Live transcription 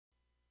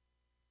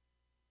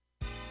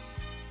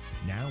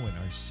in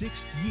our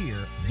 6th year,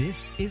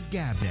 this is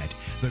GabNet,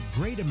 the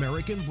Great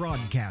American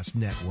Broadcast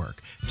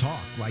Network.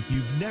 Talk like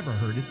you've never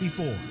heard it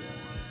before.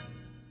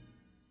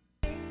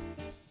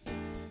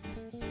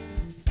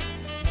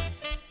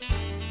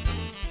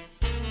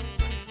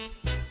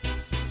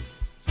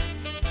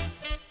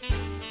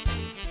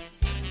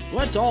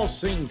 Let's all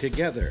sing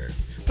together.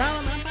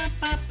 I'm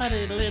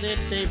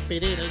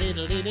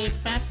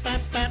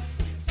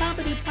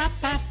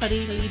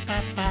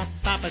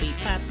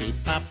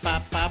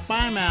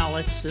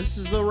Alex. This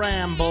is the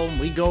Ramble.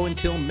 We go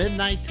until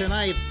midnight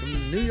tonight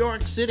from New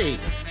York City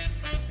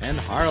and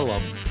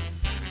Harlem.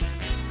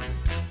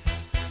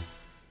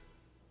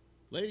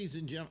 Ladies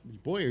and gentlemen,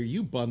 boy, are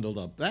you bundled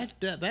up.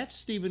 That's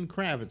Stephen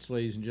Kravitz,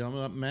 ladies and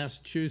gentlemen, up in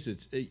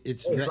Massachusetts.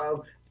 It's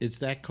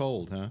that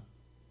cold, huh?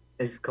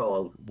 It's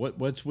cold.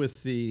 What's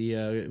with the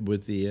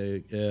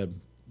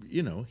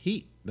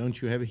heat?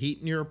 Don't you have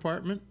heat in your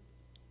apartment?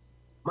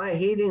 My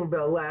heating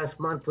bill last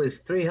month was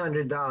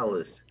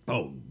 $300.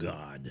 Oh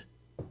God,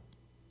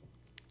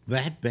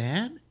 that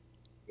bad?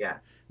 Yeah.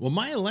 Well,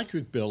 my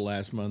electric bill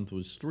last month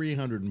was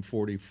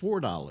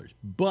 $344,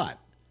 but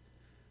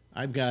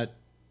I've got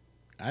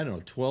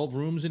 12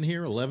 rooms in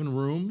here, 11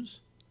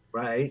 rooms.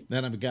 Right.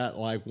 Then I've got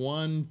like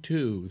 1,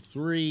 2,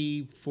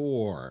 3,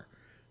 4,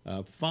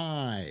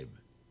 5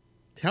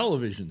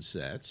 television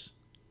sets.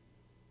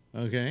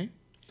 Okay.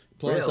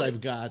 Plus really?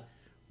 I've got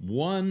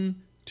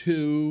 1,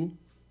 2,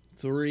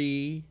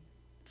 3,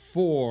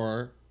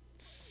 4,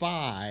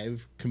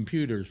 5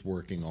 computers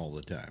working all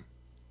the time.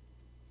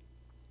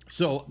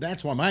 So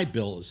that's why my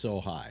bill is so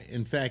high.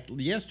 In fact,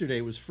 yesterday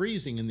it was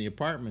freezing in the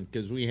apartment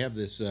because we have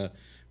this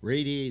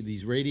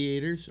these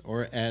radiators,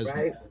 or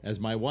as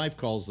my wife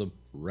calls them,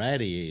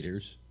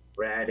 radiators.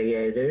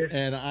 Radiators.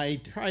 And I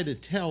try to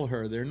tell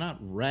her they're not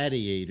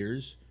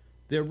radiators,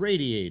 they're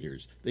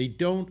radiators. They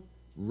don't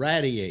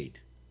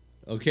radiate,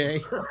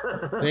 okay?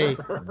 They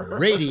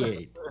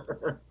radiate.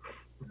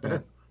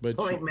 But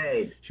Point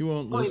made. She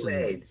won't Point listen.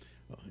 Made.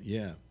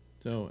 Yeah.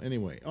 So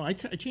anyway, I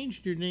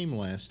changed your name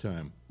last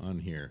time on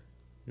here.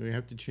 We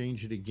have to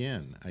change it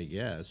again, I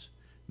guess.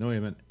 No, wait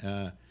a minute.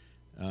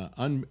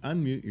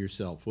 Unmute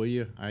yourself, will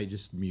you? I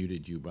just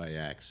muted you by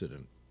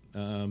accident.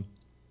 Let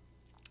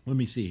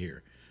me see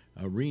here.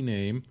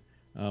 Rename.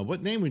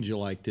 What name would you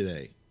like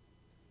today?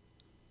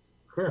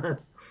 Huh?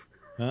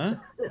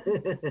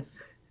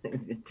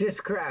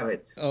 Just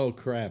Kravitz. Oh,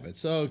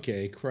 Kravitz.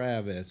 Okay,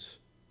 Kravitz.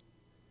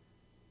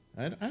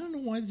 I don't know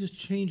why this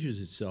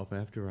changes itself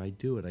after I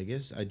do it. I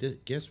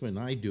guess when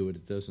I do it,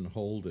 it doesn't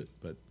hold it.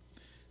 But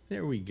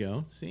there we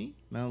go. See?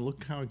 Now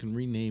look how I can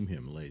rename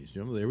him, ladies and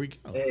gentlemen. There we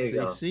go. There you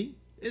go. See?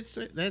 It's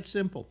that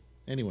simple.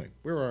 Anyway,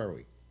 where are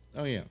we?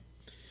 Oh, yeah.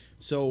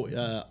 So,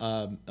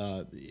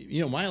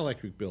 my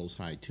electric bill's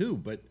high, too.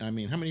 But, I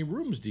mean, how many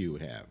rooms do you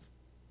have?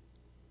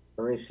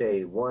 Let me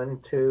see. 1,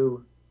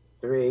 2,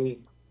 3,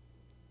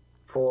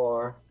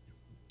 4,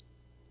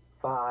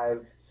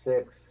 5,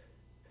 6,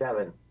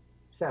 7.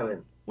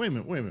 7. Wait a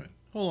minute.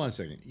 Hold on a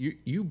second.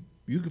 You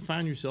can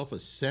find yourself a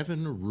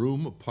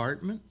 7-room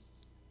apartment?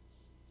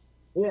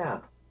 Yeah.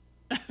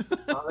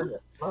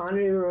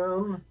 Laundry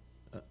room,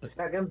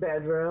 second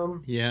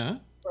bedroom. Yeah.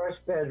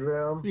 First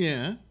bedroom.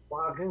 Yeah.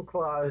 Walk-in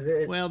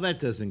closet. Well, that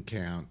doesn't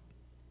count.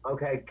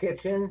 Okay,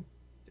 kitchen.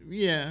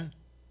 Yeah.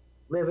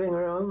 Living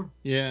room.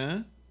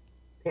 Yeah.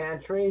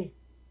 Pantry.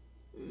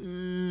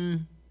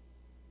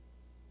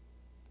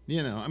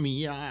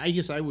 I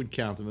guess I would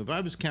count them. If I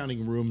was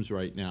counting rooms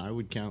right now, I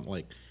would count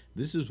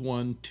this is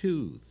 1,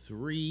 2,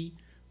 3,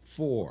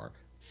 4,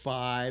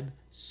 5,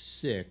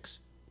 6,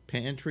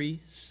 pantry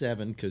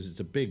 7 because it's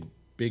a big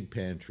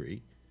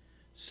pantry.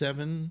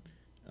 7.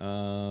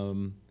 I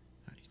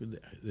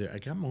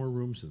got more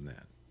rooms than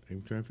that.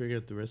 I'm trying to figure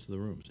out the rest of the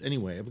rooms.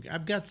 Anyway,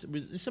 I've got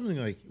something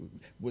like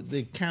what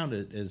they count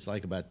it as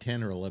like about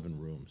 10 or 11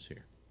 rooms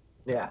here.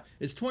 Yeah.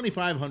 It's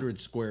 2,500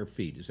 square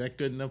feet. Is that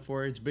good enough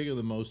for you? It's bigger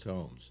than most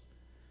homes.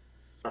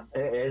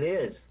 It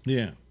is.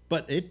 Yeah.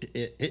 But it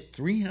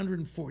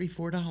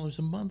 $344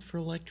 a month for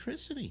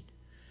electricity.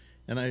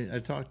 And I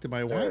talked to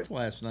my wife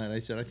last night. I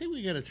said, I think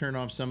we got to turn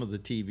off some of the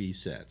TV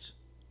sets,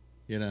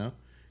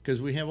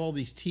 because we have all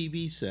these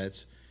TV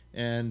sets,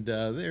 and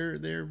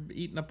they're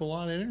eating up a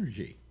lot of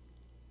energy.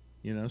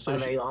 So are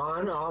they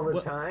on all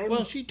the time?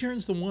 Well, she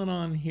turns the one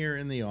on here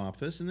in the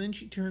office, and then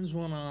she turns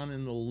one on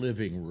in the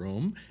living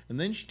room, and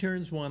then she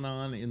turns one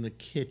on in the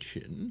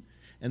kitchen,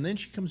 and then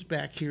she comes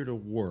back here to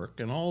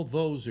work, and all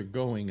those are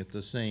going at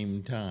the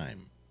same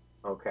time.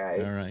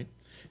 Okay. All right.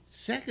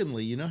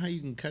 Secondly, you know how you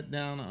can cut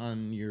down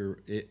on your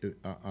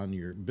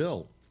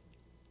bill?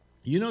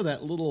 You know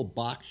that little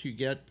box you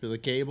get for the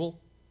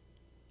cable?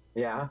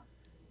 Yeah.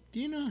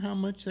 Do you know how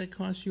much that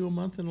costs you a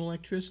month in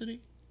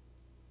electricity?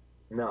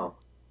 No.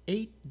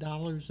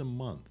 $8 a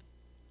month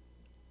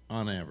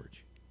on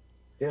average.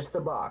 Just a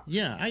box.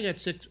 Yeah, I got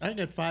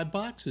 5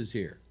 boxes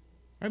here.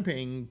 I'm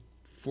paying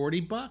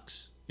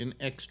 $40 in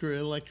extra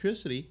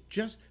electricity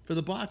just for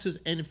the boxes,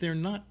 and if they're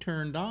not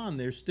turned on,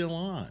 they're still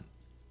on.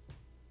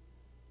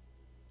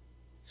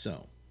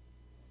 So,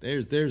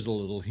 there's a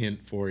little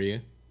hint for you.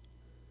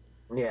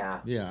 Yeah.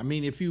 Yeah, I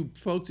mean, if you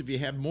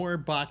have more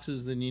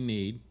boxes than you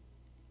need,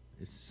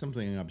 it's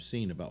something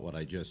obscene about what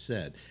I just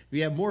said. If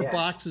you have more Yes.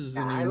 boxes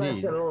than I you left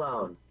need, it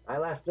alone. I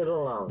left it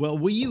alone. well,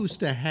 we used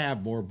to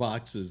have more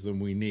boxes than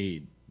we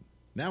need.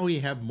 Now we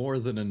have more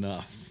than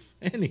enough.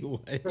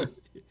 Anyway,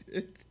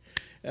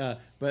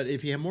 but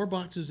if you have more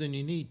boxes than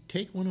you need,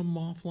 take one of them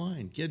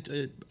offline.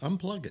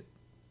 Unplug it.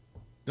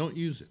 Don't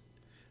use it.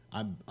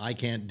 I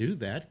can't do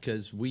that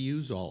because we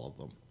use all of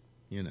them.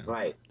 You know.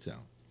 Right. So.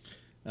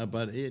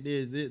 But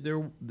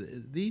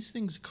these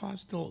things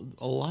cost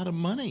a lot of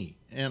money.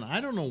 And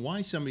I don't know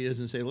why somebody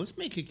doesn't say, let's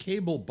make a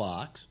cable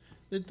box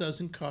that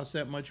doesn't cost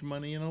that much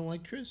money in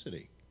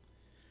electricity.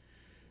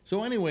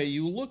 So anyway,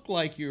 you look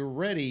like you're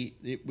ready,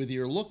 with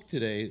your look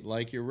today,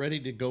 like you're ready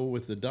to go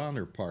with the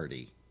Donner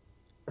Party.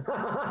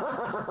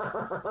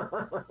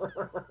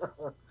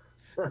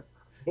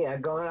 Yeah,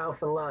 going out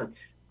for lunch.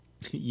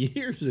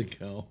 Years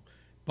ago,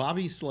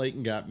 Bobby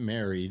Slayton got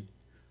married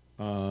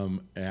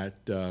at...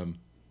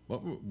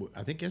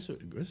 I guess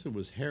it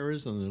was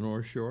Harrah's on the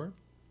North Shore.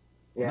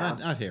 Yeah.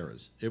 Not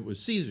Harrah's. It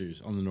was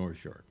Caesar's on the North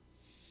Shore.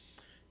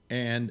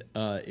 And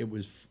there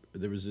was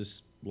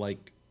this,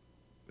 like,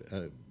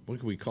 what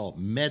can we call it,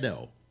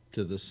 meadow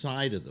to the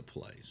side of the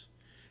place.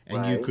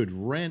 And you could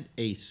rent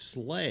a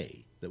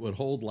sleigh that would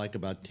hold like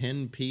about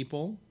 10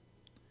 people.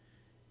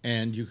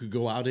 And you could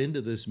go out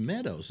into this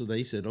meadow. So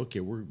they said,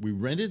 okay, we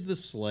rented the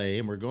sleigh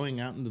and we're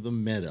going out into the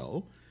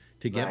meadow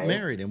to get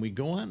married. And we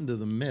go out into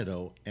the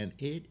meadow, and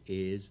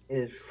it's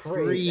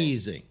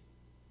freezing.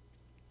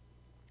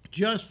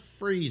 Just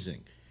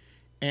freezing.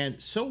 And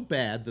so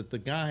bad that the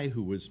guy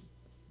who was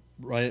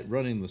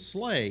running the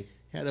sleigh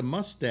had a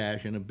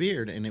mustache and a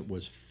beard, and it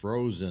was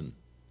frozen.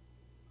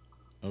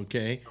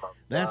 Okay?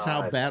 That's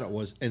how bad it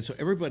was. And so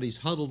everybody's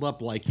huddled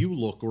up like you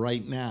look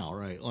right now,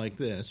 right? Like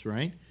this,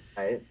 right?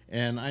 Right.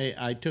 And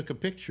I took a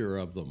picture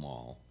of them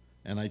all,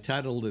 and I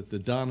titled it The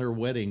Donner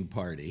Wedding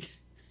Party.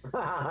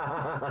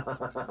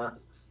 That's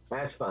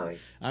funny.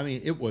 I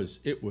mean, it was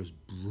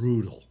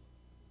brutal,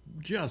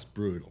 just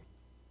brutal.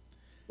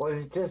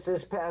 Was it just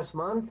this past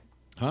month?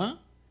 Huh?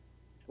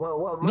 Well,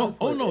 what No,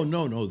 month? Was it?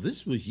 no.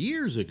 This was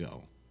years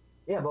ago.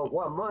 Yeah, but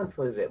what month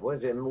was it?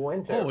 Was it in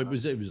winter? Oh, it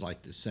was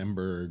like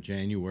December,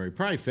 January,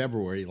 probably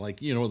February.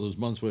 Like, you know, those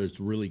months where it's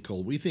really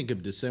cold. We think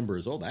of December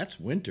as, oh, that's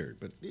winter,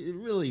 but it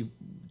really,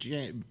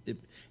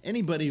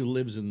 anybody who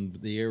lives in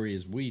the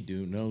areas we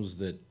do knows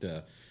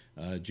that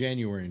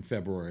January and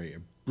February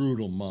are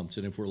brutal months,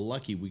 and if we're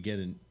lucky, we get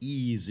an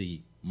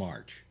easy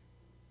March.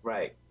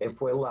 Right,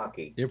 if we're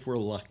lucky. If we're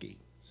lucky.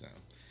 So,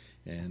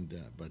 and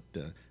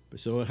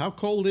so how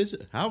cold is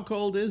it? How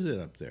cold is it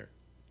up there?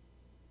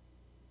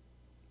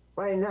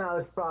 Right now,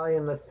 it's probably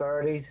in the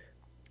 30s.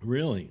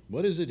 Really?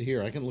 What is it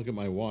here? I can look at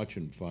my watch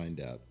and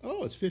find out.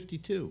 Oh, it's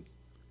 52.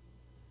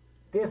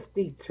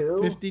 52?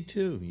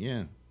 52,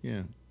 yeah.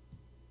 You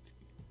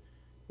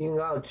can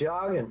go out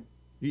jogging.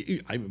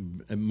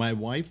 My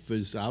wife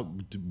is out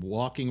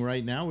walking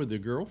right now with her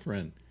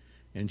girlfriend.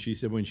 And she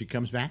said when she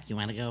comes back, you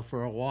want to go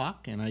for a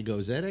walk? And I go,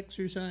 is that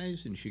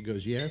exercise? And she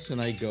goes, yes.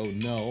 And I go,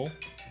 no.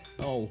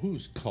 Oh,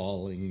 who's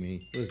calling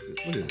me? What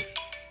is this?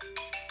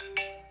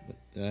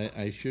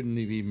 I shouldn't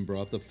have even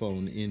brought the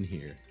phone in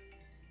here.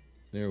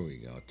 There we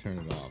go. Turn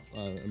it off.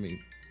 Let me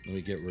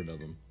get rid of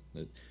them.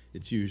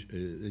 It's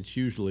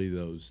usually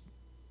those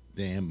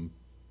damn.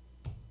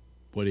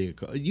 What do you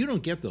call? You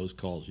don't get those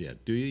calls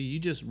yet, do you? You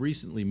just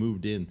recently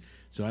moved in,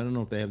 so I don't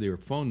know if they have their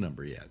phone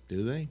number yet.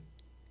 Do they?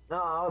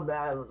 No,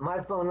 my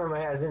phone number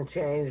hasn't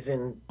changed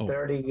in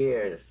 30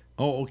 years.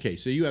 Oh, okay.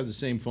 So you have the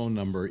same phone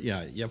number.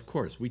 Yeah, of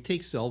course. We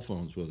take cell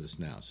phones with us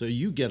now. So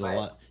you get a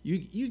lot.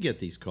 You get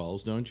these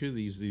calls, don't you?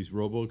 These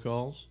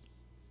robocalls?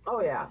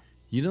 Oh, yeah.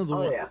 You know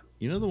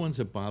the ones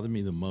that bother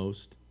me the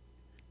most?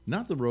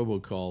 Not the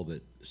robocall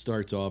that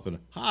starts off and,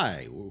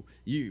 hi,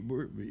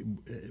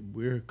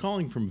 we're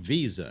calling from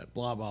Visa,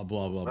 blah, blah,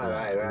 blah, blah, blah.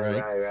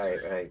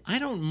 Right. I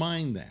don't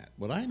mind that.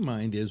 What I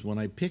mind is when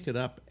I pick it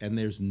up and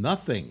there's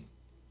nothing.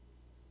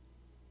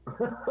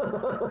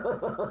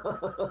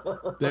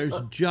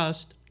 There's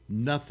just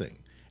nothing.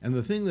 And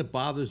the thing that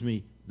bothers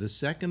me, the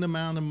second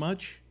amount of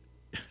much,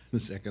 I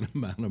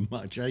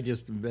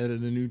just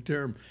invented a new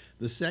term.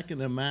 The second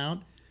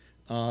amount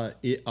are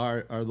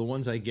the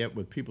ones I get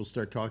when people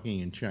start talking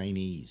in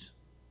Chinese.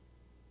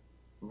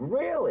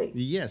 Really?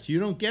 Yes. You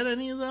don't get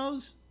any of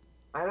those?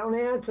 I don't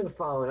answer the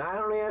phone. I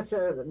don't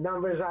answer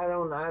numbers I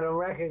don't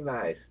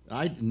recognize.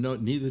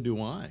 Neither do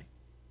I.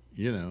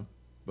 You know.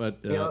 But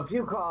if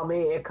you call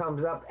me, it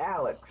comes up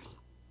Alex.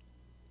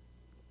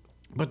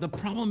 But the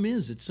problem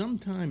is that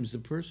sometimes the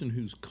person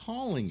who's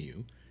calling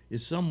you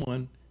is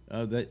someone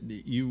that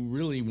you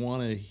really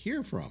want to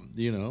hear from,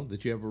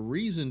 that you have a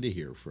reason to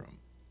hear from.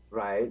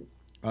 Right.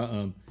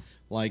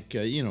 Like,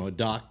 a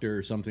doctor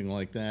or something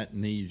like that,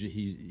 and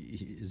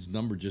his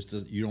number just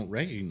doesn't, you don't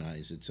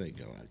recognize it. Say,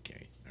 go,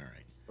 okay, all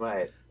right.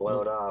 Right,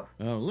 blow it off.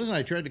 Listen,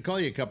 I tried to call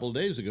you a couple of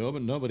days ago,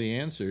 but nobody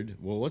answered.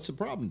 Well, what's the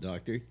problem,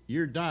 doctor?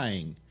 You're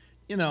dying.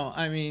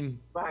 I mean...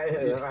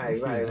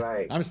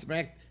 Right. I'm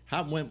back.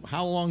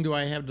 how long do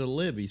I have to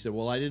live? He said,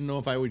 well, I didn't know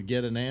if I would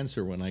get an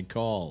answer when I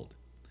called,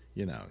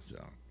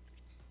 so.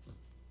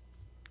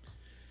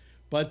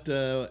 But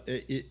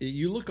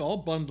you look all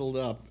bundled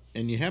up,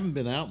 and you haven't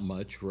been out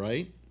much,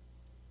 right?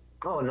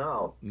 Oh,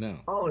 no. No.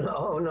 Oh,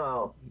 no,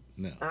 no.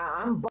 No.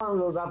 I'm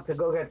bundled up to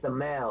go get the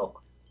mail.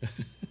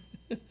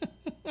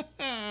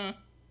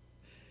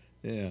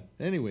 Yeah.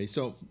 Anyway,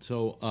 so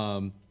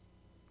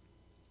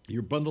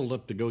you're bundled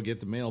up to go get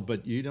the mail,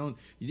 but you don't.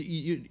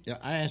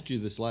 I asked you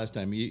this last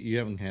time. You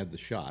haven't had the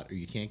shot, or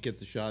you can't get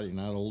the shot. You're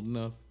not old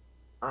enough.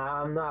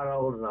 I'm not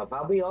old enough.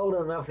 I'll be old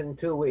enough in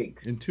 2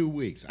 weeks. In 2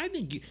 weeks, I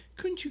think.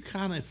 Couldn't you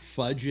kind of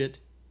fudge it?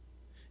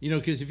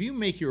 Because if you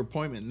make your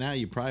appointment now,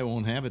 you probably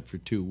won't have it for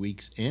 2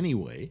 weeks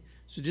anyway.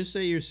 So just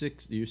say you're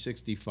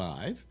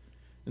 65,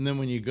 and then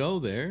when you go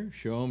there,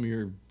 show them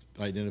your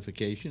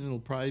identification. It'll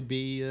probably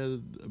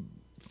be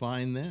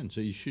fine then.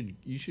 So you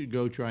should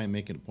go try and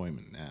make an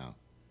appointment now.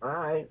 All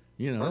right.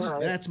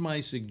 That's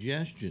my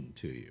suggestion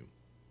to you.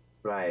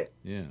 Right.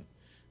 Yeah.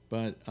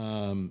 But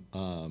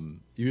you've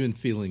been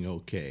feeling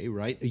okay,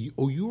 right?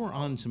 You were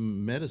on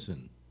some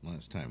medicine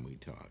last time we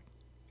talked.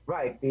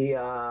 Right, the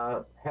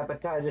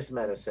hepatitis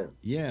medicine.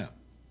 Yeah.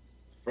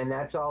 And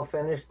that's all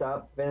finished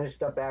up.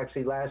 Finished up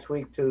actually last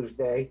week,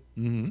 Tuesday.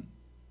 Mm-hmm.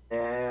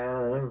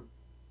 And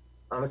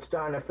I'm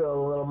starting to feel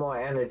a little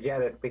more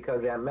energetic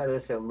because that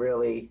medicine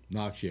really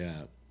knocks you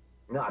out.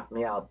 Knocked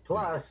me out.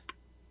 Plus,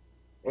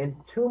 in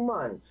 2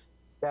 months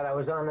that I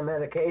was on the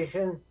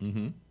medication,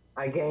 mm-hmm.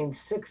 I gained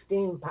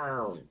 16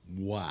 pounds.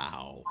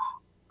 Wow.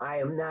 I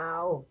am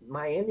now,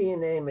 my Indian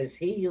name is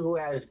He Who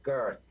Has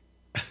Girth.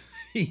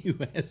 He who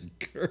has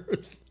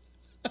girth.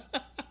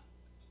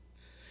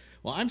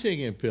 Well, I'm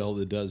taking a pill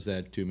that does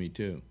that to me,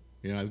 too.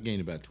 I've gained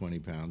about 20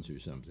 pounds or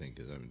something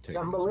because I've been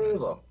taking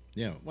unbelievable.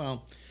 This medicine. Yeah,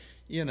 well,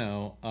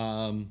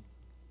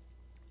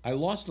 I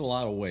lost a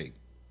lot of weight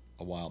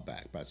a while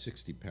back, about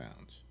 60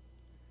 pounds.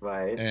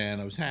 Right.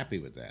 And I was happy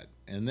with that.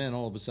 And then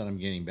all of a sudden I'm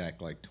gaining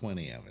back like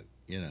 20 of it,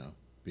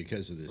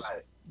 because of this,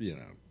 right.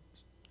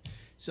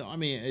 So, I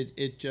mean,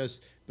 it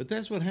just, but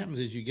that's what happens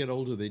as you get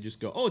older. They just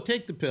go, oh,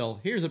 take the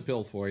pill. Here's a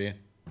pill for you.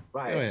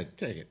 Right. Go ahead,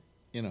 take it.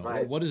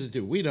 Right. What does it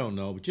do? We don't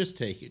know, but just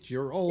take it.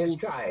 You're old. Just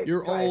try it.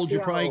 You're try old. it.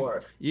 You're probably,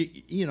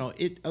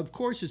 of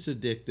course it's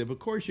addictive. Of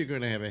course you're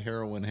going to have a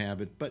heroin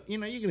habit, but, you're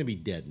going to be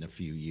dead in a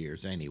few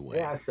years anyway.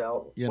 Yeah,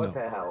 so what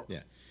the hell?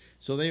 Yeah.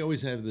 So they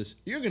always have this,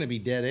 you're going to be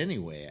dead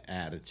anyway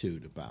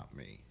attitude about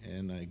me.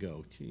 And I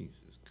go,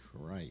 Jesus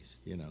Christ,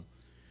 Then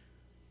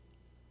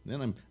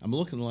I'm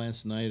looking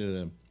last night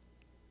at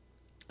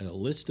a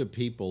list of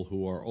people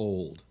who are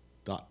old,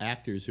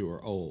 actors who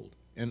are old.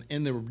 And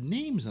there were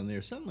names on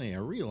there. Suddenly I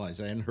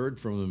realized I hadn't heard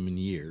from them in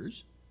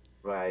years.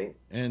 Right.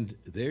 And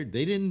they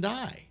didn't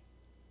die.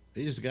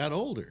 They just got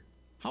older.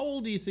 How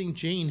old do you think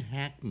Jane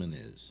Hackman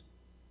is?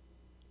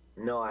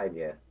 No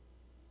idea.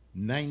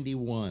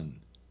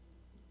 91.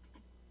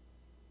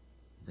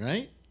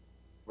 Right?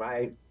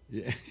 Right.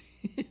 Yeah.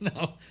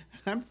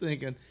 I'm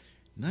thinking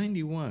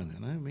 91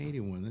 and I'm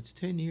 81. That's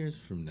 10 years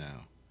from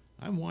now.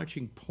 I'm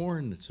watching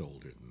porn that's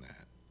older than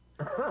that.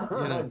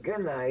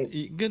 Good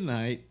night. Good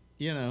night.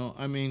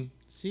 I mean,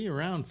 see you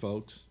around,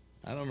 folks.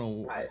 I don't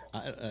know. Right.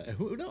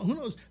 Who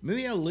knows?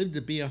 Maybe I'll live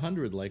to be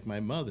 100 like my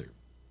mother.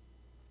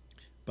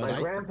 But my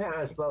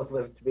grandparents both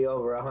lived to be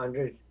over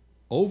 100.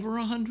 Over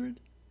 100?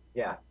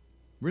 Yeah.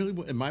 Really?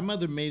 My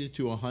mother made it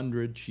to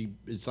 100.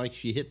 It's like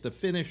she hit the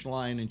finish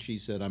line and she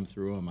said, I'm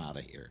through. I'm out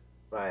of here.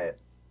 Right.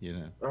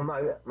 Well,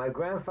 my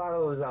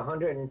grandfather was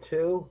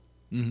 102,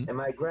 mm-hmm. and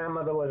my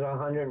grandmother was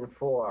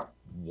 104.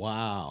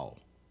 Wow.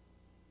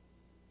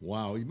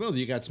 Well,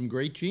 you got some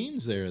great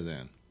genes there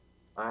then.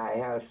 I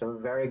have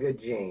some very good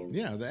genes.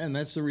 Yeah, and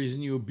that's the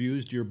reason you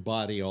abused your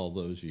body all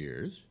those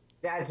years.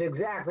 That's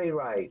exactly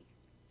right.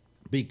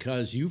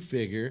 Because you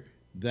figure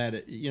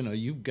that,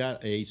 you've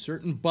got a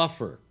certain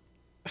buffer.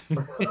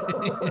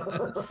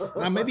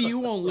 Now, maybe you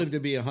won't live to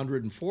be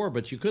 104,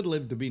 but you could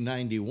live to be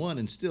 91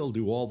 and still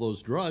do all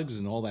those drugs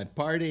and all that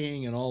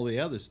partying and all the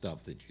other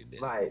stuff that you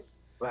did. Right.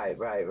 I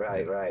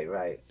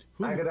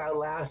could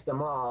outlast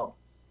them all.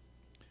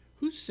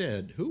 Who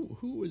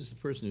was the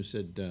person who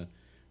said,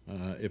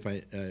 if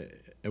I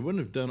wouldn't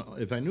have done,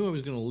 if I knew I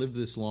was going to live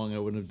this long, I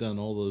wouldn't have done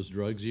all those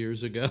drugs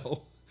years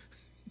ago?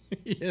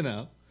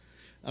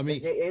 I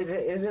mean,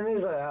 isn't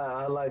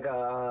it like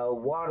a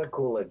water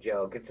cooler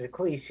joke? It's a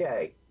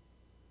cliche.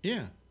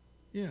 Yeah,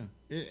 and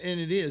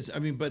it is. I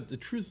mean, but the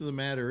truth of the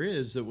matter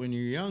is that when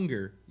you're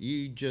younger,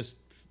 you just,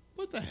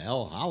 what the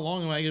hell? How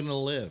long am I going to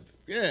live?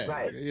 Yeah,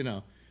 right.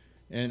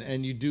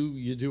 And you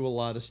do a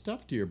lot of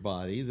stuff to your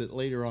body that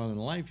later on in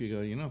life you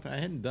go, if I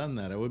hadn't done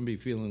that, I wouldn't be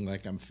feeling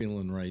like I'm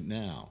feeling right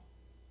now.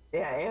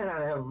 Yeah, and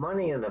I have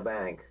money in the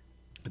bank.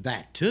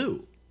 That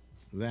too.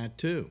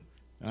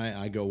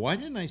 I go, why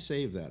didn't I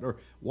save that? Or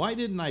why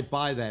didn't I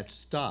buy that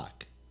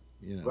stock?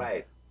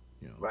 Right.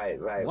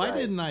 Right. Why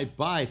didn't I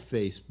buy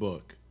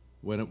Facebook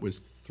when it was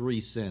 3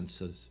 cents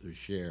a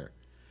share?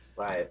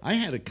 Right. I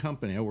had a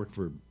company, I worked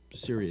for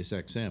Sirius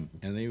XM,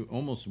 and they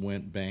almost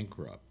went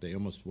bankrupt. They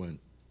almost went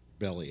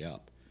belly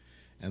up.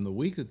 And the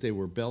week that they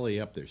were belly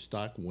up, their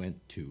stock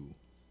went to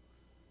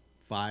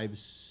 5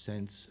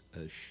 cents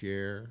a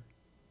share.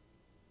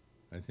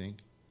 I think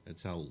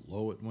that's how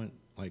low it went.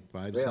 Like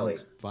 5 Really?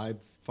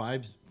 cents,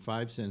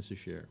 5 cents a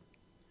share.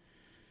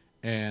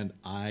 And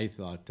I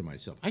thought to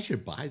myself, I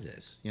should buy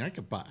this. You know, I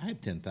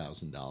have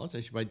 $10,000.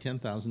 I should buy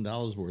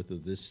 $10,000 worth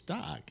of this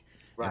stock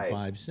at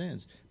 5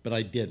 cents. But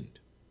I didn't.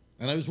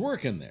 And I was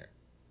working there.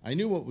 I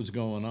knew what was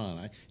going on.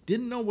 I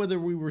didn't know whether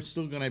we were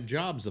still going to have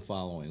jobs the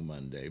following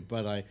Monday.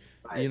 But I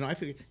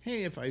figured,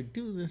 hey, if I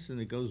do this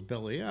and it goes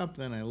belly up,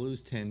 then I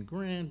lose 10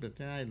 grand. But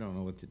I don't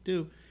know what to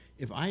do.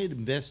 If I had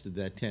invested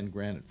that 10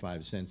 grand at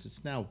 5 cents,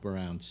 it's now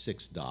around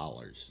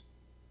 $6.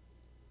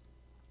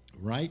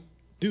 Right?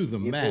 Do the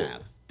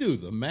math. Do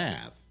the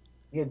math.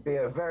 You'd be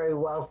a very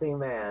wealthy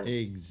man.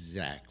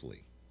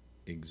 Exactly.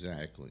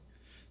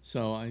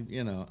 So I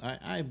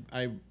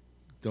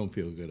don't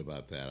feel good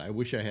about that. I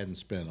wish I hadn't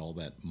spent all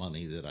that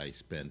money that I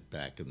spent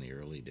back in the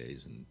early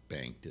days and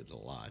banked it a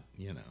lot,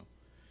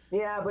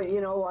 Yeah, but you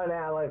know what,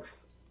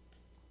 Alex?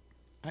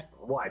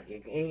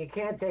 You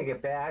can't take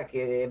it back.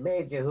 It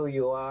made you who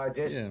you are.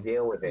 Just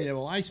deal with it. Yeah,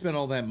 well, I spent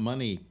all that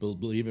money,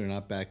 believe it or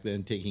not, back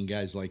then taking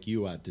guys like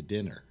you out to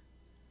dinner.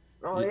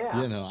 Oh,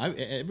 yeah.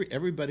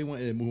 Everybody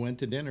who went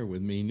to dinner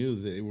with me knew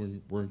they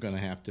weren't going to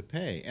have to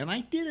pay. And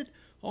I did it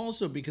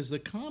also because the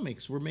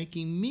comics were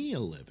making me a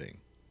living.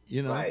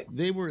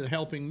 They were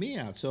helping me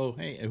out. So,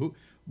 hey,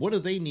 what do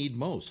they need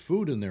most?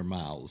 Food in their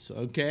mouths,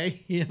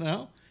 okay?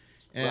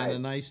 And a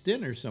nice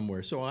dinner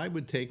somewhere. So I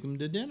would take them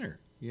to dinner.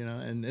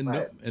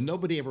 And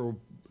nobody ever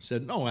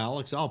said, "No,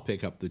 Alex, I'll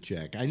pick up the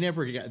check."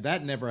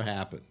 That never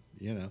happened.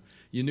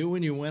 You knew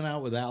when you went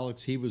out with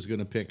Alex, he was going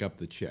to pick up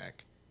the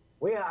check.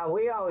 We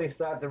always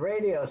thought the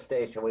radio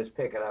station was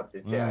picking up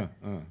the check.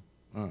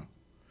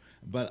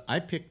 But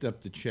I picked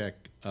up the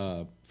check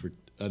for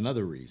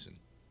another reason.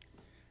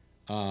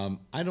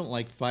 I don't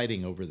like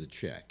fighting over the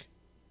check.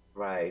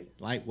 Right.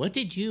 Like, what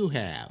did you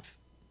have?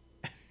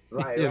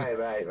 Right.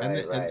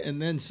 And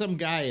then some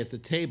guy at the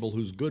table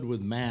who's good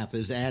with math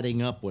is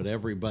adding up what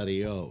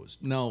everybody owes.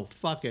 No,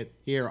 fuck it.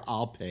 Here,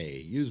 I'll pay.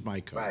 Use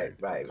my card.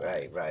 Right.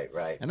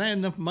 And I had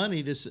enough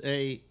money to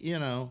say,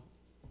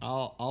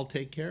 I'll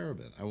take care of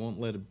it. I won't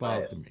let it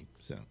bother me.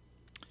 So,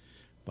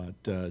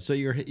 but so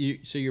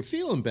you're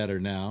feeling better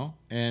now.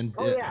 And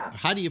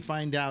how do you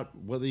find out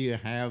whether you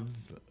have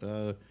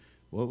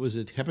what was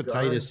it,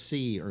 hepatitis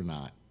C or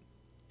not?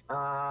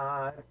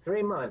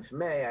 3 months,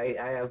 May.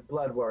 I have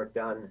blood work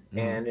done,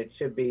 and it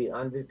should be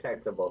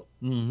undetectable.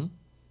 Mm-hmm.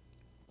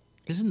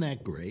 Isn't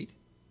that great?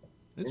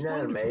 Isn't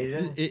that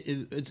amazing?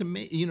 It's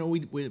amazing.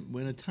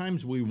 When at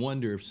times we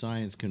wonder if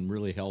science can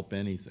really help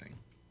anything.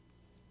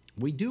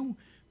 We do.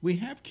 We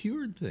have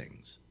cured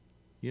things.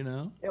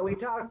 Yeah, we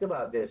talked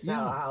about this. Yeah.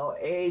 How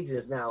AIDS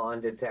is now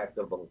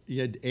undetectable.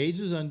 Yeah,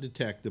 AIDS is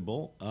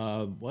undetectable.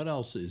 What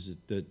else is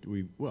it that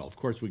well, of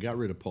course, we got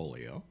rid of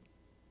polio.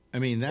 I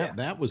mean,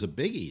 that was a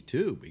biggie,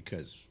 too,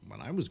 because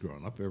when I was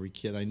growing up, every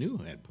kid I knew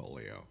had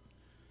polio.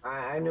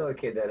 I knew a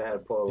kid that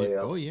had polio.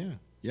 Oh, yeah.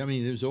 I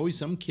mean, there's always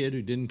some kid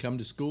who didn't come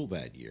to school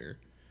that year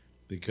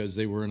because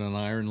they were in an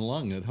iron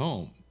lung at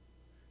home.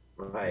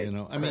 Right.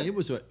 I mean, it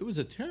was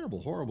a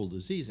terrible, horrible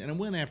disease, and it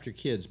went after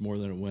kids more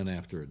than it went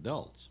after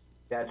adults.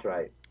 That's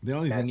right. The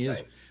only thing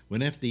is,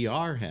 when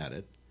FDR had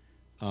it,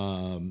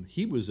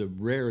 he was a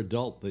rare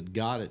adult that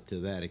got it to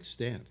that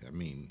extent. I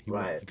mean,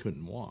 he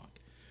couldn't walk.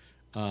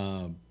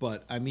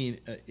 But I mean,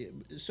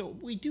 so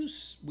we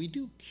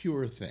do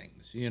cure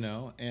things,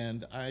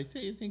 and I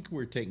think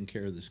we're taking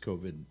care of this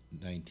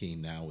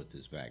COVID-19 now with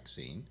this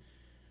vaccine.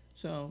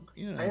 So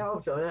I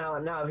hope so.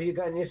 Now, have you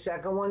gotten your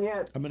second one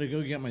yet? I'm going to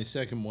go get my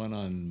second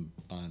one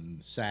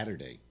on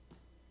Saturday,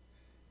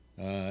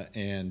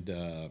 and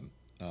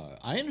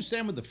I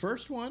understand with the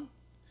first one,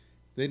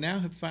 they now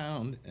have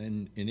found,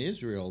 and in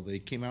Israel they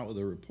came out with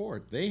a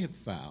report. They have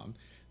found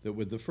that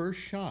with the first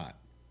shot,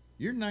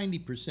 you're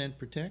 90%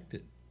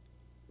 protected.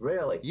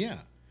 Really? Yeah.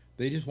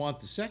 They just want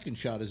the second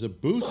shot as a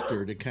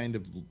booster to kind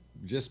of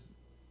just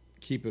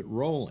keep it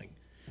rolling.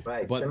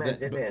 Right, but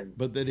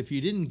that if you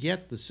didn't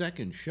get the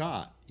second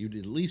shot, you'd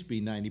at least be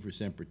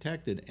 90%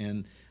 protected.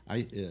 And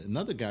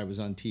another guy was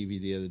on TV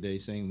the other day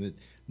saying that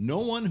no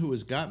one who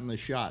has gotten the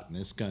shot in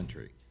this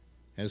country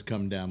has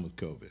come down with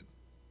COVID.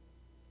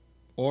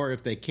 Or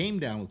if they came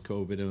down with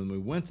COVID and they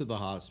went to the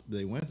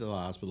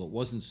hospital, it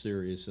wasn't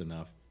serious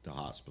enough to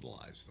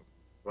hospitalize them.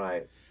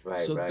 Right.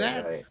 So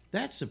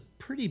that's a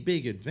pretty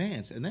big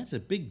advance, and that's a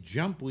big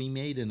jump we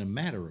made in a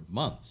matter of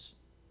months.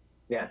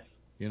 Yes.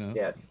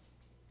 Yes.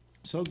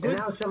 So good. And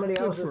now somebody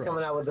else is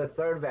coming out with a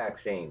third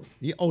vaccine.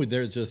 Yeah,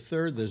 there's a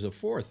third. There's a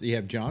fourth. You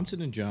have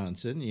Johnson &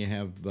 Johnson. You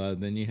have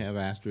then you have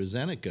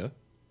AstraZeneca,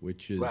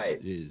 which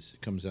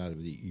comes out of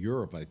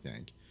Europe, I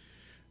think.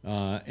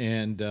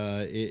 And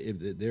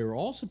they're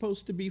all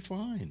supposed to be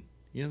fine.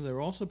 They're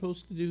all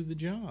supposed to do the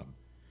job.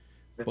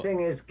 The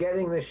thing is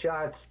getting the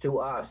shots to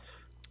us.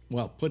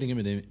 Well, putting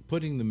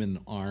them in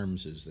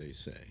arms, as they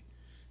say.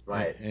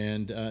 Right.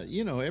 And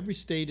every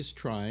state is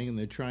trying, and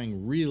they're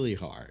trying really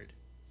hard.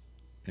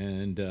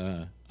 And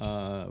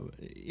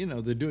you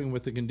know, they're doing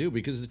what they can do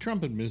because the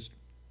Trump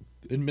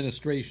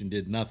administration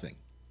did nothing,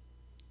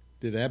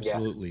 did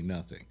absolutely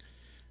nothing.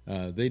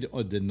 They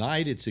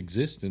denied its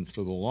existence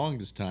for the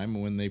longest time,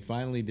 and when they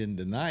finally didn't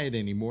deny it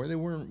anymore, they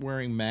weren't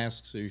wearing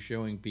masks or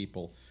showing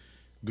people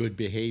good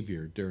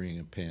behavior during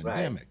a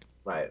pandemic.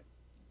 Right.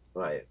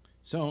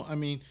 So, I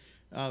mean,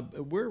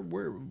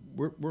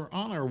 we're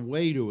on our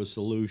way to a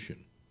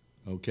solution.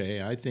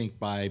 Okay, I think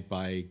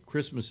by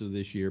Christmas of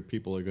this year,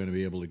 people are going to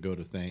be able to go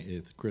to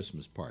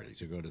Christmas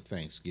parties or go to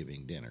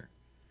Thanksgiving dinner,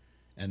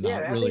 and not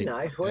that'd really be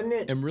nice, wouldn't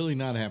it? and really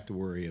not have to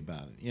worry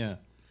about it.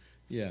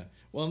 Yeah.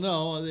 Well,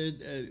 no,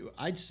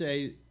 I'd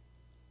say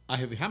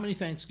how many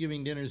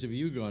Thanksgiving dinners have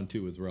you gone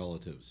to with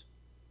relatives?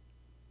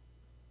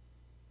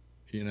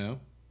 You know,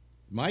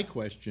 my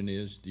question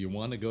is, do you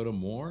want to go to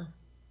more?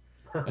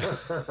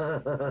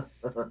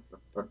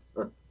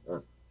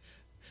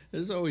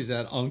 There's always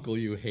that uncle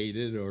you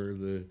hated,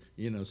 or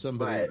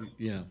somebody,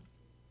 Right.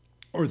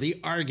 Or the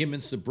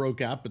arguments that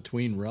broke out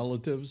between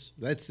relatives.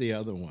 That's the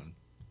other one.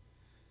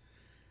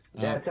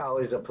 That's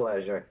always a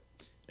pleasure.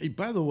 Hey,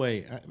 by the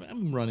way,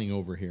 I'm running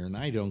over here, and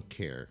I don't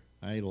care.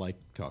 I like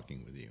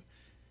talking with you.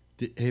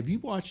 Have you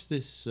watched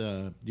this?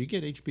 Do you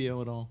get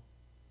HBO at all?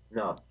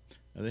 No.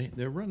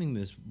 They're running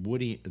this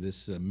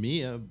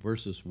Mia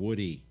versus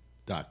Woody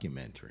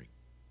documentary.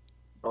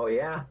 Oh,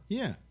 yeah?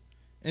 Yeah.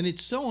 And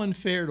it's so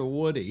unfair to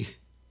Woody.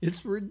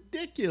 It's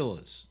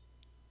ridiculous.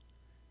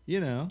 You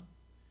know?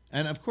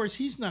 And, of course,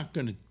 he's not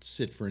going to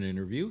sit for an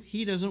interview.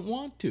 He doesn't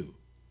want to.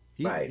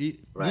 Right. You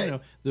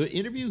know, the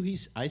interview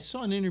I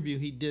saw an interview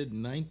he did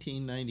in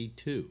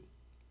 1992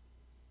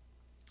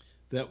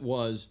 that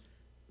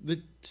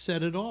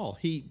said it all.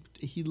 He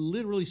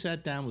literally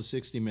sat down with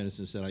 60 Minutes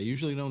and said, I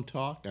usually don't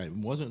talk. I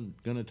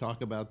wasn't going to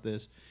talk about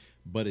this,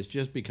 but it's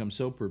just become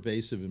so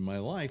pervasive in my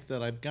life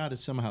that I've got to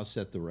somehow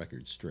set the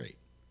record straight.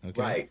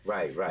 Okay?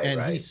 Right.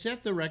 And he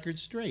set the record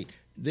straight.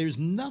 There's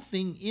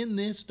nothing in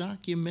this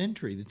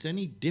documentary that's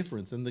any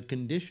different than the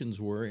conditions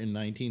were in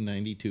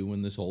 1992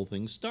 when this whole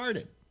thing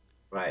started.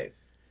 Right.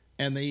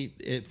 And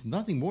if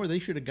nothing more, they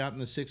should have gotten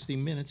the 60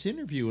 Minutes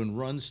interview and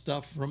run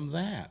stuff from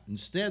that.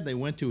 Instead, they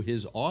went to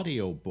his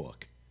audio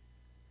book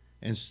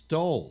and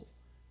stole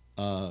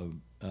a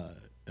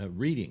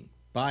reading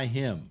by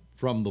him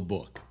from the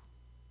book.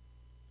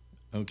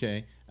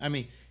 Okay? I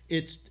mean,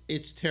 it's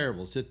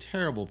terrible. It's a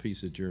terrible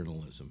piece of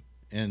journalism.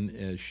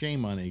 And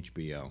shame on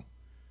HBO.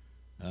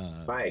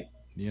 Right.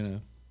 You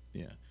know?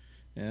 Yeah.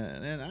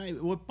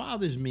 And what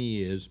bothers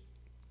me is,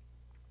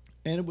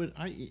 and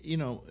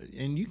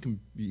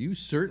you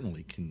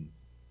certainly can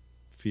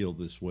feel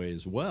this way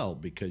as well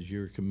because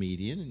you're a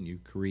comedian and you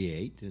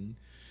create, and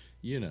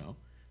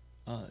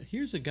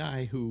here's a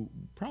guy who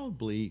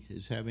probably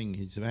is having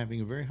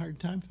a very hard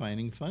time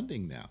finding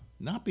funding now,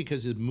 not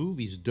because his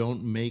movies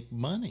don't make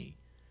money,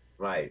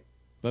 Right.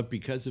 but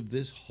because of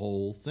this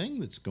whole thing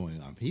that's going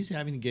on. He's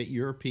having to get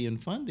European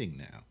funding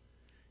now.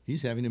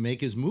 He's having to make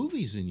his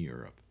movies in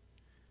Europe.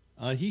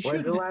 When's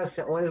the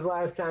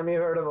last time you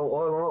heard of it?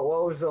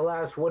 What was the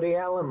last Woody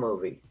Allen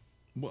movie?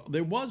 Well,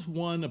 there was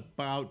one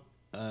about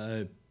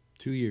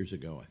 2 years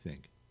ago, I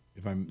think,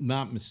 if I'm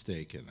not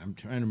mistaken. I'm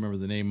trying to remember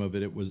the name of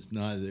it. It was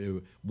not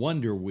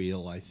Wonder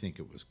Wheel, I think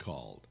it was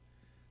called.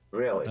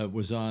 Really? It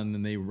was on,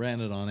 and they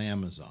ran it on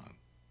Amazon.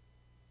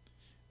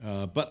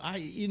 But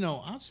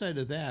outside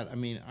of that, I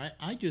mean,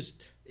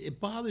 it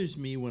bothers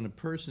me when a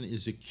person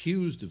is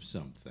accused of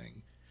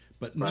something,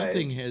 but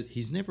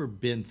he's never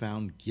been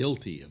found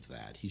guilty of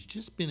that. He's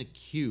just been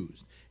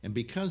accused. And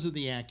because of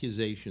the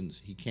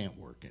accusations, he can't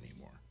work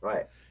anymore.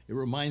 Right. It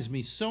reminds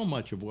me so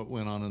much of what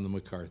went on in the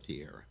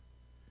McCarthy era.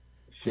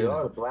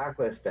 Sure, the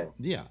blacklisting.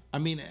 Yeah. I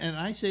mean, and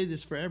I say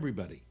this for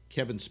everybody.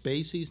 Kevin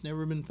Spacey's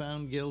never been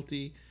found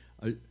guilty.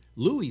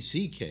 Louis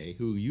C.K.,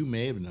 who you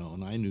may have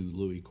known, I knew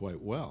Louis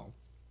quite well.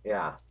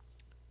 Yeah.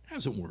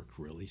 Hasn't worked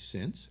really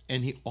since.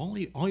 And all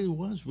he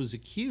was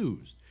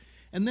accused.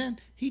 And then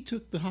he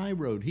took the high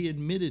road. He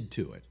admitted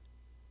to it.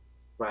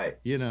 Right.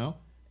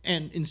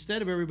 And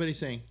instead of everybody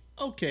saying,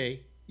 okay,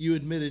 you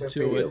admitted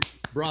to it,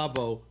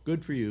 bravo,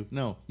 good for you.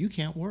 No, you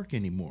can't work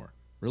anymore.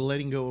 We're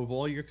letting go of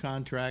all your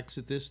contracts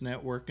at this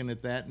network and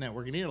at that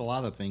network. And he had a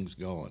lot of things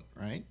going,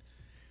 right?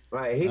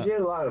 Right. He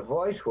did a lot of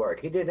voice work.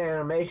 He did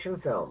animation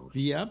films.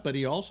 Yeah, but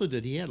he also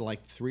he had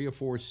like 3 or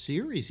 4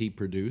 series he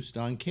produced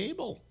on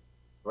cable.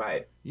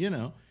 Right.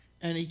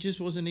 And he just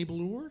wasn't able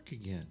to work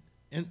again.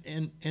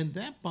 And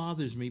that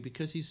bothers me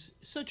because he's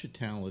such a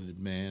talented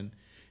man.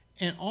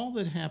 And all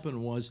that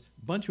happened was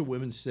a bunch of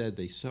women said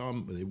they saw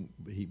him,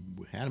 he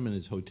had him in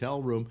his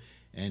hotel room,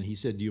 and he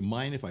said, do you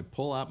mind if I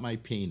pull out my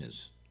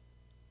penis?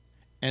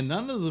 And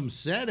none of them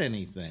said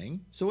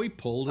anything, so he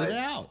pulled it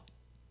out.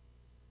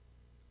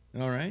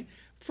 All right?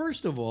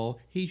 First of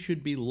all, he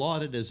should be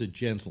lauded as a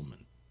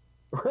gentleman.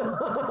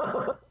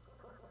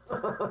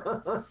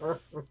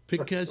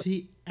 Because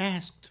he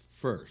asked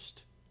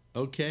first.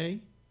 Okay?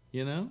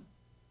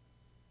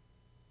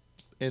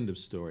 End of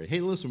story. Hey,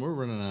 listen, we're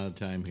running out of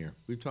time here.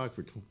 We've talked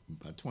for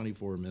about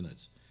 24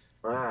 minutes.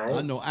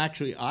 Right. No,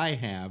 actually, I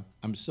have.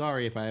 I'm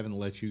sorry if I haven't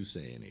let you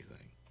say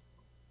anything.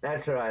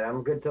 That's right.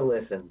 I'm good to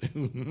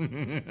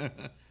listen.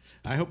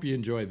 I hope you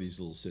enjoy these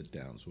little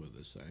sit-downs with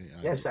us.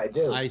 Yes, I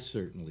do. I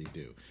certainly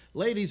do.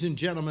 Ladies and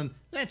gentlemen,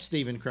 that's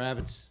Stephen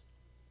Kravitz.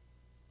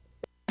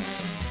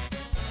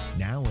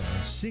 Now in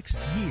our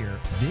 6th year,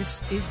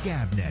 this is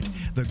GabNet,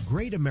 the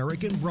Great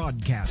American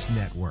Broadcast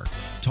Network.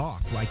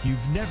 Talk like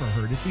you've never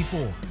heard it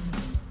before.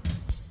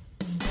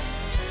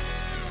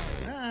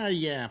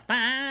 Yeah.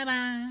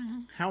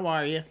 How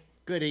are you?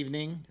 Good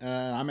evening.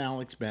 I'm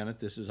Alex Bennett.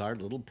 This is our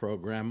little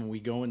program, and we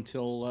go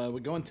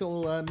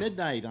until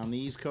midnight on the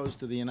East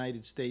Coast of the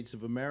United States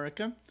of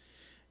America.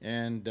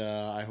 And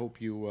I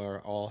hope you are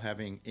all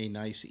having a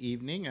nice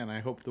evening, and I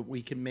hope that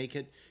we can make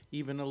it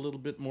even a little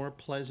bit more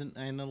pleasant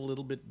and a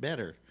little bit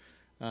better.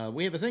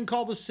 We have a thing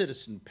called the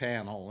Citizen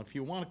Panel. If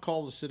you want to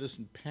call the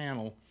Citizen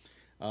Panel,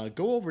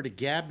 go over to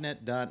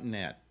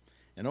gabnet.net,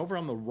 and over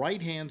on the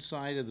right-hand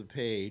side of the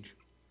page,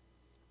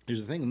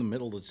 there's a thing in the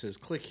middle that says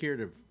click here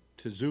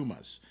to Zoom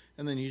us.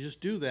 And then you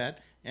just do that,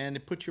 and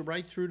it puts you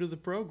right through to the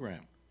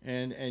program.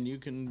 And you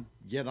can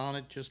get on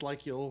it just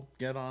like you'll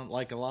get on,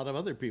 like a lot of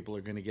other people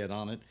are going to get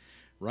on it.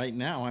 Right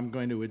now, I'm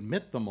going to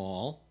admit them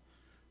all.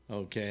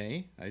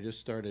 Okay, I just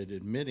started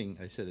admitting.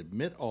 I said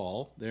admit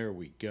all. There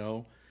we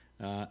go.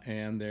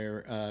 And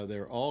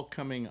they're all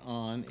coming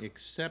on,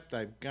 except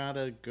I've got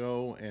to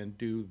go and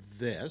do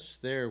this.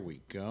 There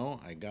we go.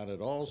 I got it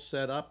all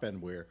set up,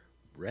 and we're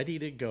ready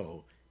to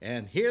go.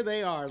 And here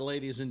they are,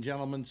 ladies and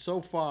gentlemen,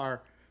 so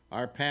far,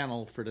 our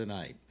panel for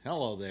tonight.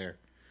 Hello there.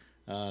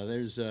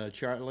 There's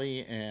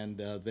Charlie, and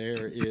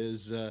there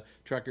is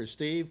Trucker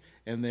Steve,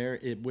 and there,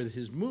 with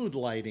his mood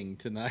lighting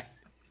tonight,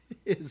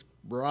 is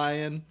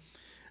Brian.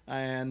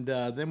 And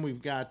then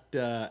we've got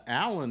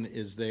Alan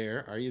is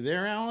there. Are you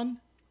there, Alan?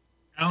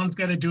 Alan's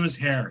got to do his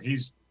hair.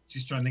 He's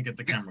trying to get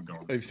the camera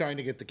going. He's trying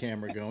to get the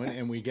camera going.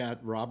 And we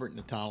got Robert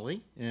Natali,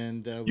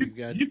 and we've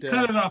got... You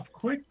cut it off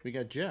quick. We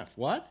got Jeff.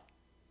 What?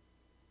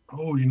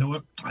 Oh, you know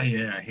what? I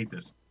hate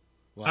this.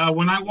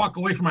 When I walk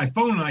away from my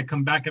phone and I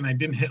come back and I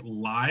didn't hit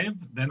live,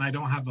 then I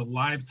don't have the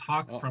live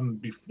talk from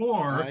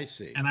before. I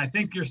see. And I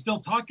think you're still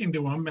talking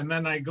to him, and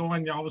then I go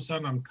and all of a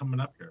sudden I'm coming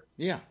up here.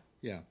 Yeah.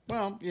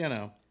 Well,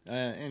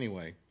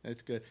 anyway,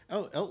 that's good.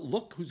 Oh,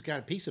 look who's got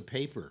a piece of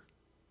paper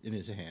in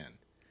his hand.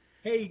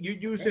 Hey, you're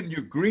using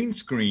your green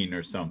screen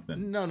or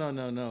something.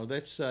 No.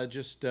 That's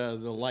just the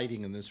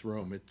lighting in this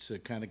room. It's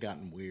kind of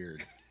gotten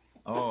weird.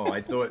 Oh,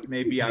 I thought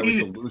maybe I was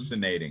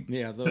hallucinating.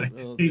 Yeah.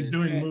 He's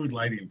doing mood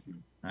lighting too.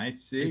 I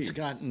see. It's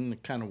gotten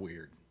kind of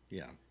weird.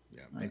 Yeah.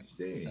 I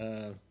see.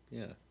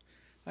 Yeah.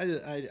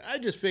 I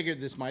just figured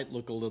this might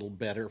look a little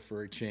better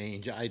for a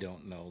change. I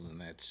don't know, than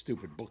that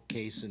stupid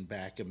bookcase in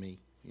back of me,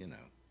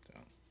 So.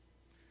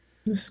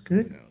 Looks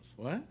good.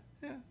 What?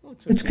 Yeah, it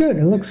looks it's good.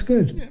 It looks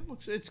good. Yeah,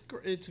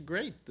 it's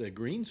great. The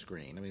green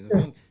screen. I mean, the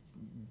thing,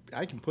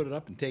 I can put it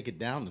up and take it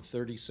down in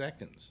 30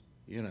 seconds.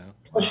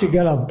 Plus, you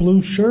got a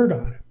blue shirt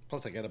on it.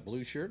 Plus, I got a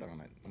blue shirt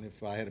on it. And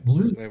if I had a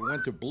blue, if I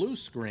went to blue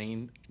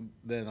screen,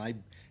 then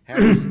I'd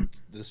have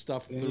the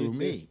stuff through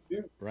me,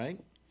 right?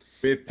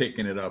 We're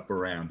picking it up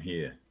around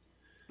here.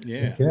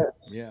 Yeah.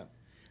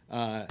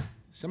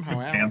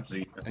 Somehow, Alan,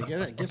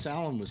 I guess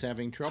Alan was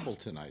having trouble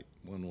tonight,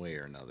 one way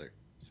or another.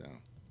 So,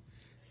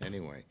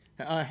 anyway.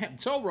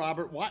 So,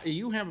 Robert,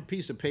 you have a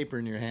piece of paper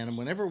in your hand, and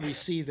whenever we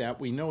see that,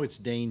 we know it's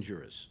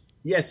dangerous.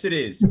 Yes, it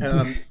is.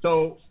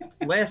 So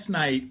last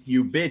night,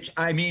 you bitch.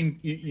 I mean,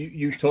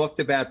 you talked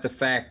about the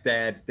fact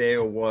that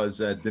there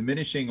was a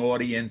diminishing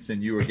audience,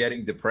 and you were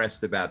getting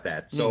depressed about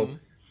that. So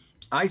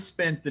I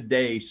spent the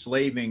day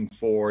slaving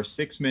for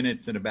 6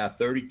 minutes and about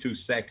 32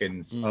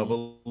 seconds of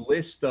a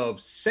list of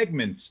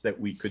segments that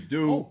we could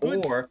do,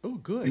 or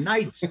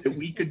nights that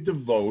we could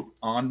devote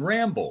on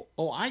Ramble.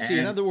 Oh, I see.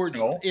 In other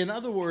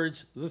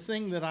words, the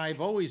thing that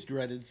I've always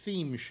dreaded: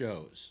 theme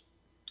shows.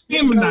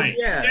 Theme night.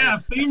 Yeah,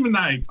 theme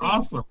night.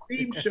 Awesome.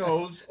 Theme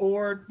shows,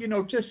 or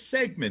just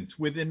segments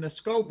within the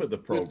scope of the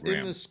program.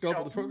 Within the scope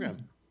of the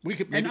program. We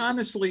could And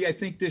honestly, I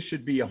think this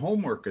should be a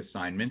homework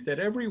assignment that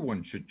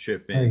everyone should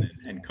chip in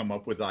and come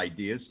up with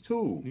ideas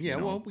too. Yeah,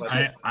 well,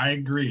 I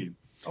agree.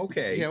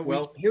 Okay. Yeah,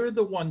 well, here are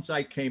the ones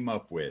I came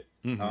up with.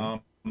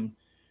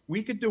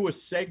 We could do a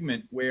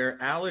segment where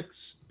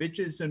Alex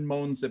bitches and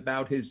moans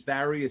about his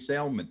various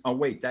ailments. Oh,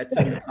 wait, that's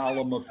in the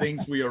column of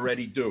things we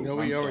already do. No,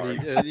 we already.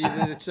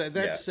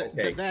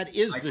 That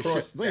is the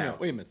show.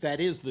 Wait a minute. That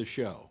is the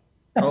show.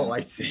 Oh,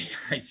 I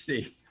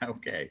see.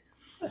 Okay.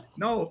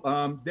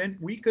 No, then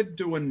we could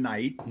do a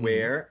night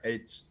where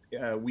it's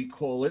we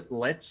call it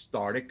 "Let's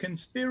Start a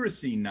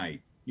Conspiracy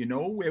Night."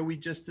 Where we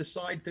just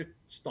decide to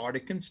start a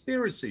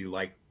conspiracy,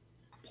 like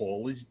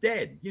Paul is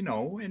dead,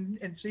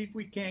 and see if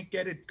we can't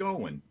get it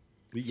going.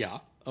 Yeah.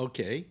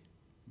 Okay.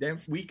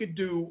 Then we could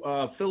do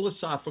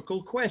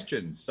philosophical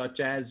questions such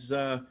as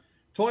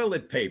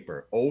toilet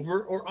paper,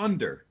 over or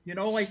under.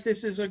 Like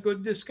this is a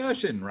good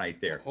discussion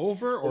right there.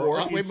 Over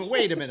or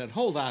wait a minute.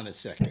 Hold on a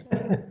second.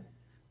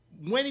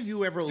 When have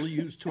you ever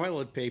used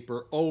toilet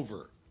paper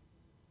over?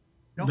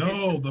 No,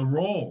 the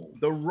roll.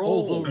 The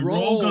roll. The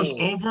roll goes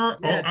over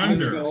or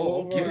under.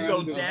 Do you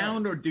go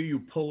down or do you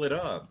pull it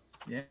up?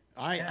 Yeah.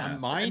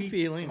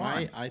 feeling.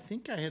 I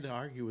think I had to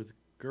argue with a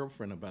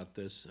girlfriend about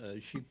this.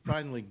 She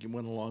finally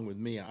went along with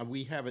me.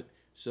 We have it.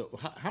 So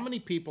how many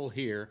people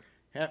here?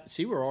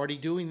 See, we're already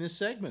doing this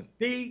segment.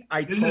 See,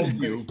 I told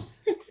you.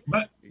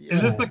 But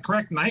is this the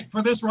correct night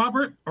for this,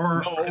 Robert?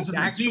 Or No, is this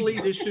actually,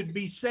 this should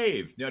be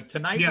saved. Now,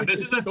 tonight, yeah,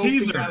 this is a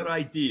teaser. Out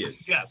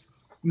ideas. Yes.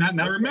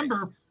 Now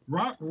remember,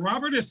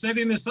 Robert is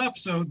setting this up.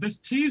 So this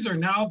teaser,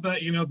 now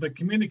the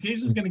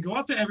communication is going to go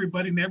out to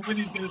everybody, and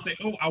everybody's going to say,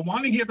 "Oh, I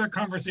want to hear their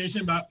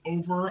conversation about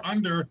over or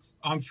under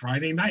on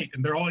Friday night,"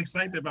 and they're all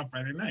excited about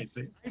Friday night.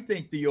 See? I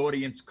think the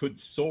audience could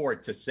soar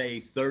to say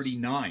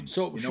 39.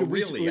 So should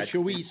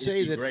we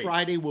say that great.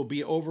 Friday will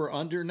be over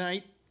under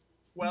night?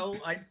 Well,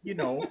 we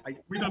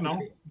don't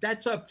know.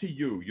 That's up to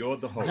you. You're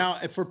the host. Now,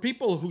 for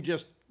people who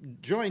just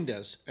joined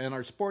us and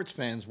are sports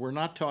fans, we're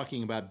not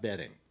talking about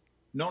betting.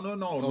 No.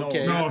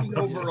 Okay. No.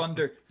 Over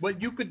under. Well,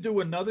 you could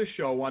do another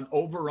show on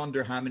over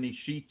under how many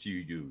sheets you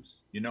use.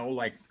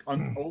 Like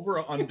over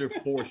or under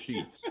 4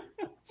 sheets.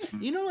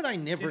 You know what I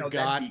never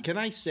got? Can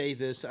I say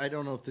this? I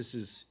don't know if this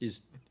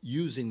is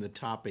using the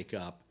topic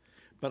up,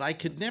 but I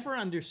could never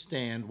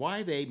understand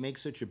why they make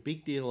such a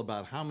big deal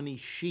about how many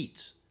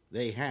sheets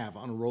they have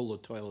on a roll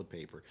of toilet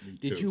paper.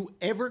 Did you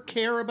ever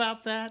care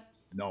about that?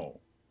 No.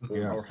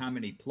 Or how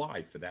many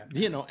ply for that?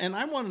 And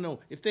I want to know,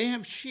 if they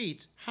have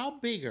sheets, how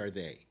big are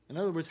they? In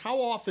other words, how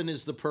often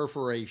is the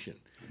perforation?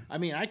 I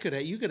mean, you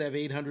could have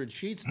 800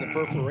 sheets, and the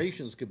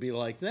perforations could be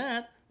like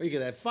that, or you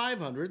could have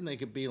 500, and they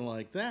could be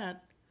like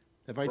that.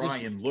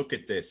 Brian, look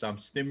at this. I'm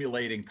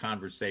stimulating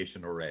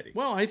conversation already.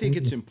 Well, I think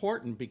it's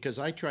important because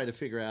I try to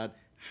figure out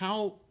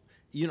how,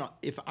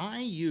 if I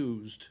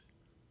used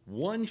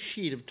 1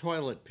 sheet of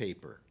toilet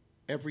paper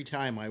every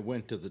time I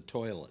went to the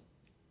toilet,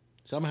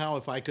 somehow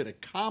if I could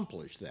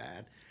accomplish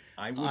that,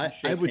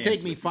 it would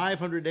take me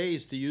 500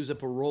 days to use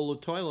up a roll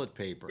of toilet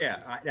paper. Yeah,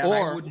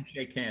 I wouldn't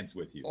shake hands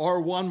with you.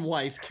 Or 1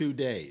 wife, 2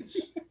 days.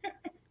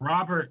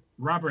 Robert,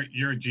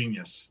 you're a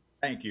genius.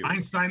 Thank you.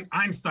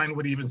 Einstein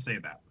would even say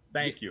that.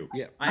 Thank you.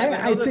 Yeah. I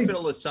have another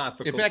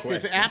philosophical question. In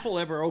fact, if Apple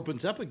ever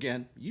opens up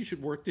again, you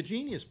should work the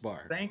Genius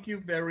Bar. Thank you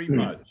very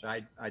much.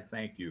 I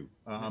thank you.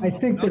 I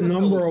think the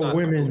number of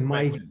women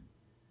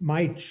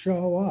might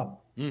show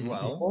up. Mm-hmm.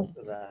 Well, Most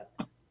of that.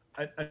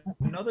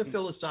 Another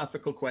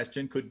philosophical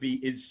question could be,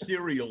 is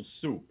cereal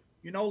soup?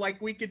 Like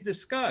we could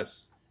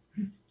discuss.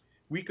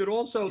 We could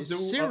also do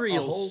cereal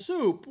a whole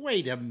soup.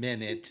 Wait a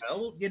minute.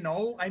 Well,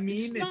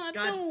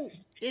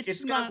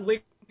 it's got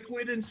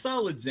liquid and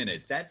solids in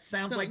it. That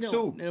sounds like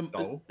soup.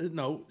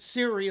 No,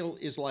 cereal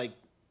is like,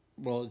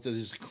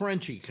 there's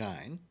crunchy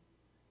kind.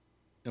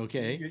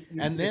 Okay.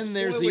 And then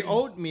there's the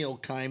oatmeal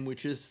kind,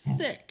 which is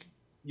thick.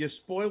 You're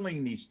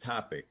spoiling these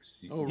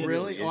topics. Oh,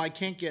 really? I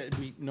can't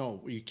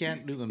you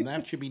can't do them.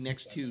 That should be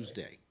next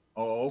Tuesday.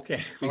 Oh,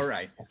 okay. All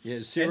right.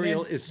 Yeah,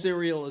 cereal is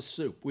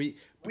soup.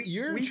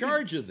 You're in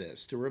charge of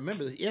this, to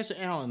remember this. Yes,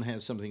 Alan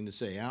has something to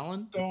say.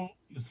 Alan? So,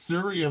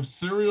 cereal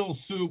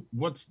soup,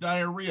 what's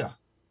diarrhea?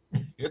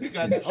 It's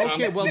got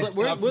okay, well,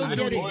 we'll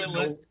get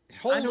it.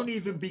 I don't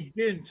even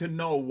begin to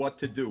know what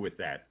to do with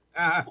that.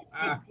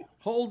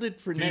 Hold that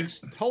for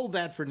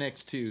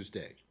next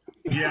Tuesday.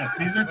 Yes,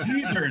 these are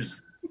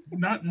teasers.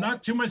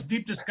 Not too much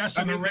deep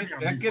discussion already.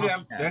 That could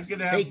have.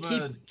 Hey,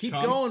 keep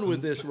going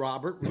with this,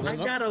 Robert. I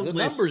got a the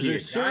list numbers here, are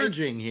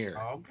surging here.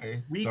 Oh,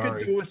 okay. We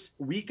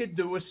could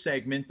do a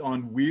segment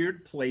on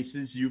weird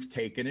places you've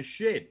taken a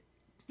shit.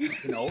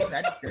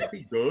 That'd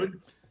be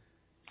good.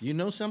 You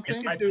know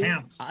something? My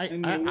pants.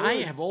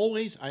 I've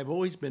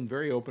always been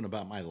very open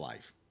about my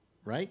life,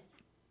 right?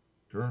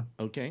 Sure.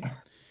 Okay.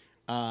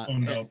 Oh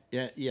no.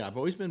 Yeah. I've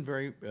always been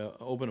very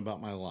open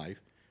about my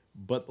life,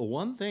 but the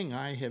one thing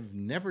I have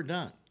never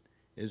done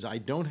is I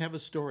don't have a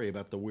story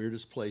about the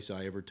weirdest place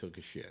I ever took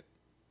a shit.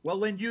 Well,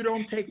 then you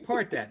don't take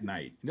part that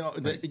night. No.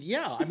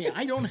 I mean,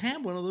 I don't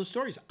have one of those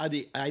stories.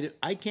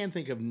 I can't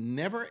think of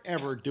never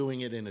ever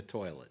doing it in a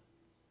toilet.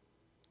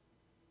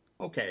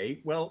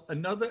 Okay, well,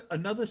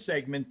 another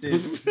segment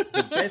is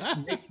the best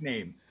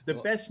nickname. The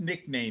best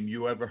nickname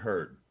you ever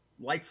heard.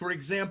 Like, for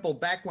example,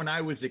 back when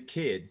I was a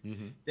kid,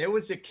 there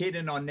was a kid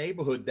in our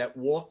neighborhood that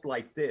walked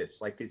like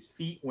this, like his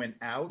feet went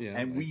out,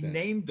 and we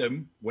named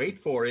him, wait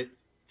for it,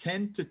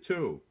 10 to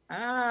 2.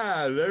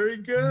 Ah, very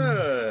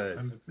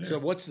good. So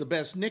what's the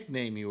best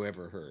nickname you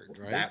ever heard,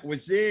 right? That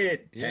was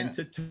it, 10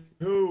 to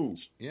 2.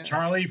 Yeah.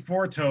 Charlie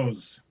Four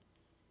Toes.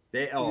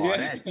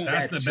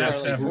 That's the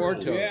best ever. Four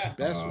Toes. Yeah.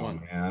 Best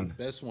one. Man.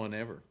 Best one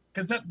ever.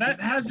 Because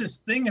that has this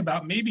thing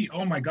about maybe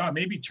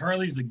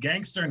Charlie's a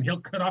gangster and he'll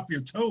cut off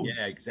your toes.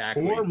 Yeah,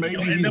 exactly. Or maybe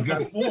he'll end up got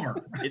with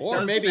 4.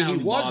 Or maybe he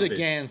was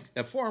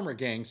a former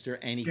gangster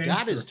and he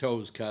got his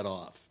toes cut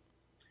off.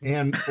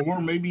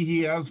 Or maybe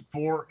he has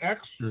 4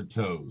 extra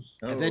toes.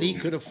 And that he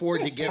could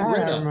afford to get I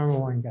rid of. remember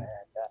one guy had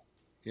that.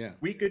 Yeah.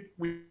 We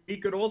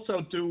could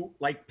also do,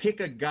 like, pick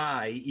a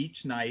guy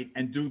each night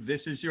and do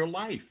This Is Your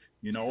Life,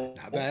 Now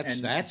I've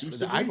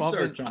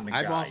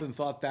often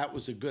thought that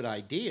was a good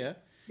idea.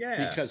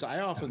 Yeah. Because I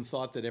often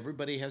thought that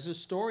everybody has a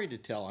story to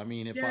tell. I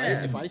mean,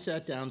 if I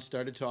sat down and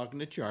started talking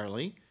to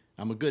Charlie,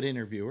 I'm a good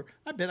interviewer.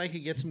 I bet I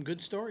could get some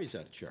good stories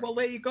out of Charlie. Well,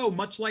 there you go.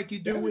 Much like you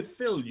do with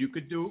Phil, you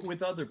could do it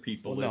with other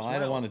people Well, no, as well. I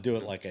don't want to do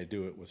it like I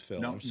do it with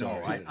Phil. No, I'm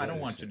sorry. I don't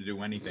want you to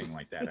do anything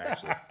like that,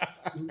 actually.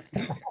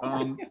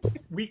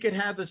 We could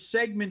have a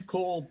segment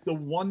called The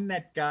One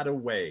That Got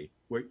Away,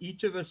 where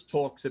each of us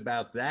talks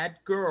about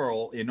that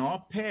girl in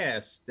our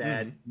past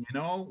that, you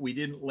know, we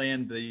didn't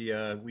land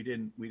the we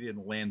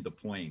didn't land the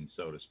plane,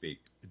 so to speak.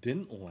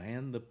 Didn't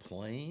land the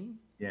plane?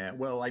 Yeah,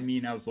 well, I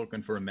mean, I was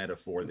looking for a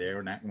metaphor there,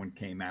 and that one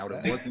came out.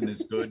 It wasn't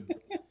as good.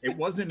 It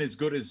wasn't as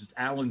good as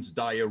Alan's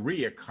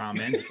diarrhea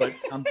comment, but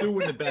I'm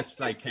doing the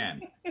best I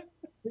can.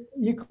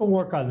 You can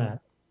work on that.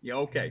 Yeah,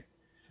 okay.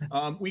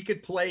 We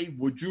could play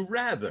Would You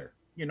Rather?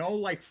 You know,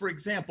 like, for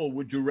example,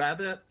 would you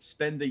rather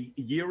spend a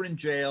year in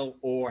jail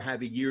or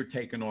have a year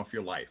taken off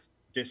your life?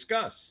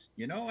 Discuss,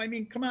 you know? I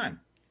mean, come on.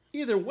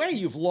 Either way,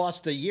 you've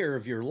lost a year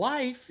of your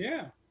life.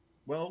 Yeah.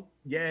 Well,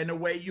 yeah, in a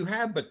way you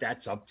have, but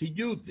that's up to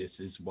you. This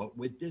is what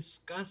we're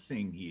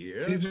discussing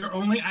here. These are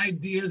only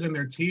ideas and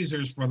they're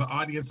teasers for the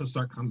audience to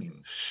start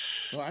coming.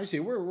 Well, I see.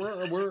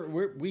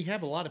 We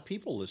have a lot of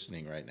people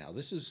listening right now.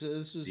 This is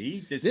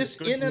See, this is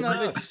good in and of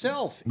stuff.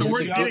 itself. The is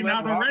word's a- getting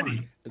out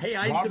already. Hey,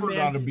 I Robert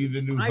ought to be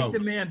the new host.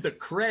 demand the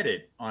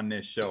credit on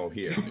this show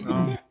here.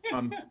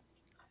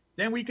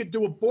 Then we could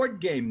do a board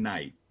game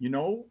night, you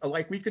know,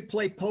 like we could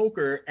play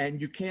poker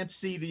and you can't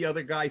see the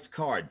other guy's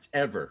cards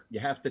ever. You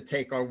have to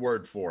take our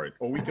word for it.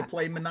 Or we could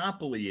play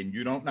Monopoly and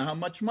you don't know how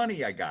much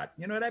money I got.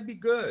 You know, that'd be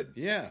good.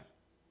 Yeah.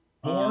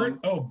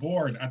 Bored?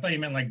 Bored. I thought you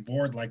meant like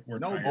bored, like we're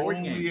No, tired. board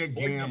Only games, a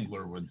board games.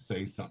 gambler would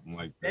say something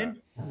like that.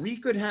 Then we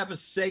could have a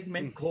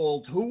segment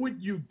called Who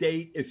Would You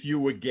Date If You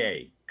Were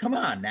Gay? Come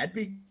on, that'd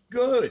be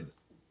good,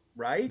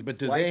 right? But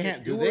do Like they if have?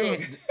 you Do were- they?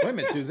 Wait a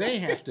minute. Do they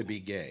have to be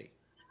gay?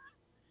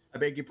 I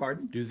beg your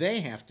pardon? Do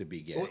they have to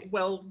be gay?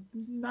 Well,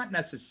 not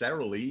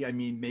necessarily. I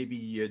mean, maybe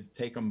you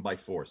take them by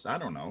force. I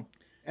don't know.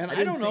 And I I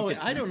didn't don't know. think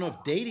it- I don't know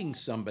if dating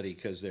somebody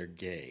because they're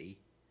gay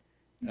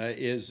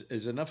is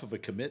enough of a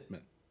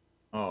commitment.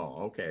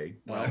 Oh, okay.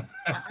 Well,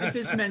 I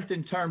just meant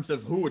in terms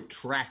of who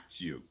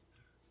attracts you.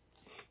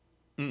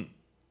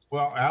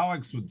 Well,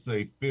 Alex would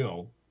say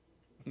Phil.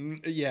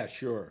 Yeah,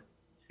 sure.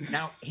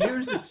 Now,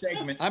 here's a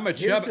segment. I'm a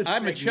here's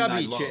chubby. segment I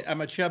love.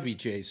 I'm a chubby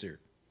chaser.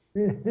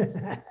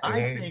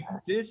 I think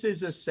this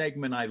is a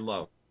segment I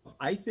love.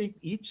 I think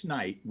each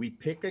night we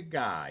pick a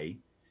guy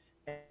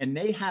and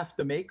they have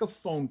to make a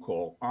phone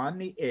call on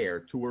the air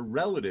to a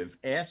relative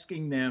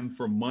asking them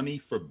for money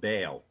for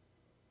bail.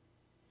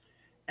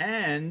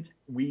 And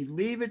we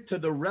leave it to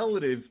the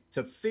relative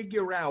to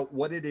figure out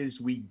what it is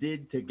we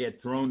did to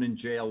get thrown in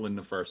jail in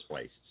the first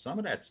place. Some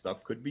of that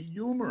stuff could be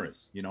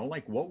humorous, you know,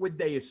 like what would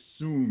they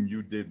assume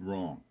you did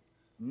wrong?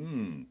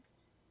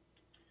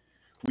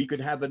 We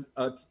could have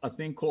a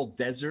thing called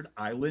Desert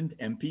Island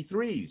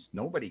MP3s.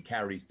 Nobody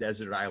carries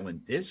Desert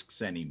Island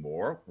discs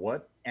anymore.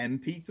 What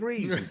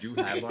MP3s would you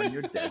have on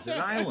your desert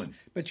island?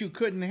 But you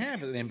couldn't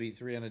have an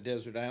MP3 on a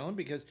desert island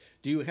because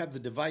do you have the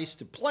device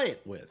to play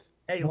it with?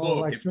 Hey, No, look,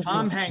 like if this Tom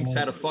one- Hanks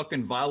had a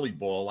fucking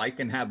volleyball, I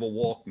can have a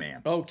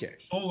Walkman. Okay.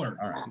 Solar.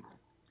 All right.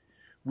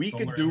 We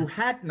could do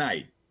hat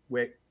night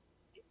where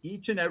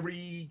each and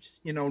every,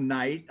 you know,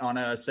 night on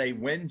a, say,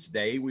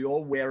 Wednesday, we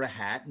all wear a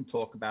hat and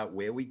talk about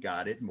where we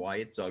got it and why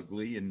it's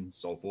ugly and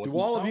so forth. Do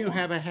and all so of you on.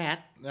 have a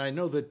hat? I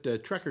know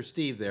that Trucker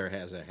Steve there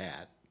has a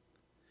hat.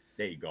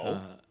 There you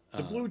go. It's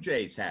a Blue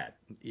Jays hat.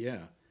 Yeah.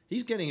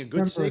 He's getting a good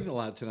Remember, signal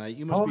out tonight.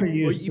 You Tony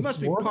used you to must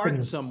be work parked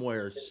in-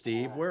 somewhere,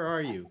 Steve. Where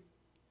are you?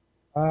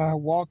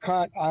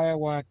 Walcott,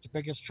 Iowa, the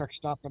biggest truck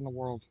stop in the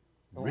world.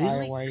 Really?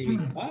 Iowa 80.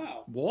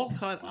 Wow.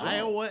 Walcott,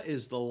 Iowa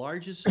is the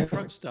largest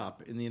truck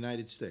stop in the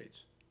United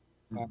States.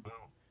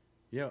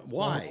 Yeah.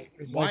 Why?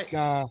 It's Why? like,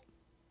 I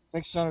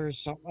think so there's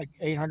something like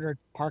 800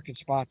 parking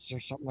spots or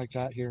something like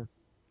that here.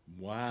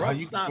 Wow. Truck You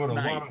could stop put a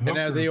lot night. of And are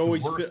hookers they to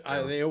always work are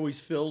there. they always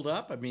filled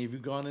up? I mean, have you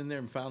gone in there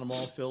and found them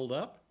all filled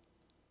up?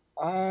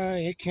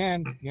 It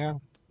can, yeah.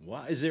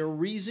 Why? Is there a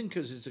reason?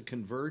 Because it's a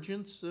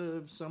convergence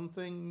of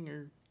something,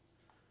 or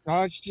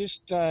No, it's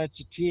just it's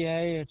a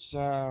TA.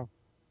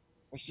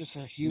 It's just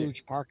a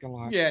huge parking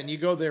lot. yeah? And you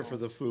go there for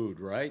the food,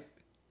 right?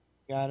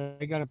 Yeah,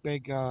 they got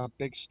a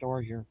big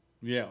store here.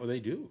 Yeah, well, they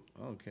do.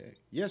 Okay.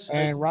 Yes.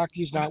 And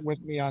Rocky's not with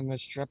me on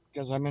this trip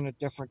because I'm in a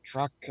different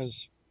truck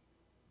because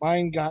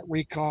mine got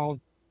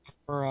recalled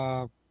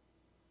for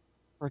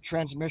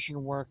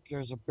transmission work.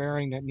 There's a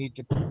bearing that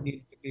needed to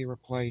be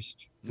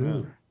replaced.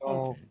 Oh, So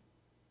okay.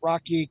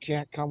 Rocky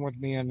can't come with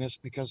me on this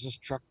because this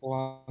truck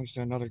belongs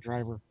to another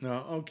driver.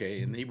 No,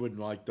 okay, and he wouldn't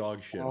like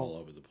dog shit all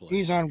over the place.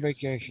 He's on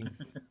vacation.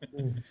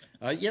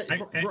 Yeah,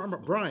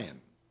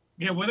 Brian.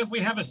 Yeah, what if we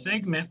have a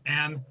segment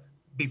and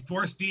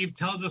before Steve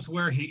tells us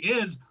where he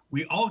is,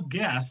 we all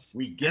guess.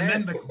 We And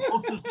then guess. the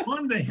closest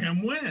one to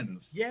him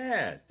wins.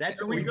 Yeah, that's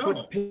There what we we go.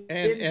 put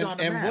pins on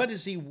a And map. what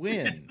does he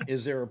win?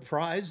 Is there a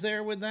prize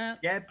there with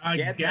that? Get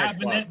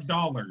Gabinet bucks.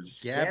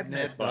 dollars.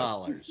 Gabnet bucks.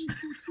 dollars.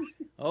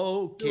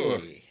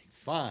 Okay,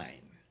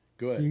 fine,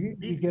 good.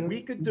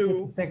 We could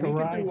do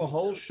a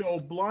whole show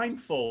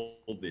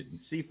blindfolded and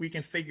see if we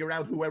can figure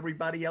out who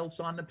everybody else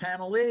on the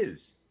panel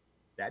is.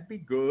 That'd be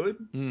good.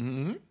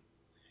 Mm-hmm.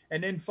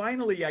 And then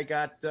finally, I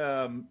got,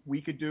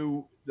 we could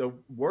do the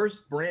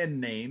worst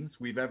brand names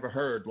we've ever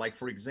heard. Like,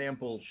 for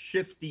example,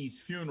 Shifty's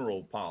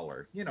Funeral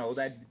Parlor. You know,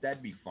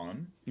 that'd be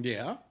fun.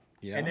 Yeah.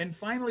 Yeah. And then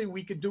finally,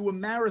 we could do a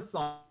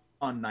marathon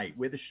night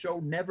where the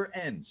show never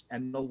ends.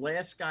 And the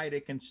last guy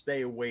that can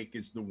stay awake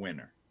is the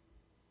winner.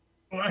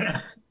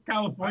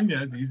 California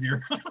is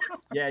easier.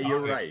 Yeah,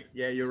 you're right.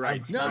 Yeah, you're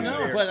right.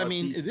 No, but I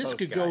mean, this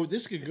could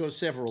go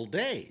several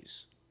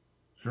days.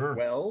 Sure.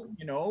 Well,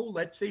 you know,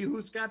 let's see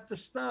who's got the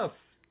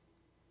stuff.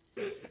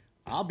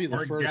 I'll be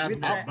the first. With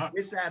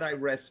that, I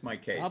rest my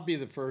case. I'll be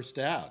the first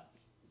out.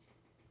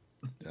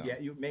 So. Yeah,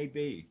 you may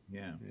be.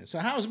 Yeah. So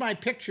how's my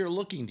picture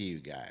looking to you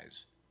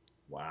guys?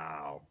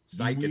 Wow.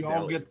 Do we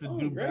all get to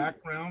do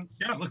backgrounds?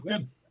 Yeah, it looks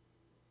good.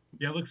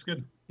 Yeah, it looks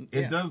good.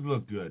 It does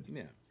look good.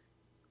 Yeah.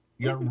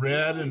 You got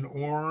red and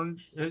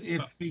orange.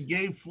 It's the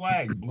gay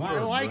flag. Blurred, well,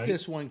 I like right?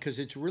 this one because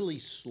it's really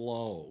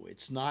slow.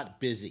 It's not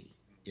busy,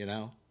 you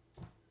know.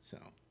 So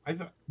I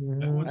thought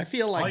I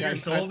feel like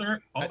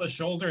all the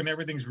shoulder and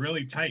everything's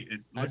really tight.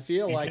 I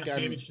feel like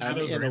I'm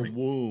in a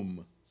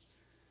womb.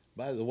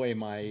 By the way,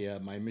 my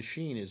my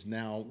machine is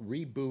now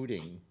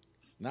rebooting.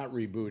 Not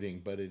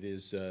rebooting, but it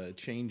is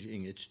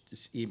changing.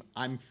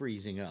 I'm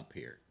freezing up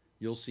here.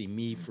 You'll see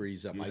me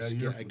freeze up.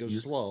 Yeah, I go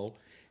slow,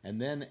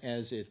 and then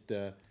as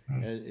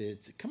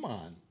it's come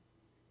on,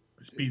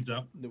 it speeds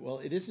up. Well,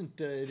 it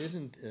isn't. It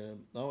isn't.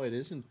 Oh, it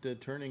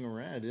isn't turning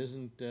around. It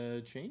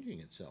isn't changing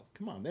itself.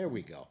 Come on, there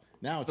we go.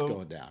 Now it's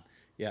going down.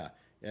 Yeah,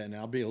 and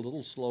I'll be a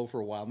little slow for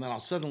a while, and then I'll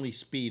suddenly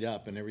speed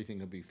up, and everything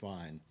will be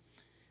fine.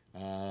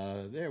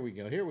 There we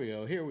go. Here we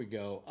go. Here we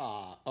go.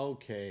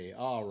 Okay.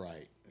 All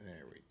right.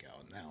 There we go.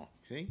 Now,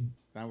 see?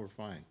 Now we're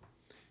fine.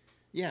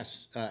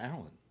 Yes,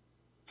 Alan.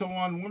 So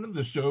on one of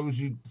the shows,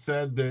 you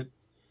said that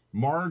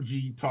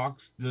Margie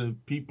talks to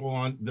people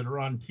that are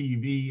on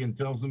TV and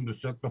tells them to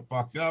shut the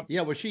fuck up.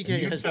 Yeah, well, she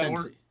has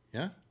tendency.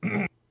 Yeah.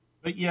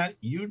 But yet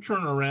you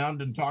turn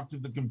around and talk to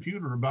the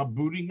computer about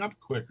booting up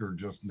quicker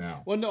just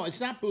now. Well, no, it's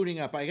not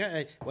booting up.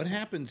 What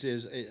happens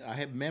is I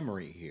have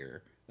memory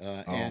here.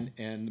 And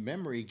the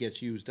memory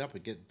gets used up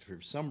again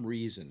for some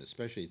reason,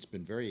 especially it's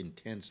been very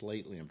intense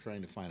lately. I'm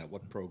trying to find out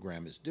what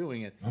program is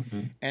doing it.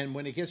 Okay. And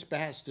when it gets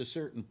past a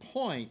certain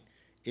point,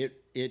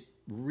 it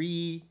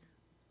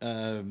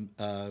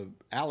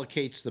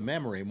allocates the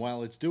memory. And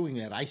while it's doing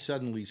that, I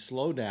suddenly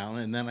slow down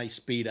and then I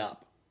speed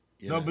up.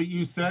 But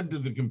you said to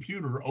the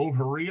computer, "Oh,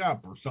 hurry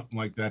up," or something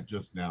like that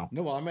just now.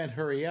 No, well, I meant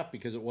hurry up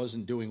because it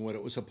wasn't doing what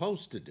it was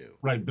supposed to do.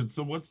 Right, but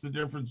so what's the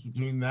difference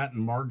between that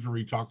and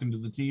Marjorie talking to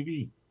the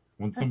TV?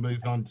 When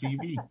somebody's on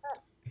TV.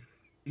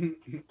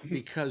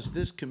 Because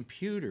this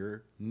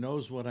computer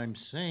knows what I'm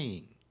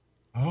saying.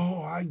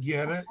 Oh, I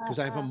get it. Because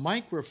I have a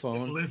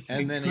microphone,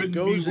 and then it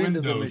goes into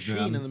the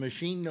machine, and the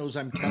machine knows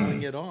I'm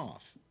telling it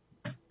off.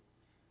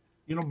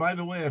 You know, by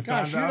the way, I found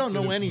out... Gosh, you don't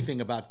know anything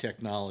about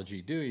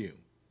technology, do you?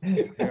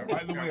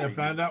 By the way, I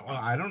found out... Well,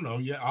 I don't know.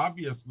 Yeah,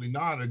 obviously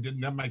not. I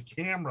didn't have my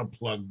camera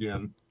plugged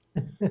in.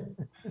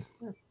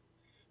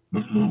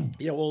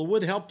 Yeah, well, it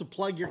would help to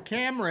plug your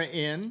camera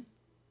in.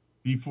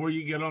 Before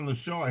you get on the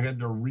show, I had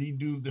to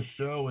redo the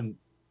show and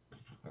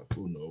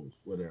who knows,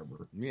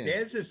 whatever. Yeah.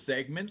 There's a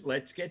segment,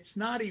 Let's Get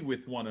Snotty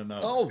with One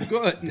Another. Oh,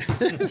 good.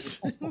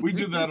 We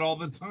do that all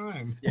the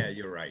time. Yeah,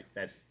 you're right.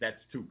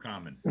 That's too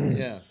common.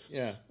 Yeah.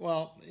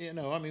 Well, you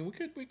know, I mean,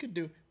 we could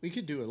do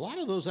a lot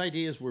of those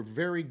ideas were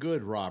very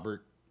good,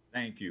 Robert.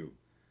 Thank you.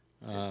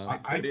 I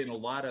put in a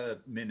lot of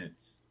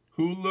minutes.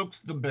 Who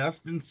looks the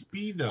best in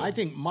Speedos? I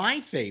think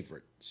my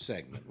favorite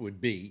segment would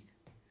be,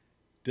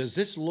 does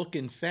this look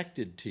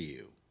infected to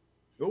you?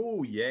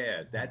 Oh,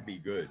 yeah, that'd be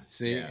good.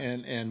 See, yeah.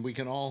 and we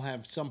can all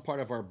have some part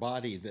of our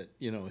body that,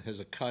 you know, has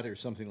a cut or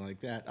something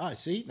like that.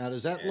 See, now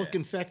does that look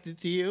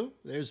infected to you?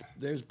 There's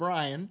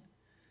Brian.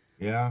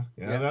 Yeah,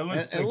 that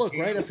looks and look,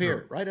 right up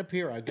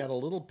here, I've got a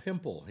little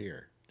pimple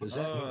here. Does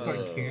that look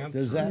like cancer?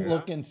 Does that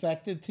look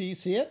infected to you?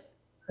 See it?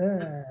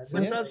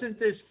 But doesn't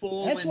this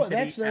fall that's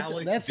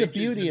the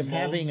beauty of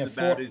having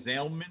about his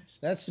ailments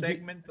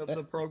segment of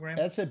the program?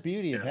 That's the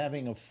beauty of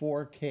having a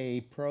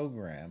 4K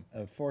program,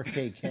 a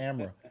 4K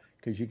camera,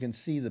 because you can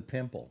see the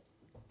pimple.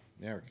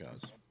 There it goes.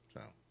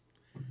 So,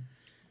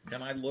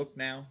 can I look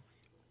now?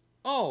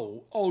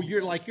 Oh,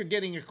 you're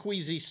getting a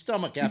queasy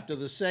stomach after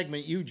the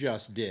segment you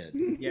just did.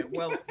 Yeah,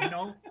 well, you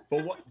know,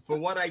 for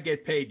what I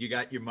get paid, you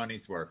got your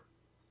money's worth.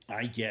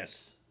 I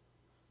guess.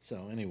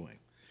 So anyway.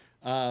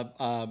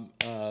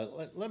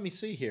 Let me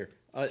see here.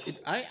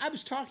 I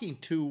was talking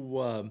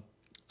to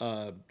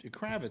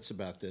Kravitz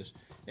about this.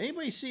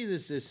 Anybody see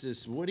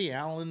this Woody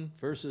Allen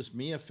versus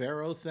Mia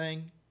Farrow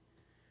thing?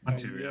 I want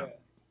to, yeah.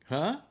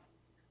 Huh?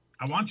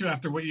 I want to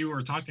after what you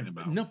were talking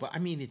about. No, but I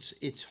mean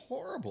it's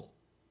horrible.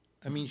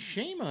 I mean,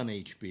 shame on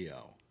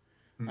HBO.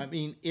 I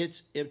mean,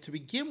 to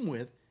begin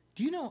with.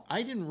 Do you know?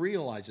 I didn't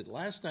realize it.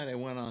 Last night I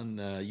went on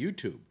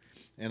YouTube.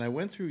 And I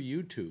went through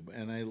YouTube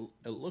and I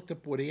looked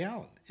up Woody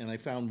Allen. And I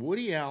found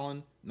Woody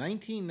Allen,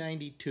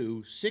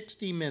 1992,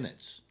 60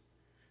 Minutes.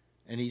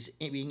 And he's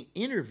being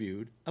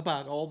interviewed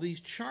about all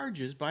these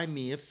charges by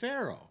Mia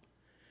Farrow.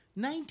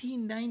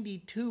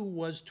 1992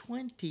 was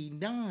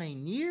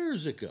 29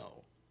 years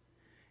ago.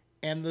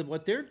 And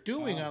what they're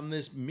doing on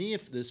this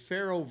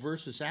Farrow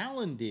versus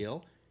Allen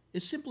deal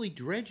is simply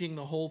dredging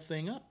the whole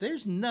thing up.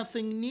 There's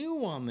nothing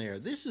new on there.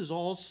 This is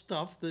all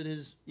stuff that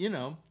is,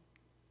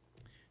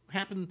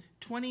 happened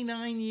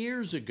 29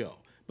 years ago.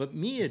 But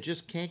Mia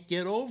just can't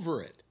get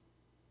over it.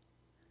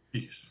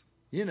 Jeez.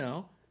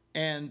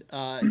 And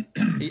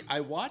I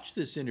watched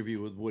this interview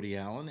with Woody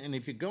Allen, and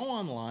if you go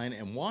online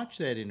and watch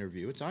that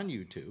interview, it's on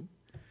YouTube,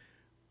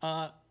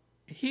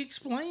 he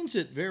explains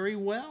it very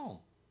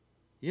well.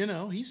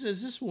 He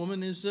says this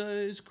woman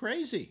is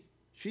crazy.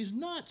 She's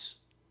nuts.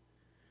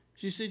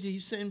 She said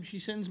she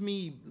sends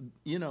me,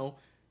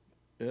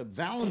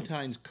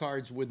 Valentine's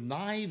cards with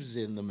knives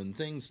in them and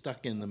things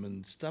stuck in them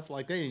and stuff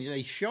like that. And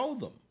they show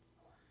them.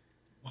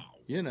 Wow.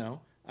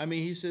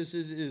 He says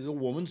the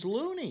woman's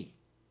loony.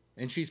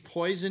 And she's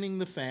poisoning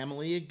the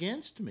family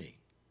against me.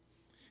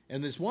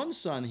 And this one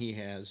son he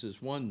has,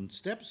 this one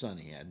stepson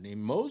he had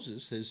named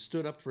Moses, has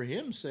stood up for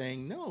him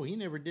saying, no, he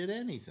never did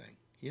anything,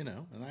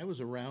 and I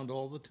was around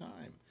all the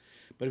time.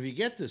 But if you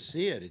get to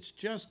see it, it's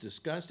just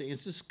disgusting.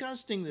 It's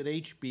disgusting that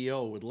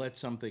HBO would let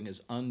something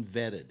as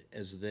unvetted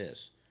as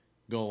this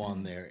go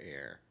on their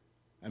air.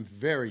 I'm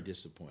very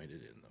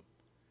disappointed in them.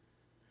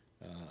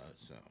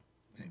 So,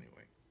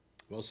 anyway.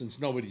 Well, since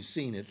nobody's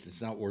seen it,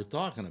 it's not worth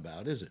talking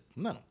about, is it?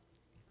 No.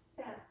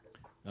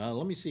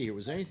 Let me see here.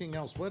 Was there anything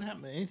else? What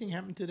happened? Anything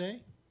happened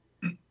today?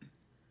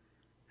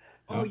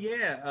 Oh,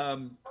 yeah.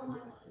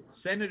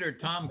 Senator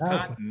Tom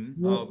Cotton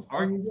of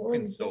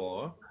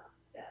Arkansas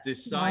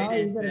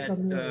decided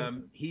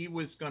that he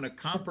was going to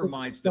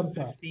compromise the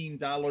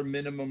 $15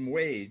 minimum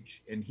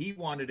wage, and he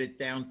wanted it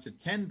down to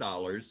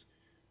 $10,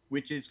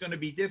 which is going to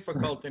be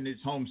difficult in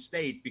his home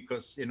state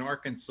because in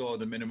Arkansas,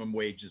 the minimum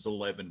wage is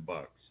 $11.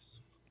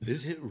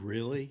 Is it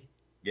really?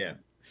 Yeah.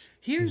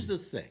 Here's the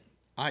thing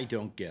I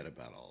don't get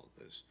about all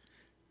of this.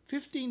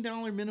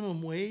 $15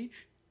 minimum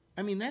wage?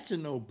 That's a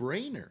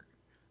no-brainer.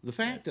 The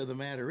fact of the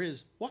matter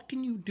is, what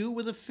can you do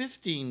with a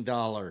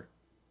 $15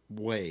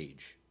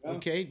 wage?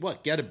 Okay,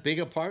 what, get a big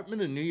apartment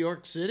in New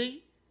York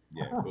City?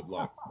 Yeah, good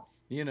luck.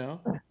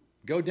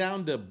 Go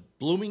down to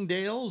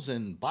Bloomingdale's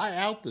and buy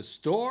out the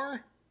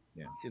store?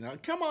 Yeah.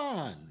 Come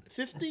on,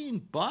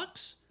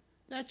 $15?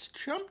 That's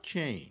chump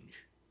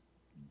change.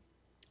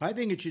 I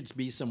think it should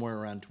be somewhere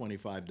around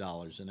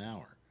 $25 an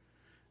hour.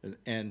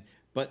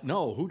 But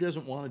no, who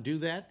doesn't want to do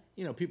that?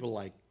 People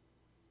like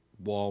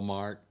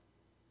Walmart,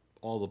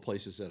 all the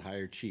places that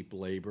hire cheap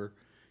labor.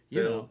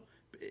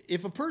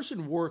 If a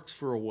person works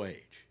for a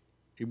wage,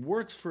 he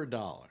works for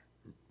 $1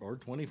 or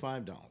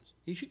 $25,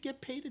 he should get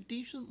paid a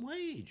decent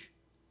wage.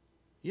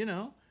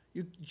 You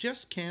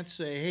just can't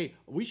say, hey,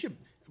 we should.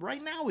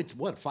 Right now, it's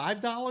what,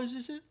 $5?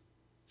 Is it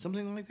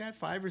something like that?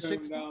 $5 or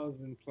 $6?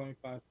 $7.25,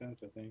 I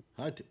think.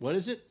 What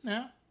is it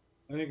now?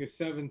 I think it's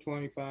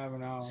 $7.25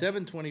 an hour.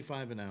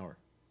 $7.25 an hour.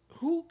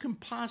 Who can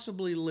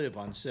possibly live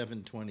on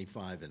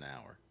 $7.25 an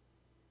hour?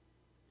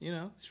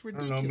 It's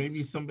ridiculous. I don't know,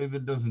 maybe somebody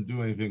that doesn't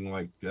do anything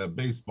like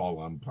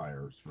baseball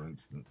umpires, for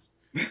instance.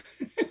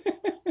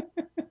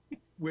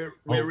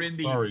 We're in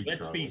the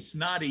let's be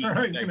snotty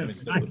segment.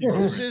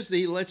 This is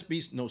the let's be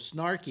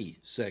snarky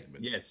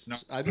segment. Yes,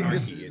 I think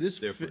this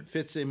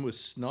fits in with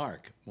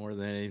snark more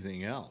than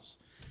anything else.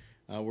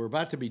 We're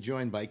about to be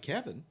joined by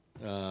Kevin.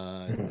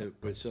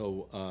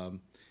 So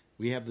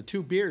we have the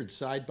two beards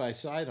side by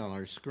side on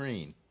our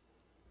screen.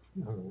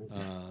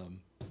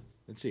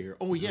 Let's see here.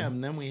 Oh, yeah,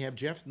 and then we have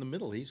Jeff in the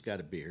middle. He's got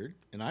a beard,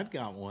 and I've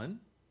got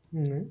one.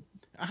 Mm-hmm.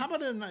 How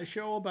about a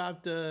show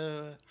about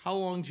how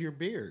long's your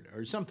beard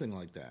or something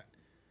like that?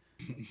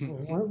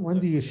 When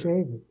do you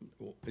shave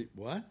it?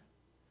 What?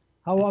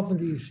 How often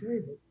do you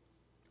shave it?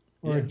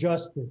 Or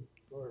adjust it?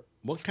 Or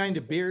what kind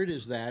of beard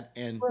is that?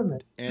 And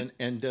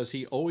does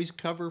he always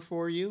cover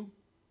for you?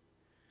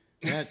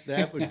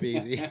 That would be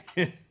the...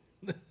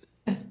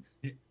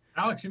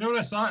 Alex, you know what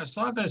I saw? I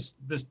saw this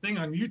thing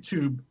on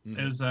YouTube.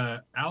 It was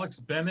Alex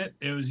Bennett.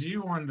 It was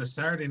you on the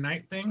Saturday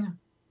night thing.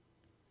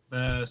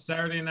 The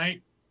Saturday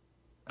night,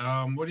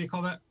 what do you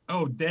call that?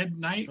 Oh, Dead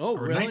Night? Oh,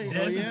 or really? Night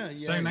Dead? Oh, yeah.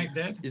 Saturday Night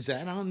Dead? Is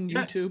that on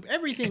YouTube?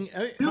 Everything,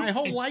 my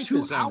whole life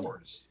is on.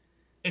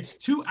 It's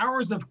 2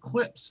 hours of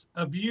clips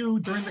of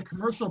you during the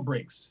commercial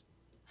breaks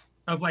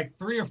of like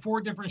 3 or 4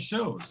 different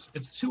shows.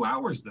 It's 2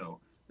 hours though.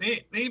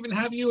 They even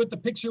have you at the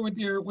picture with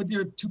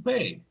your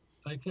toupee.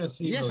 I can't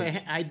see. Yes, really.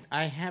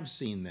 I have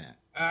seen that.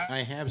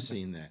 I have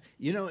seen that.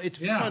 It's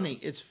funny.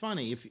 It's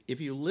funny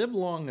if you live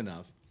long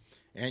enough,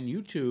 and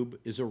YouTube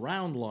is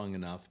around long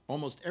enough,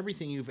 almost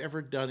everything you've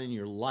ever done in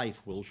your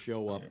life will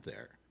show up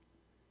there.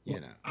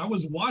 I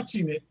was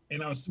watching it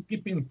and I was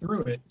skipping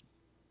through it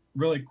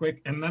really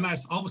quick, and then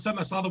all of a sudden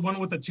I saw the one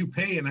with the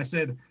toupee, and I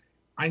said,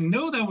 I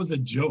know that was a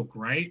joke,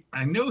 right?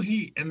 I know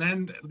and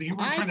then you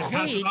were trying to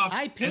pass it off.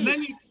 I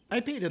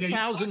paid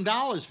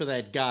 $1,000 for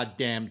that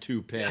goddamn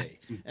toupee,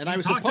 and I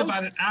was talked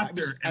about it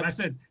after, and I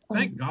said,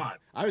 "Thank God."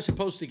 I was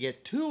supposed to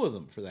get 2 of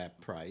them for that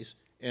price,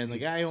 and the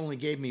guy only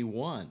gave me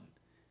 1,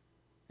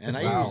 And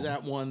I used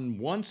that one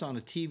once on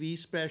a TV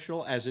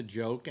special as a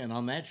joke, and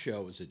on that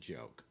show as a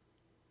joke.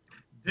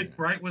 Dick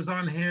Bright was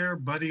on here.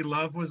 Buddy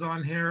Love was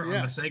on here on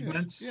the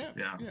segments.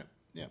 Yeah.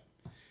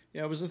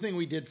 It was a thing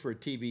we did for a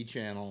TV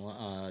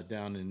channel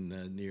down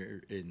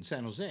in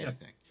San Jose, I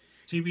think.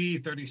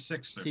 TV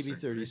 36. TV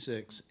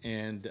 36,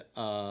 and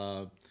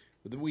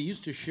we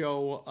used to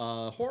show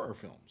horror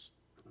films,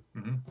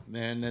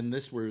 and then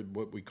this were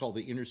what we call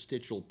the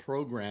interstitial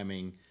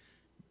programming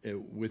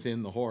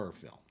within the horror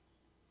film.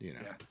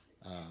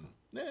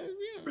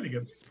 It's pretty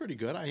good. It's pretty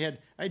good. I had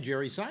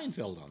Jerry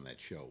Seinfeld on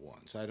that show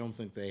once. I don't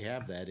think they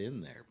have that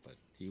in there, but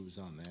he was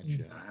on that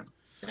show.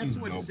 That's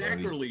what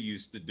Zachary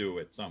used to do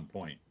at some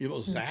point.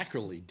 Well,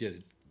 Zachary did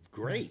it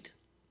great.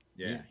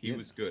 Yeah, he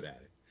was good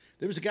at it.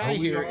 There was a guy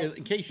here,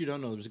 in case you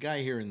don't know, there was a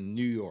guy here in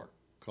New York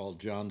called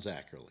John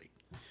Zachary,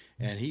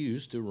 and he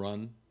used to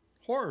run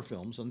horror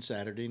films on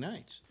Saturday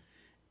nights.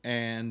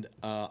 And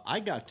I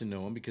got to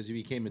know him because he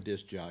became a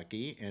disc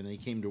jockey, and he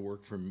came to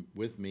work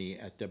with me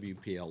at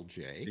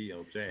WPLJ.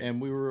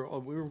 And we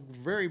were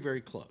very,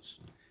 very close.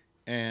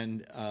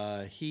 And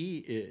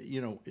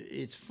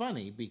it's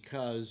funny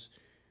because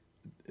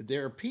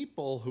there are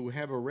people who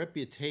have a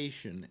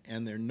reputation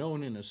and they're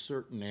known in a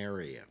certain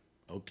area,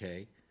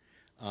 okay?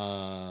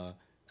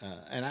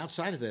 And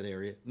outside of that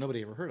area,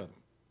 nobody ever heard of them.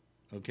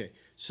 Okay,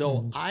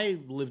 so I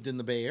lived in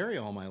the Bay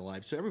Area all my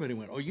life, so everybody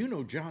went, "Oh, you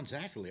know John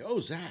Zachary? Oh,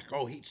 Zach,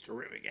 oh, he's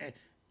terrific."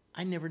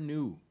 I never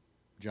knew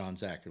John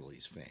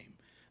Zachary's fame.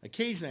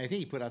 Occasionally, I think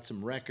he put out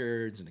some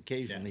records, and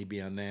occasionally he'd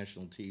be on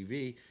national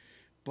TV,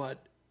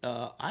 but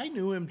I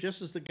knew him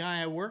just as the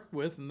guy I worked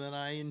with and that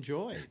I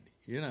enjoyed.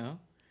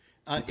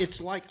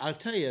 It's like, I'll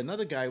tell you,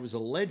 another guy who was a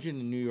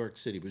legend in New York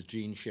City was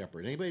Gene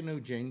Shepard. Anybody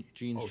know Gene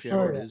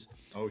Shepard is?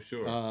 Oh,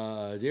 sure.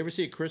 Do you ever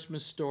see A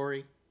Christmas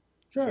Story?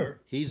 Sure.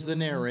 He's the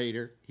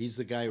narrator. He's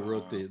the guy who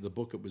wrote the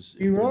book.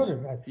 He wrote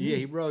it, I think. Yeah,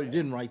 he wrote. He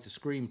didn't write the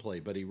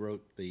screenplay, but he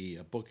wrote the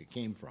book it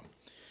came from.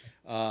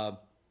 I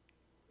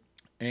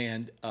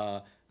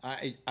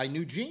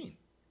knew Gene,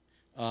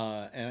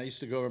 and I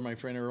used to go over to my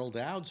friend Earl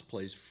Dowd's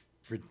place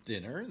for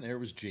dinner, and there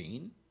was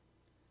Gene.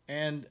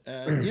 And,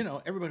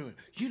 everybody went,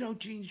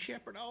 Gene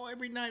Shepard. Oh,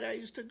 every night I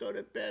used to go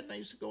to bed, and I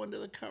used to go into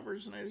the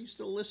covers, and I used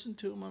to listen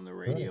to him on the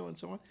radio and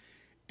so on.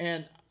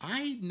 And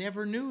I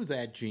never knew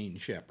that Gene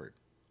Shepard.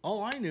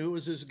 All I knew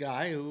was this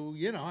guy who,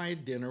 I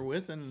had dinner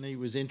with, and he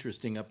was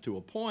interesting up to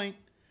a point.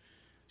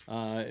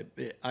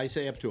 I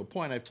say up to a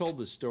point. I've told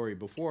this story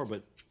before,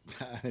 but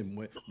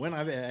when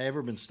I've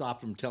ever been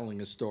stopped from telling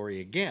a story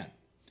again?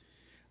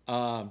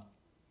 I'm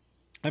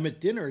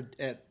at dinner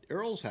at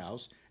Earl's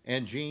house,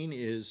 and Gene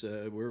is,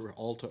 we're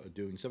all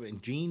doing something,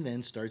 and Gene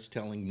then starts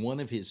telling one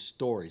of his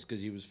stories,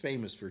 because he was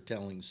famous for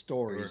telling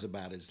stories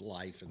about his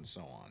life and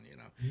so on,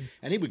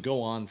 And he would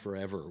go on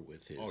forever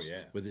with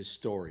his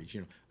stories,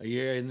 and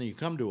then you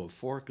come to a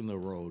fork in the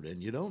road,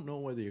 and you don't know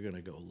whether you're going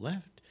to go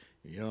left,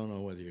 you don't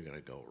know whether you're going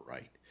to go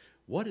right.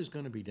 What is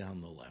going to be down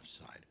the left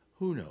side?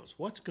 Who knows?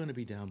 What's going to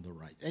be down the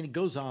right? And he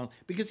goes on,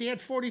 because he had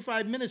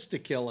 45 minutes to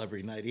kill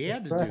every night. He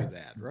had to do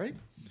that, right?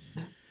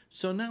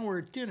 So now we're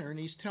at dinner, and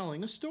he's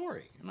telling a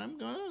story. And I'm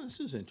going, oh,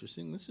 this is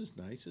interesting. This is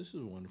nice. This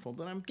is wonderful.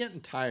 But I'm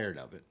getting tired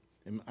of it.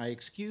 And I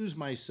excuse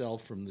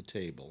myself from the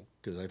table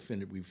because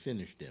we've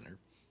finished dinner.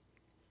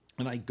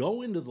 And I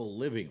go into the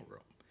living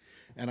room,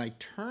 and I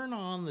turn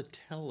on the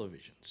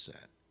television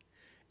set.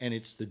 And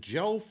it's the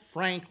Joe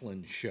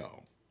Franklin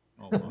Show.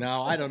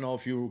 Now, I don't know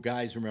if you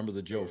guys remember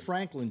the Joe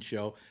Franklin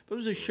Show, but it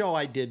was a show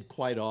I did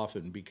quite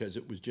often because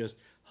it was just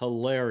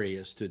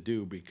hilarious to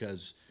do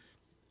because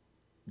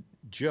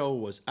Joe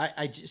was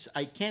I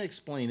can't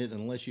explain it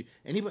unless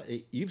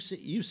you've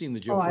seen the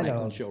Joe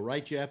Franklin Show,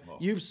 right, Jeff?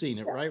 You've seen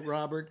it, right,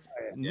 Robert?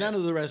 None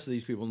of the rest of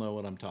these people know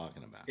what I'm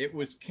talking about. It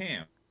was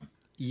camp.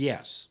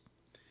 Yes.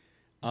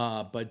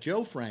 But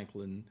Joe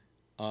Franklin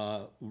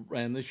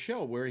ran the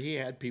show where he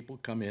had people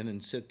come in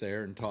and sit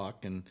there and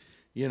talk, and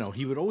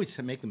he would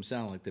always make them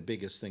sound like the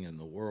biggest thing in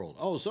the world.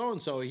 Oh,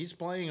 so-and-so, he's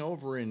playing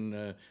over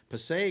in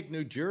Passaic,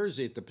 New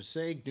Jersey at the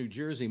Passaic, New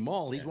Jersey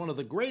Mall. He's one of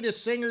the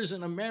greatest singers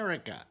in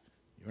America.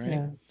 Right?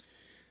 Yeah.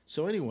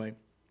 So anyway,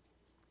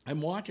 I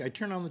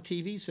turn on the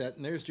TV set,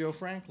 and there's Joe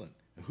Franklin.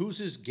 Who's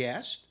his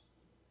guest?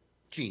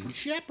 Gene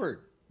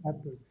Shepard.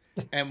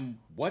 And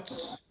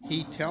what's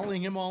he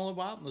telling him all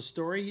about in the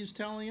story he's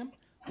telling him?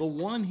 The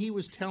one he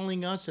was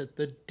telling us at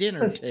the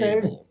dinner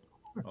table.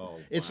 Oh,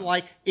 it's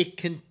like it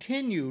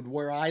continued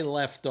where I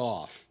left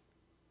off.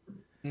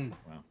 Wow.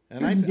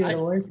 And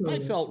I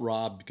felt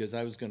robbed because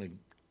I was going to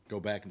go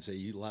back and say,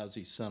 you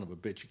lousy son of a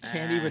bitch. You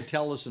can't even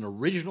tell us an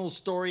original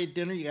story at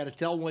dinner. You got to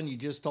tell one you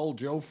just told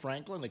Joe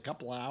Franklin a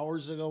couple of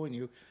hours ago when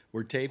you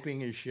were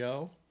taping his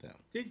show. So.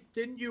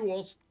 Didn't you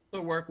also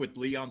work with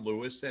Leon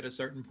Lewis at a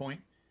certain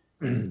point?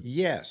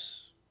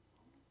 Yes.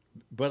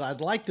 But I'd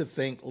like to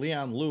think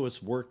Leon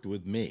Lewis worked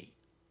with me.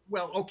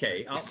 Well,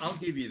 okay, I'll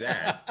give you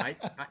that.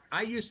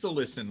 I used to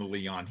listen to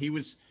Leon. He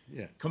was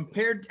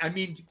compared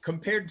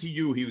to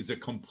you, he was a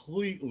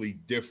completely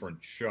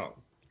different show.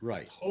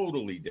 Right.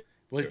 Totally different.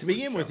 Well, to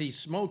begin with, he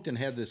smoked and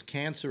had this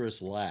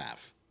cancerous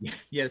laugh.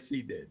 Yes,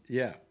 he did.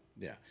 Yeah.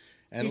 Yeah.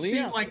 And he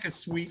seemed like a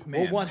sweet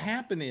man. Well, what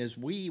happened is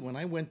when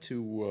I went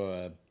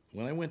to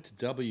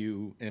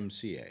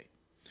WMCA,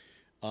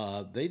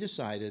 they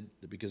decided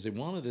that because they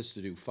wanted us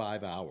to do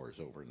 5 hours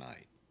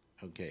overnight,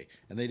 okay,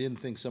 and they didn't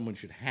think someone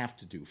should have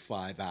to do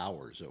 5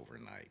 hours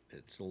overnight.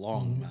 It's a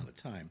long amount of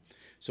time.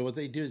 So what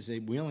they did is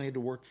we only had to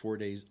work 4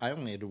 days. I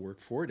only had to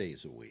work 4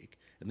 days a week,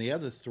 and the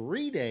other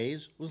 3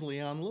 days was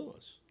Leon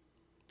Lewis.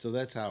 So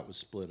that's how it was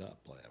split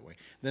up that way.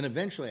 Then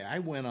eventually I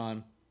went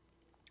on.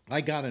 I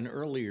got an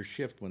earlier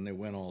shift when they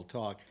went all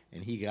talk,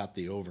 and he got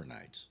the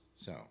overnights.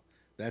 So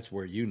that's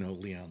where you know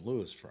Leon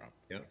Lewis from.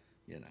 Yep.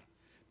 You know,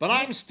 but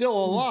I'm still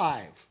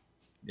alive.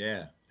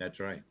 Yeah,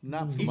 that's right.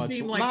 Not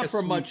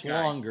for much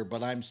longer,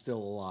 but I'm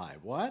still alive.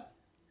 What?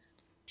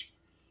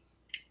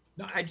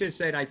 No, I just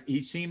said he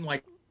seemed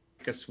like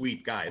a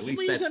sweet guy. At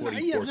least that's what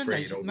he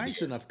portrayed.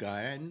 Nice enough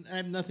guy. I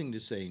have nothing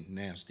to say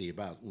nasty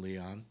about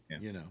Leon. Yeah.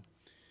 You know.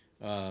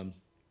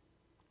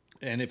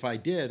 And if I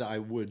did, I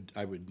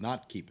would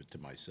not keep it to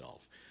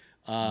myself,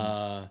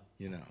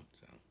 you know.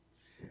 So,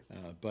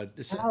 but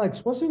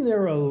Alex, wasn't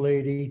there a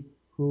lady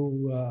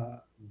who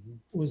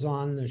was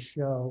on the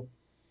show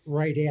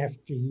right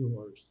after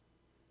yours,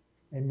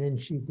 and then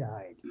she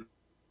died?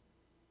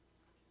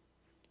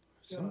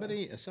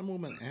 Some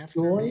woman after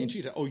me, and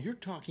she died. Oh, you're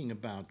talking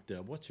about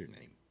what's her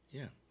name?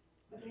 Yeah.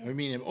 I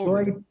mean,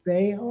 Joy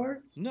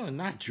Behar? No,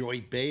 not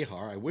Joy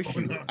Behar. I wish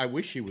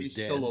she was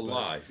dead. Still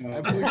alive. I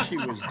wish she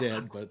was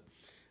dead, but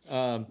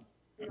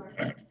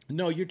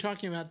no, you're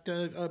talking about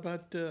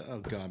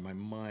oh God, my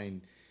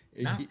mind.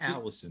 Not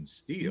Allison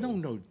Steele.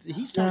 No,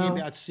 he's talking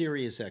about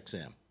Sirius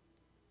XM.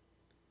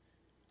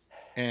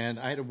 And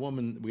I had a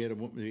woman. We had a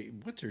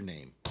woman. What's her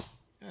name?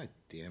 God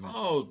damn it!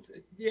 Oh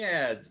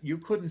yeah, you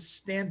couldn't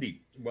stand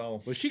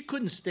well, she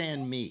couldn't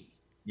stand me.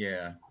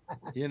 Yeah.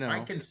 You know, I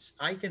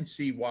can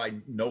see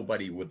why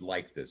nobody would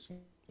like this.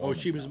 Oh,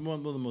 she was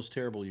one of the most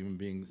terrible human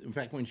beings. In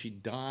fact, when she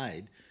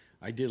died,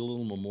 I did a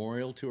little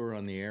memorial to her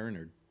on the air, and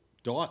her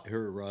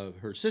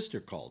sister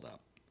called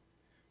up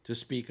to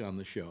speak on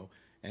the show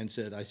and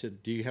I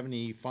said, do you have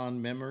any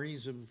fond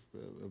memories of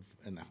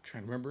and I'm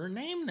trying to remember her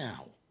name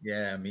now.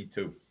 Yeah, me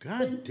too.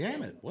 God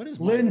damn it! What is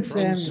Lynn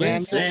Samuels?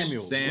 Lynn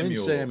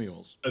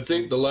Samuels. I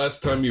think the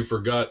last time you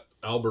forgot,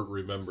 Albert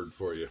remembered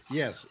for you.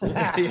 Yes,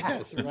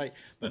 yes, right.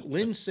 But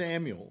Lynn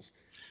Samuels,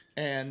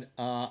 and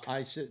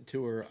I said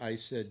to her,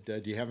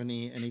 do you have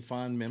any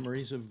fond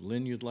memories of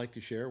Lynn you'd like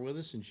to share with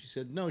us? And she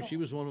said, no, she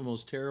was one of the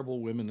most terrible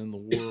women in the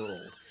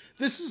world.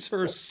 This is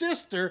her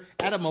sister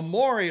at a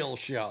memorial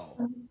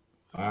show.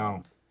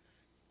 Wow.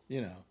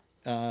 You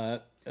know,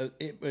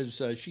 it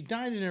was she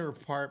died in her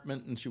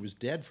apartment, and she was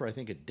dead for I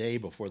think a day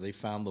before they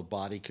found the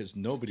body because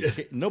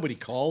nobody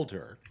called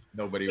her.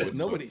 Nobody would.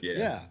 Nobody.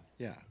 Yeah.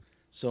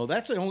 So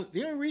that's the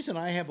only reason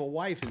I have a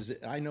wife is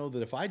that I know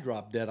that if I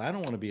drop dead, I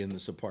don't want to be in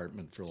this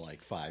apartment for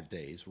like 5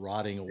 days,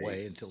 rotting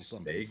away until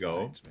somebody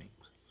finds me.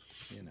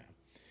 You know.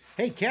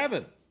 Hey,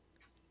 Kevin,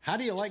 how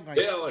do you like my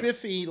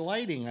spiffy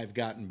lighting I've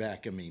gotten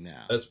back of me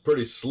now? That's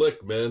pretty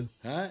slick, man.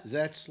 Huh? Is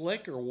that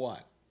slick or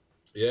what?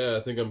 Yeah, I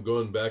think I'm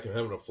going back and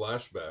having a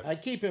flashback. I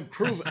keep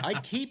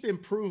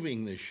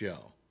improving this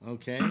show.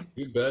 Okay.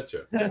 You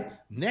betcha.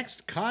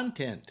 Next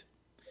content.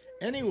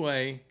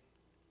 Anyway,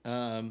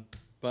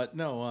 but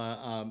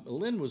no,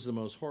 Lynn was one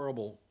of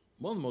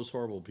the most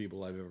horrible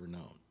people I've ever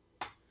known.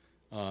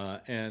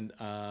 And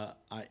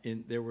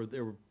there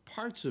were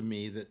parts of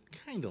me that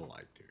kind of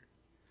liked her.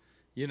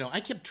 You know, I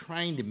kept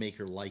trying to make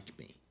her like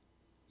me.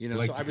 You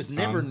know, so I was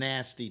never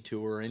nasty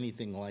to her or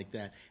anything like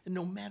that. And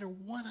no matter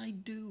what I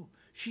do,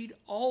 she'd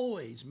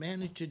always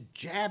manage to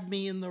jab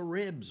me in the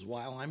ribs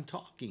while I'm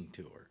talking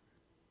to her.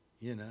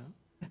 You know?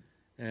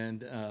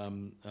 And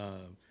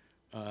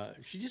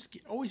she just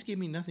always gave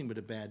me nothing but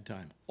a bad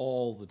time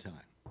all the time.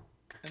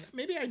 And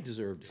maybe I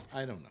deserved it.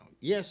 I don't know.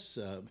 Yes.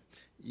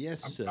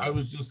 I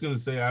was just going to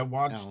say, I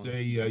watched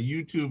a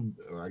YouTube,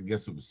 I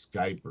guess it was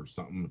Skype or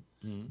something,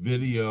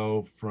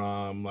 video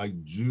from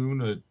like June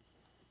of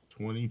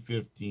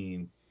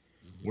 2015,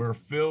 where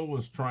Phil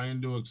was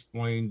trying to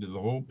explain to the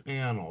whole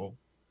panel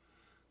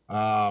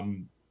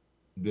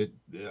that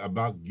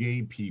about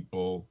gay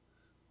people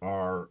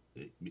are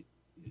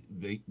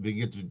they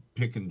get to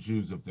pick and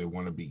choose if they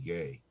want to be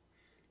gay,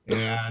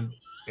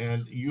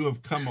 and you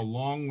have come a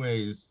long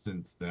ways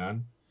since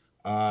then.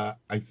 I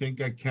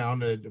think I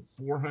counted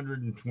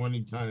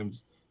 420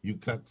 times you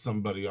cut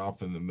somebody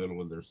off in the middle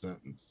of their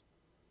sentence.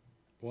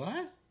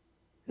 What?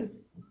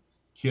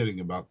 Kidding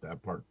about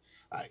that part.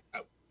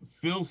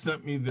 Phil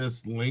sent me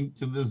this link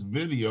to this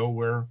video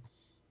where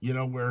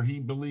he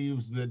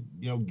believes that,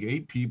 gay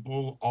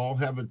people all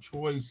have a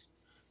choice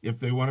if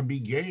they want to be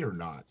gay or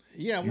not.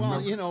 Yeah,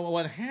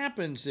 what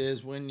happens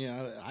is when,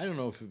 I don't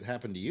know if it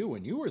happened to you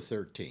when you were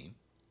 13,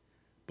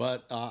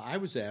 but I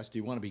was asked, do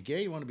you want to be gay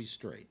or you want to be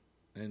straight?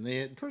 And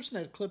the person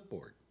had a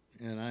clipboard.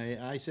 And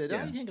I said,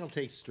 I think I'll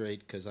take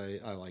straight because I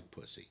like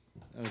pussy.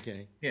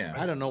 Okay. Yeah.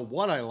 I don't know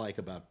what I like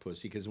about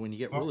pussy because when you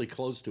get really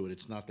close to it,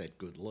 it's not that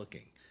good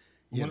looking.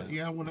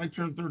 When I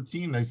turned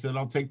 13, I said,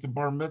 I'll take the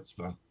bar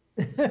mitzvah.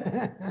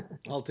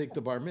 I'll take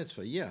the bar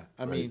mitzvah. Yeah,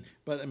 I mean,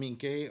 but I mean,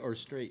 gay or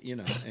straight, you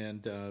know,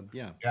 and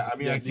yeah. Yeah, I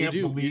mean, I can't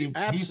believe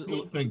he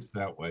still thinks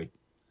that way.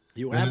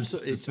 You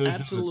absolutely, it's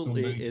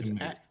absolutely,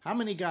 how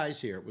many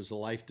guys here? It was a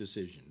life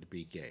decision to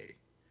be gay.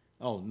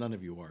 Oh, none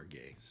of you are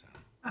gay. So.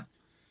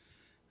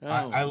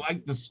 Oh. I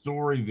like the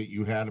story that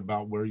you had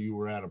about where you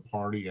were at a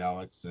party,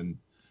 Alex, and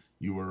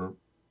you were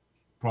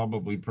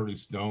probably pretty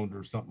stoned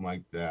or something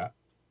like that.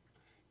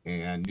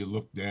 And you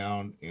looked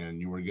down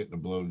and you were getting a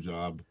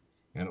blowjob,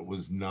 and it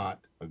was not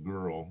a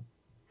girl.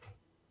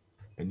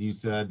 And you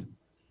said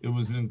it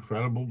was an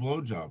incredible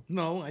blowjob.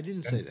 No, I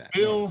didn't say that.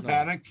 Phil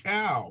had a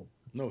cow.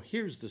 No,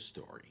 here's the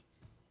story.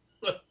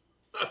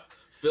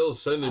 Phil's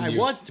sending you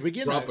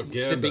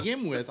propaganda. To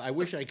begin with, I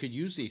wish I could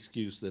use the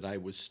excuse that I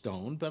was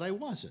stoned, but I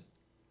wasn't.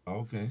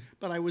 Okay.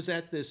 But I was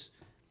at this,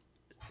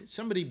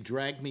 somebody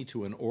dragged me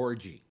to an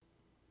orgy.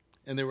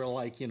 And there were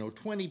like,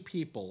 20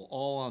 people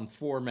all on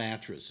 4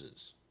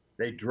 mattresses.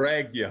 They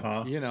dragged you,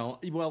 huh?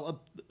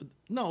 Well,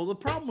 no, the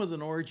problem with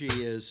an orgy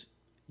is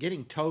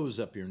getting toes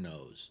up your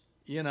nose.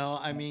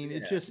 I mean,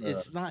 it's just,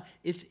 it's not,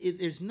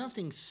 there's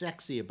nothing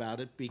sexy about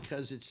it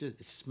because it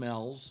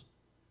smells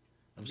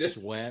of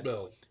sweat.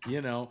 Smells.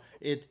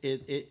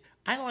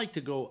 I like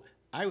to go,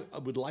 I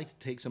would like to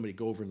take somebody,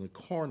 go over in the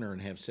corner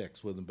and have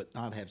sex with them, but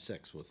not have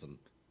sex with them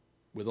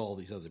with all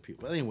these other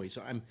people. Anyway,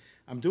 so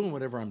I'm doing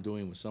whatever I'm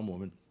doing with some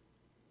woman,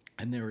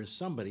 and there is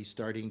somebody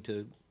starting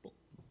to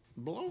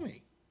blow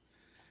me.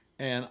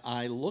 And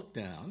I look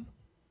down,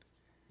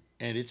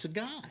 and it's a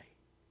guy.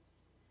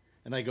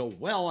 And I go,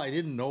 well, I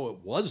didn't know it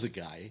was a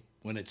guy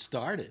when it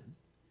started,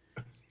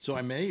 so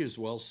I may as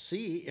well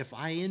see if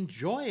I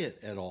enjoy it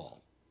at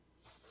all.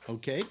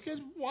 Okay? Because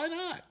why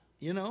not?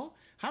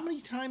 How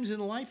many times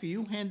in life are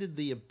you handed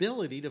the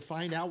ability to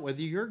find out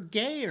whether you're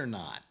gay or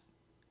not?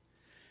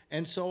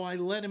 And so I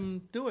let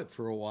him do it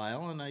for a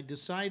while, and I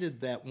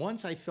decided that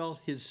once I felt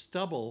his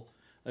stubble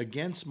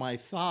against my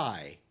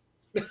thigh,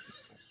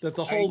 that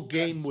the whole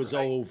game was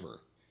over.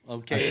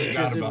 Okay,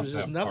 because there was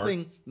just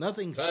nothing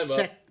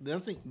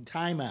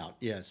time out.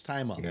 Yes,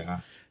 time out. Yeah.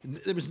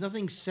 There was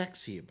nothing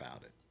sexy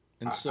about it,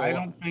 and so I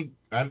don't think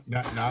I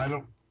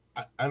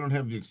don't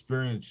have the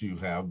experience you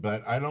have,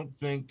 but I don't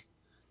think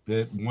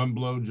that one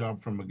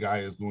blowjob from a guy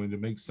is going to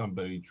make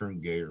somebody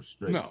turn gay or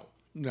straight.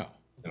 No.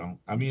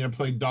 I mean, I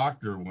played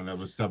doctor when I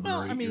was 7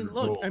 or 8 years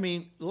old. I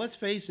mean, let's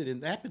face it.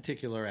 In that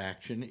particular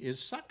action, is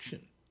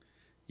suction.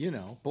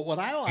 But what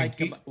I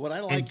like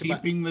about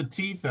keeping the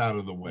teeth out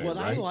of the way. What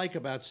I like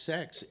about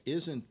sex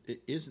isn't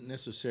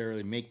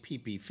necessarily make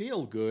pee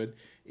feel good.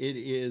 It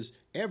is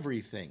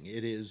everything.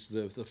 It is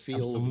the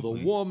feel of the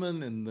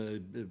woman and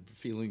the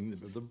feeling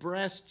of the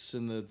breasts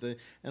and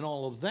and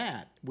all of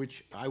that,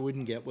 which I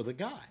wouldn't get with a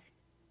guy.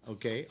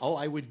 Okay, all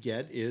I would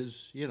get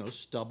is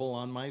stubble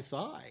on my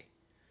thigh.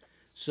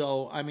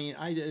 So I mean,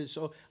 I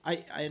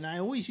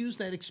always use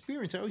that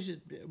experience. I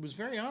was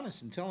very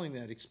honest in telling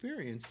that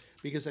experience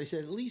because I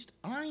said, at least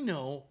I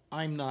know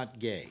I'm not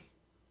gay.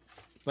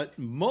 But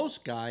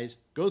most guys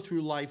go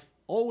through life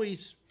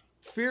always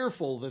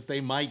fearful that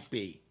they might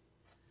be.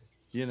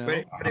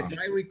 But if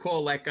I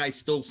recall, that guy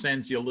still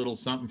sends you a little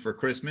something for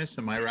Christmas.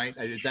 Am I right?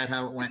 Is that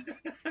how it went?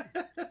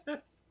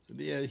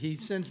 Yeah, he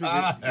sends me.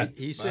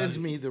 Sends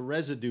me the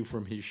residue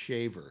from his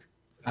shaver.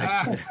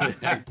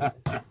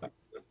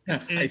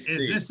 Is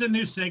this a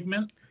new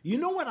segment? You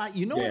know what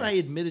I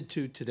admitted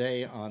to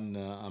today on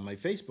my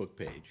Facebook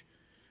page.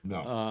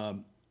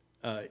 No.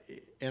 And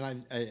I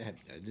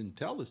didn't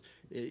tell this.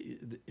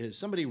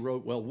 Somebody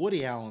wrote, well,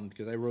 Woody Allen,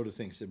 because I wrote a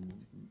thing said,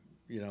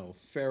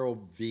 Farrow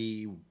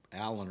v.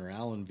 Allen or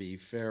Allen v.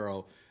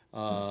 Farrow,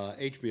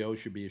 HBO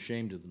should be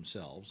ashamed of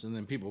themselves. And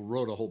then people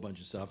wrote a whole bunch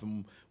of stuff.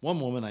 And one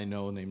woman I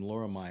know named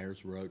Laura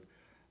Myers wrote,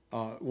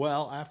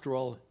 well, after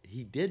all,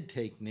 he did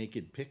take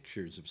naked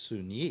pictures of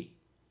Sun Yi.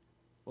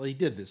 Well, he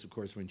did this, of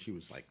course, when she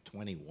was like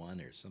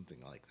 21 or something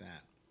like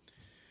that.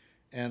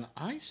 And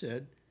I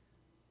said,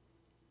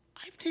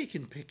 I've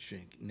taken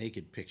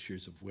naked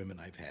pictures of women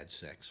I've had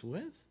sex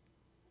with,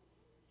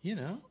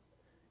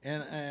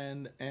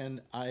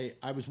 and I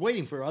was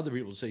waiting for other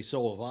people to say,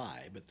 so have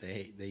I, but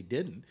they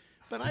didn't.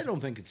 But I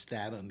don't think it's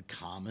that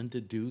uncommon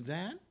to do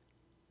that.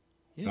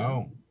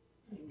 No.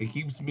 It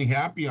keeps me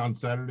happy on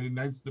Saturday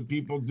nights that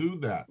people do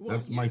that. Well,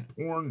 that's my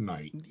porn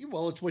night.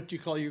 Well, it's what you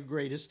call your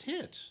greatest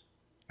hits.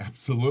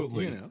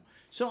 Absolutely.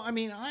 So I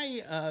mean,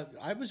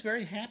 I was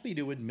very happy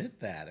to admit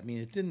that. I mean,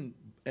 it didn't,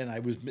 and I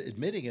was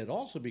admitting it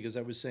also because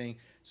I was saying,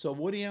 so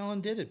Woody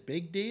Allen did it,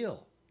 big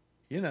deal,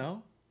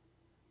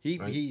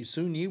 He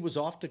Sun Yi was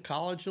off to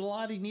college a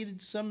lot. He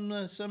needed some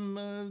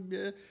what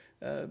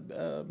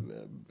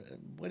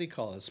do you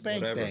call it,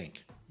 spank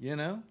bank,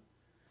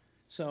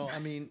 So I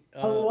mean,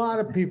 a lot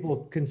of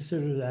people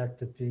consider that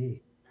to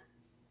be,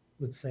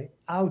 let's say,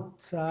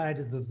 outside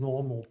of the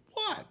normal.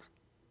 What?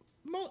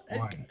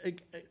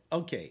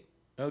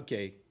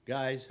 Okay,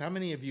 guys, how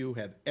many of you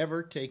have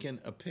ever taken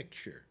a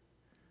picture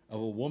of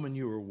a woman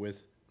you were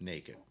with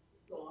naked?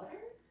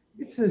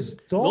 It's his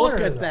daughter.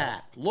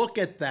 Look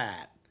at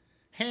that.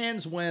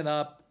 Hands went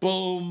up,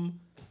 boom.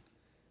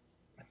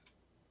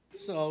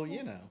 So,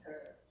 you know.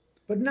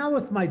 But not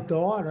with my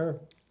daughter.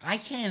 I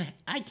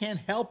can't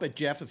help it,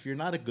 Jeff, if you're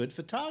not a good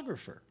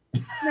photographer.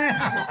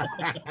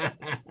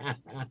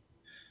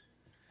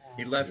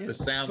 He left the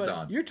sound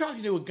on. You're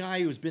talking to a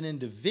guy who's been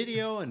into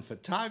video and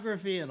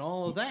photography and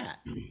all of that,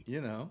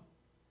 you know.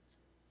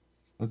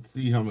 Let's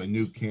see how my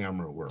new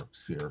camera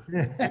works here.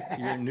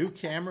 Your new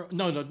camera?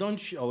 No, don't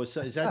show. Is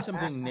that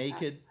something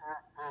naked?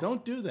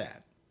 Don't do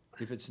that.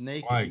 If it's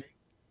naked. Why?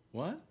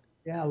 What?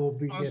 Yeah, we'll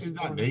be. Oh, she's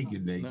not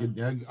naked.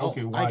 No.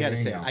 Okay, why? I got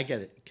it. I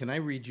get it. Can I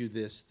read you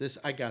this?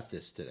 I got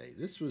this today.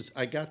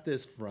 I got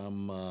this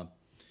from.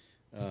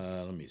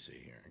 Let me see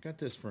here. I got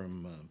this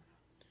from.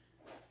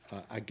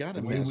 I got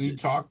a message. We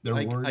talked.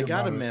 I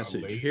got a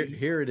message.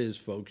 Here it is,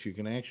 folks. You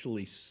can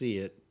actually see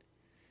it.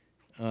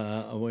 Wait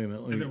a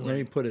minute. Let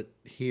me put it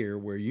here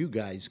where you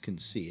guys can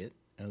see it.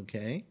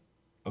 Okay.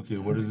 Okay.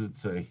 What does it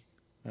say?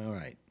 All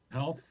right.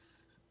 Health.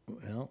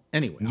 Well,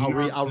 anyway, I'll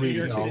read it. New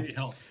York City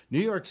Health.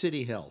 New York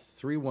City Health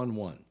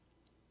 311.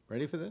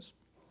 Ready for this?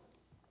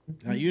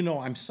 Now, you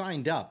know I'm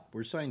signed up.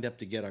 We're signed up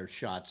to get our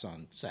shots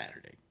on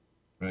Saturday.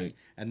 Right.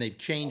 And they've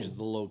changed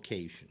the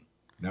location.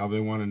 Now they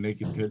want a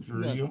naked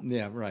picture of you?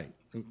 Yeah, right.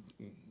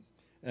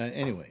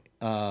 Anyway,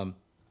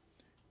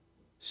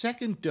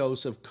 second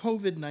dose of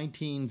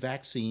COVID-19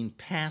 vaccine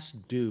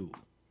past due.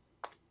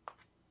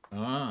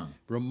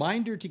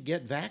 Reminder to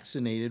get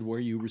vaccinated where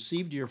you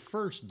received your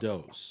first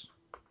dose.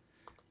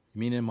 You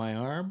mean in my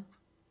arm?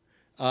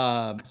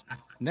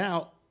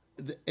 Now,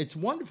 it's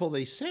wonderful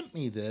they sent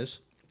me this,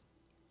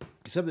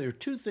 except there are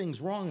two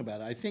things wrong about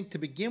it. I think to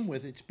begin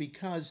with, it's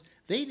because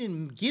they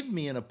didn't give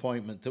me an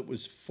appointment that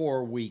was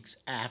 4 weeks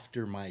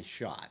after my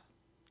shot.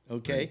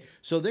 Okay? Right.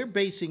 So they're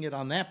basing it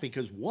on that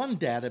because one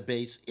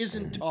database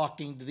isn't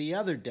talking to the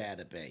other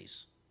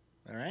database.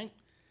 All right?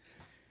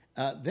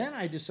 Then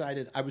I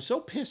decided, I was so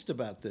pissed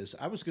about this,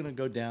 I was going to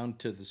go down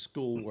to the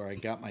school where I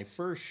got my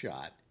first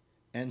shot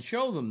and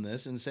show them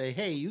this and say,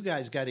 hey, you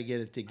guys got to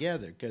get it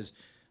together because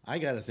I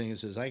got a thing that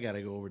says I got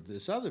to go over to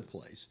this other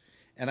place.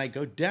 And I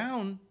go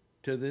down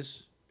to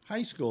this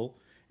high school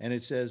and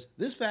it says,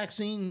 this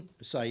vaccine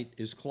site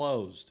is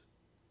closed.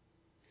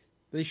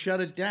 They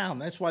shut it down.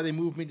 That's why they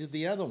moved me to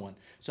the other one.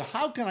 So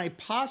how can I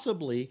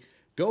possibly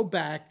go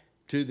back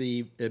to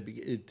the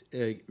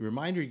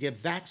reminder to get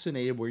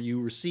vaccinated where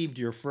you received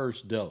your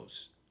first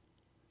dose?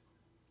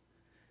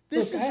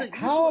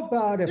 How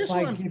about if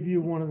I give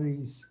you one of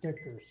these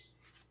stickers?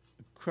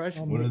 Crush.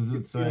 What does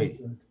it say?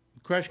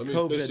 Crush Let me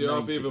COVID. piss you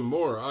off even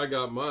more. I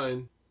got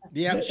mine.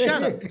 Yeah,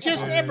 shut up.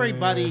 Just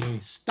everybody,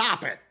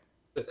 stop it.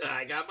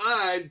 I got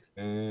mine.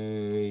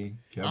 Hey,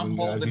 Kevin, I'm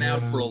holding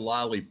out for a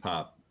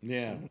lollipop.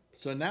 Yeah.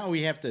 So now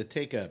we have to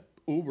take a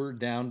Uber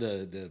down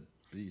to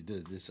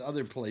this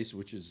other place,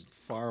 which is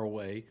far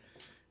away,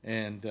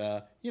 and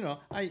you know,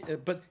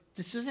 but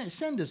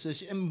send us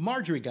this. And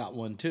Marjorie got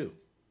one too.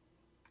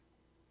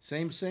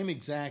 Same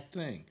exact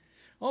thing.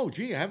 Oh,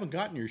 gee, I haven't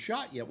gotten your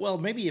shot yet. Well,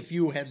 maybe if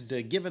you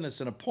had given us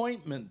an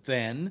appointment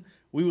then,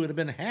 we would have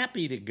been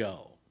happy to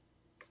go.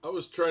 I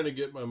was trying to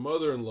get my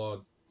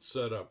mother-in-law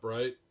set up,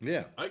 right?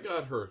 Yeah. I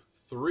got her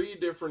 3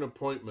 different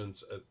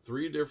appointments at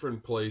 3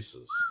 different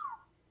places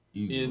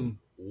in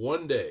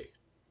one day.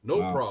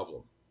 No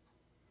problem.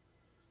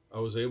 I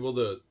was able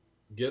to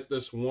get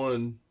this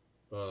one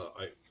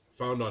I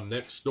found on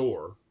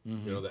Nextdoor,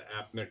 you know, the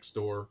app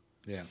Nextdoor.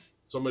 Yeah.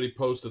 Somebody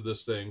posted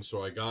this thing,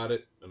 so I got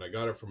it, and I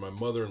got it for my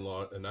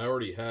mother-in-law, and I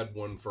already had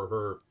one for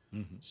her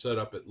set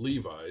up at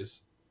Levi's.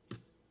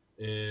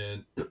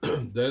 And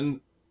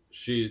then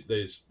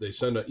they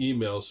send an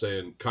email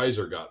saying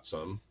Kaiser got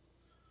some.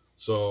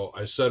 So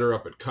I set her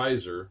up at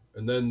Kaiser,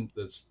 and then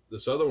this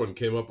other one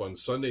came up on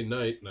Sunday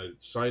night, and I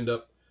signed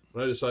up,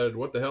 and I decided,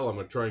 what the hell, I'm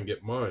going to try and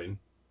get mine.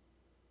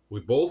 We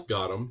both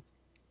got them.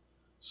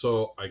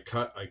 So I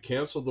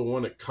canceled the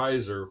one at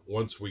Kaiser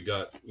once we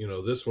got, you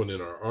know, this one in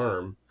our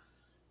arm.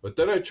 But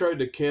then I tried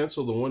to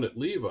cancel the one at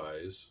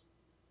Levi's,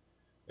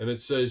 and it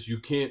says you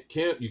can't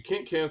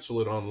cancel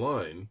it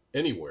online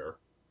anywhere.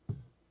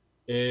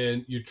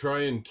 And you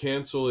try and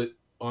cancel it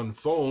on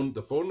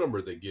the phone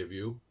number they give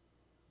you,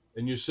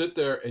 and you sit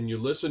there and you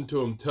listen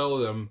to them tell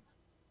them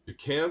to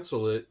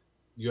cancel it.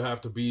 You have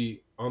to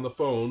be on the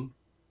phone.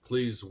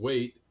 Please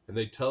wait. And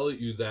they tell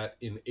you that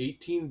in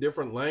 18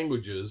 different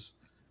languages.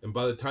 And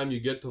by the time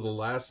you get to the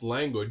last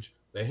language,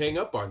 they hang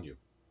up on you.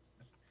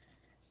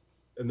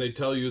 And they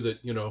tell you that,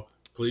 you know,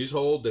 please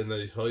hold. And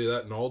they tell you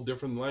that in all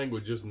different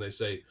languages. And they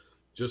say,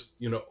 just,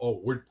 you know,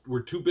 oh,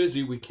 we're too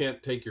busy. We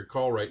can't take your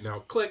call right now.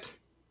 Click.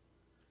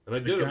 And I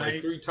did it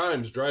like 3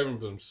 times driving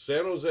from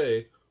San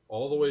Jose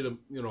all the way to,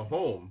 you know,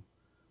 home,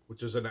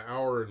 which is an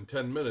hour and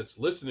 10 minutes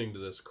listening to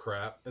this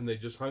crap. And they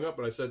just hung up.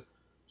 And I said,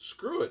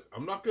 screw it.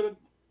 I'm not going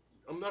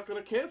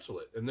to cancel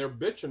it. And they're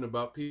bitching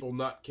about people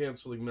not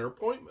canceling their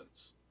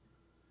appointments.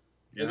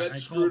 Yeah, and that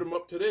screwed them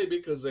up today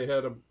because they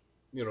had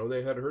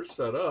her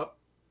set up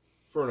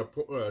for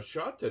a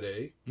shot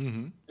today,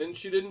 and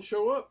she didn't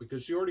show up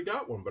because she already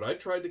got one. But I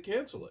tried to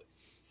cancel it.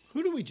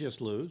 Who do we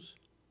just lose?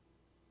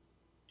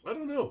 I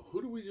don't know.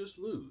 Who do we just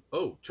lose?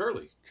 Oh,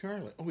 Charlie.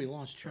 Charlie. Oh, we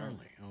lost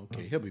Charlie.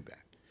 Okay, he'll be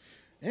back.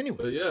 Anyway,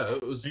 but yeah,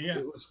 it was. Yeah,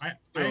 It was,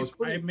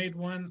 I made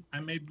one.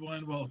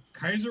 Well,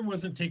 Kaiser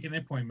wasn't taking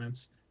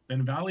appointments.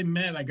 Then Valley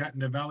Med, I got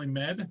into Valley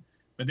Med,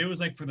 but it was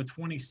like for the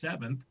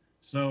 27th.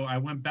 So I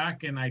went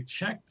back and I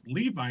checked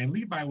Levi, and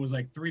Levi was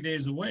like 3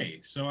 days away.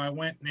 So I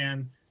went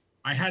and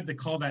I had to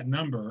call that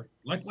number.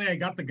 Luckily, I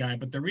got the guy.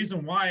 But the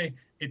reason why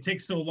it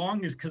takes so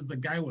long is because the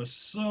guy was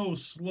so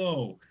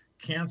slow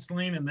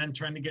canceling and then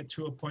trying to get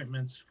 2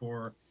 appointments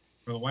for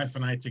the wife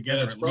and I together.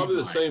 Yeah, it's probably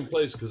the same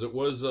place because it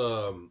was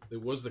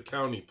the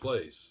county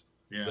place.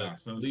 Yeah,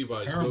 so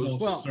Levi's terrible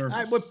goes. Well,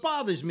 what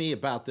bothers me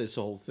about this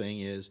whole thing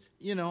is,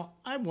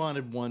 I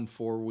wanted one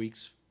 4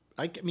 weeks.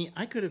 I mean,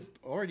 I could have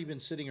already been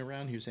sitting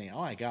around here saying, "Oh,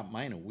 I got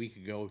mine a week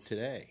ago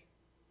today,"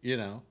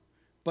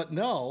 but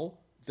no,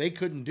 they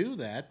couldn't do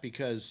that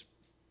because,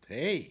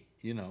 hey,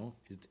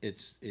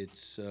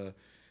 it's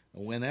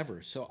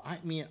whenever. So I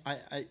mean,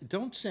 I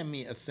don't send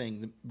me a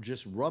thing that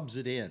just rubs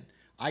it in.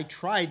 I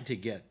tried to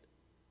get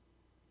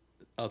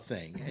a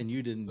thing, and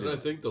you didn't. And I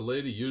think the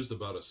lady used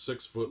about a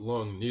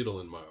 6-foot-long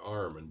needle in my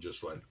arm and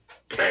just went.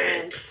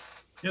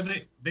 Yeah,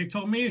 they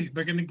told me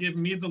they're going to give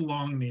me the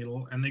long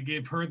needle, and they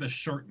gave her the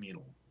short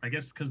needle. I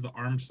guess because of the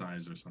arm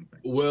size or something.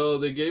 Well,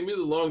 they gave me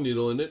the long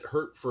needle, and it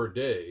hurt for a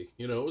day.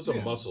 It was a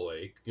muscle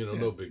ache.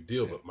 No big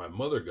deal. Yeah. But my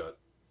mother got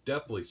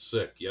deathly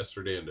sick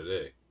yesterday and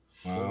today.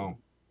 Wow.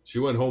 She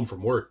went home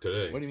from work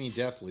today. What do you mean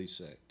deathly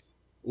sick?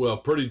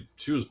 Well,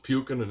 she was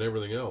puking and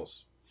everything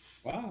else.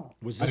 Wow.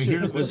 Was this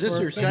her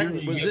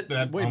second? Was it?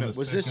 Wait a minute.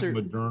 Was this her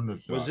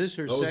Moderna shot? Was this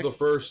her second? That was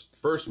the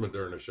first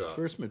Moderna shot.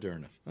 First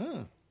Moderna.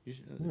 Oh,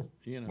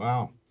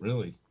 Wow,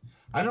 really?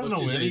 I don't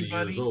know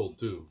anybody. Years old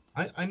too.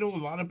 I know a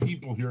lot of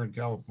people here in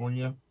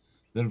California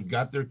that have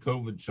got their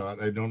COVID shot.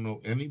 I don't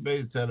know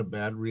anybody that's had a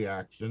bad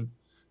reaction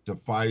to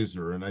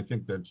Pfizer, and I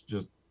think that's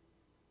just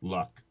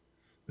luck.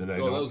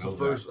 That was the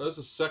first. That's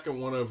the second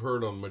one I've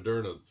heard on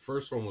Moderna. The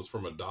first one was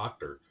from a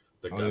doctor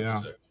that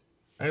got sick.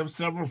 I have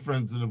several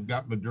friends that have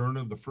got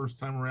Moderna the first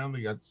time around.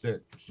 They got sick,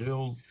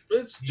 chills.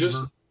 It's fever.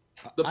 Just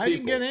I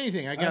didn't get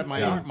anything. I got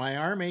my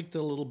arm ached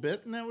a little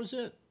bit, and that was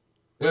it.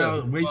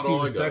 Well, wait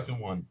till the second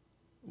one.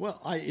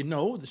 Well, I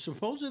know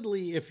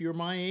supposedly if you're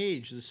my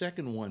age, the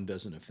second one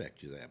doesn't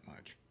affect you that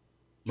much.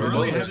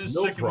 Charlie had his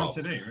second one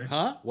today, right?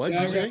 Huh? What'd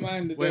you say?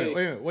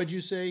 Wait. What'd you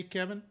say,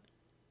 Kevin?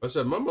 I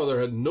said my mother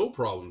had no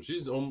problem.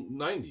 She's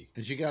 90.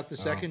 And she got the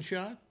second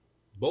shot?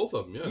 Both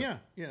of them, yeah.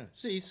 Yeah.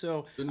 See,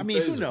 so I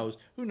mean, who knows?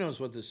 Who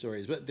knows what the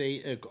story is? But they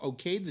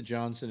okayed the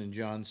Johnson &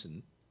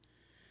 Johnson,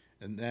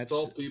 and that's it's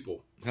all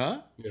people,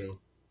 huh?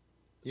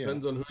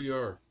 Depends on who you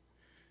are.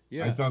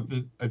 Yeah, I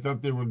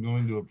thought they were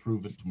going to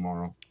approve it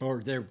tomorrow.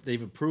 Or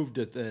they've approved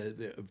it.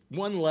 The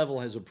one level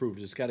has approved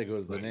it. It's got to go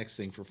to the next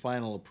thing for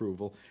final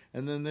approval,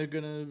 and then they're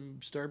going to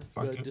start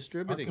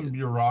distributing it.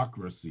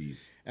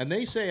 Bureaucracies. And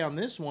they say on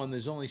this one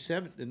there's only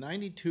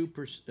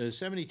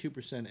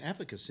 72%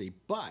 efficacy,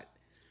 but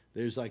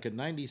there's like a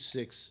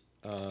 96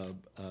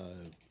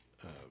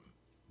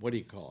 what do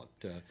you call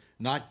it?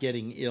 Not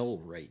getting ill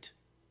rate.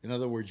 In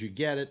other words, you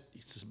get it,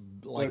 it's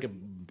like a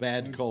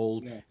bad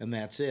cold, and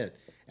that's it.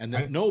 And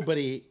that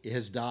nobody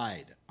has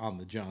died on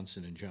the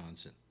Johnson &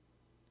 Johnson.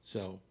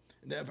 So,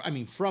 I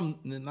mean,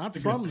 not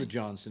from the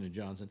Johnson &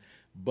 Johnson,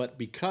 but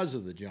because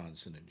of the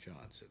Johnson &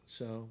 Johnson.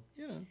 So,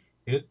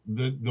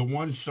 the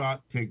one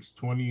shot takes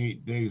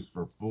 28 days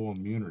for full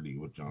immunity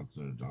with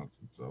Johnson &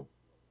 Johnson. So.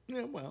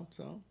 Yeah, well,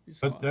 so.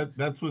 But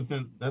that's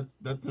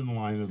in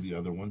line of the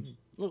other ones.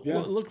 Look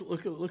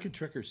at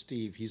Tricker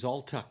Steve. He's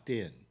all tucked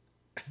in.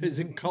 Is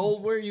it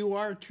cold where you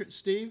are,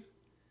 Steve?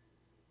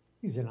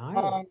 He's in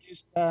Iowa.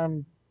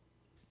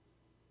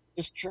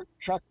 This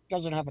truck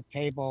doesn't have a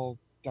table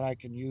that I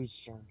can use,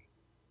 sir.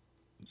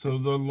 So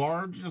the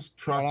largest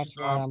truck that's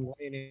stop. why I'm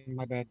laying in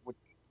my bed with.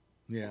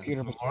 Yeah.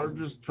 The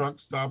largest truck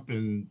stop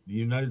in the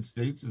United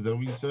States. Is that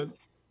what you said?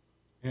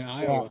 In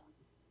Iowa.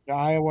 The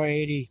Iowa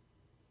 80.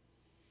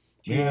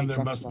 Man,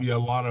 there must be a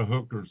lot of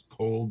hookers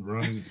cold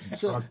running.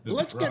 So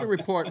let's get a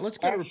report. Let's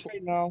get a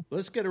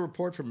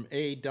report from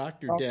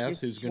Dr. Death,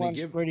 who's going to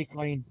give. Pretty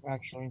clean,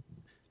 actually.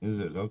 Is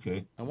it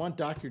okay? I want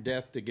Dr.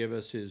 Death to give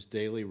us his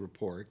daily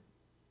report.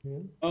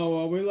 Oh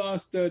well, we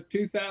lost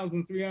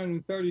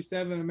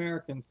 2,337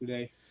 Americans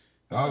today.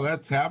 Oh,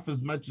 that's half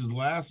as much as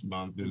last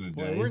month in a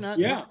day. We're not.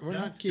 We're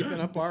not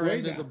keeping up our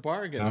end of the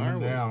bargain, are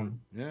we?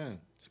 Down. Yeah,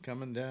 it's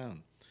coming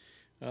down.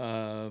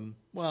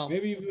 Well,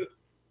 maybe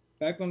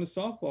back on the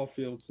softball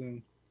field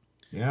soon.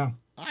 Yeah.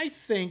 I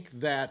think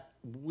that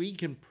we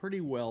can pretty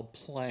well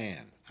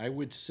plan. I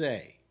would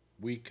say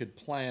we could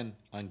plan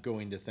on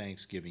going to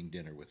Thanksgiving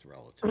dinner with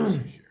relatives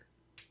this year.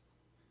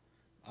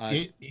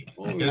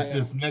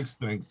 This next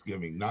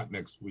Thanksgiving, not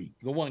next week.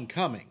 The one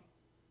coming.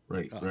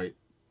 Right.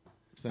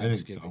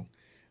 Thanksgiving.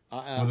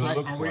 I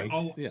think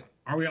so.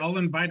 Are we all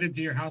invited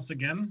to your house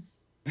again?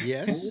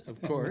 Yes,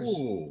 of course.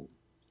 Ooh.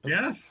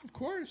 Yes, of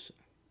course.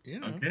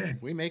 Okay.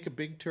 We make a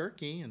big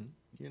turkey, and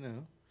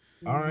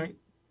All right.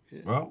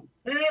 Well.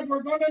 Hey,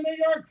 we're going to New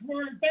York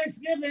for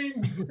Thanksgiving.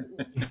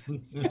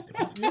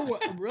 You're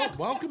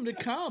welcome to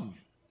come.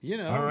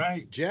 All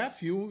right.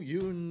 Jeff, you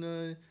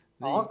and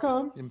I'll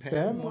come. And Pam,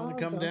 Pam, want I'll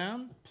to come come.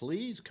 down?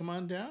 Please come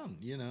on down.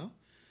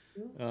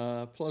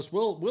 Plus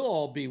we'll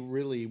all be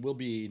we'll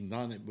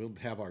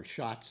have our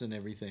shots and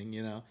everything.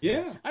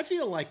 Yeah. I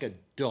feel like a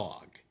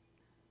dog.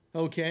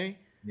 Okay.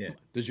 Yeah.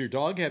 Does your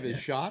dog have his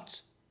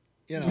shots?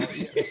 Yeah,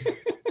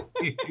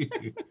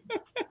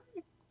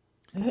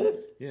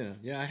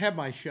 I have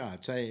my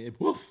shots.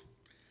 Woof.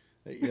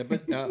 Yeah,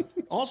 but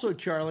also,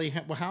 Charlie,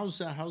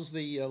 how's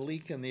the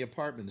leak in the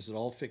apartment? Is it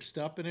all fixed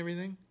up and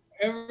everything?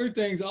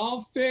 Everything's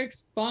all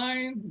fixed,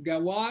 fine.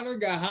 Got water,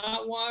 got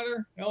hot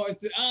water.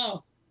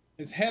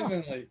 It's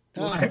heavenly.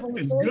 Life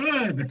is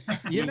good.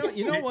 You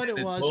know what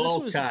it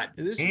was?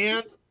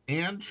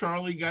 And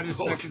Charlie got his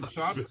second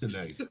shot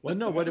today. Well,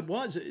 no, what it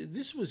was,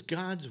 this was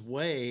God's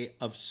way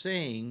of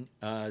saying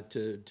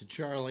to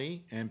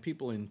Charlie and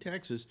people in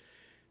Texas,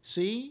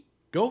 see,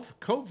 go for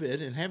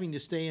COVID and having to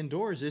stay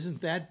indoors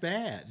isn't that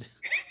bad.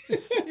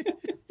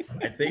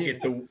 I think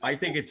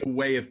it's a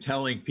way of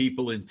telling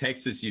people in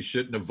Texas you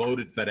shouldn't have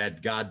voted for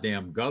that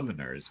goddamn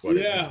governor. Is what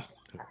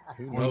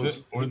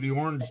or the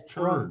orange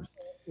turd.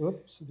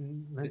 Whoops,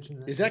 didn't mention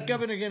that. Is that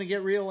governor going to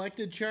get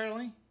reelected,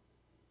 Charlie?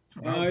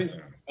 I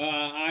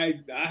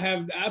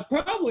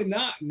probably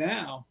not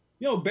now.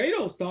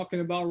 Beto's talking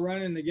about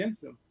running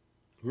against him.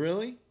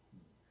 Really?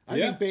 I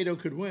think Beto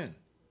could win.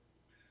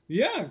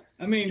 Yeah,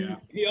 I mean,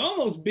 he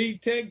almost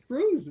beat Ted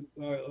Cruz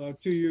 2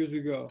 years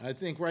ago. I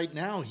think right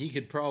now he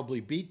could probably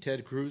beat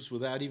Ted Cruz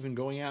without even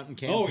going out and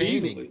campaigning. Oh,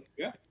 easily,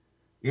 yeah.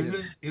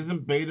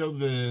 Isn't Beto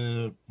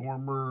the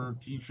former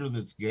teacher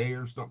that's gay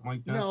or something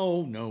like that?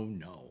 No.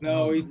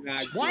 No, he's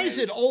not. Why is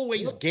it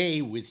always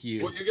gay with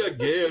you? Well, you got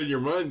gay on your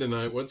mind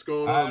tonight. What's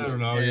going on? I don't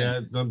know.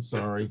 Yeah, I'm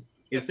sorry.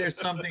 Is there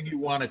something you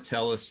want to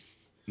tell us?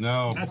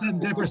 No. That's a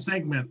different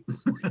segment.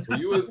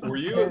 Were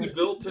you in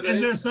Phil today? Is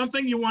there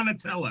something you want to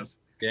tell us?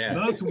 Yeah.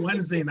 Those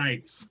Wednesday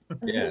nights.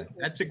 Yeah,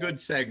 that's a good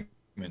segment.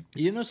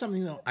 You know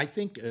something, though? I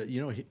think,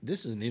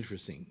 this is an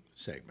interesting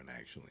segment,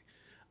 actually.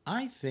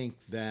 I think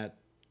that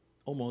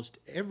almost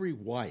every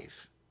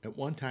wife at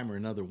one time or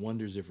another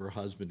wonders if her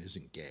husband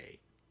isn't gay.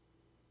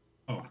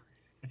 Oh.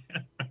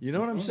 You know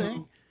what I'm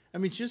saying? I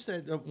mean, it's just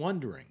that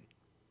wondering,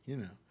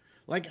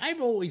 Like a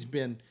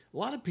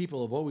lot of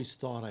people have always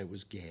thought I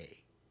was gay.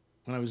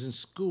 When I was in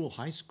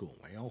high school,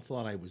 they all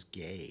thought I was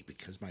gay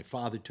because my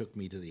father took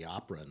me to the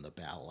opera and the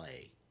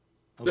ballet.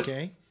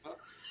 Okay?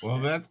 Well,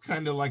 that's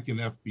kind of like an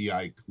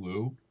FBI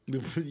clue.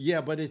 Yeah,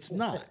 but it's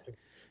not.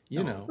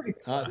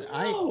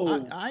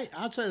 I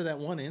outside of that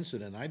one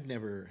incident, I've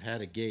never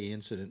had a gay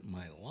incident in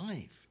my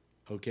life.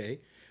 Okay?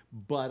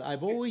 But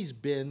I've always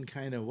been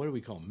kind of, what do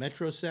we call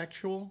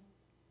metrosexual?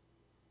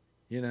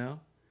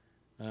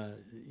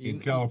 In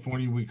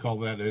California, we call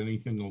that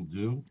anything will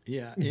do.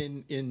 Yeah,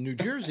 in New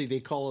Jersey, they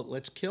call it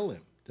 "let's kill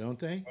him," don't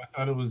they? I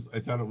thought it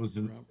was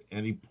in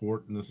any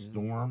port in the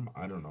storm.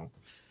 I don't know.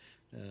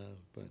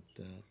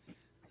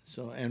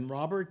 And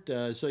Robert,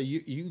 so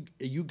you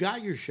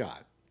got your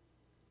shot?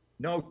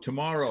 No,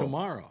 tomorrow.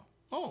 Tomorrow.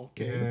 Oh,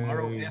 okay. Yay.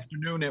 Tomorrow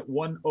afternoon at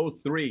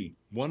 1:03.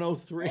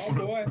 1:03. Oh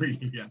boy.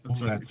 Yeah,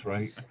 that's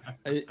right.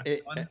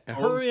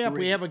 Hurry up!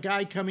 We have a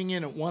guy coming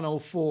in at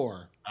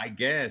 1:04. I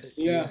guess.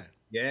 Yeah.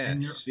 Yeah,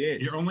 and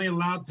you're only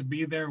allowed to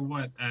be there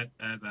at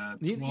 12,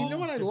 you know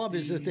what I love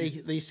is that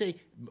they say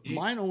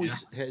mine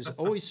has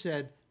always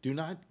said do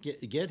not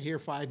get here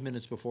 5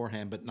 minutes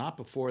beforehand, but not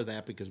before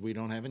that because we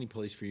don't have any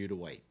place for you to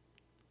wait.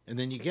 And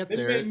then you get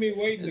there. They made me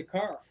wait in the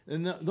car.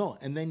 And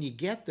and then you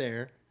get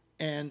there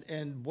and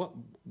what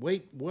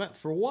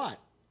for what?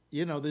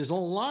 There's a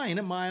line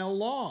a mile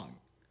long.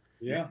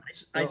 Yeah,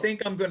 I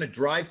think I'm going to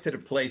drive to the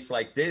place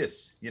like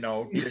this,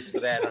 just so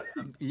that.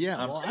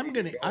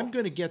 I'm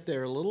gonna get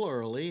there a little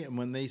early, and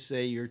when they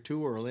say you're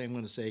too early, I'm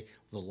going to say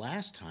the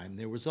last time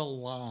there was a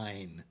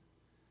line,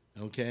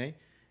 okay?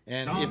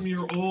 And Tom,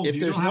 you're old.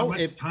 You don't have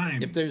much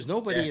time. If there's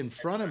nobody in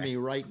front of me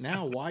right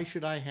now, why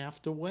should I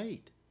have to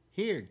wait?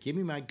 Here, give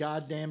me my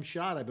goddamn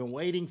shot. I've been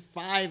waiting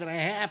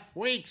 5.5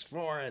 weeks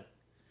for it.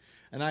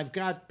 And I've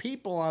got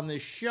people on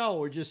this show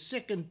who are just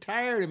sick and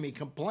tired of me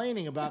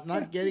complaining about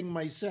not getting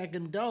my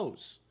second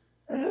dose.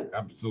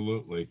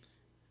 Absolutely.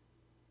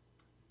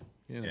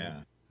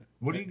 Yeah.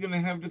 What are you going to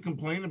have to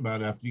complain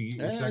about after you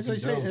get your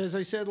second dose? As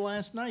I said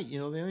last night, the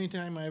only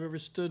time I've ever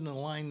stood in a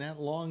line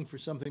that long for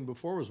something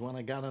before was when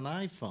I got an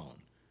iPhone.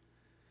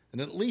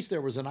 And at least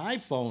there was an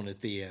iPhone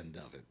at the end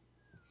of it,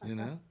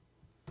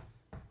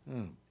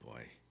 Oh,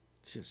 boy.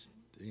 It's just,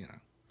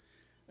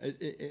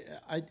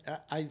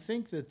 I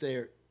think that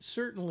they're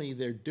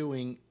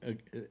doing,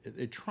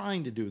 they're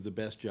trying to do the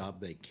best job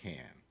they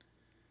can,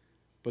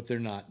 but they're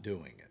not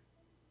doing it.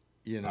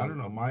 I don't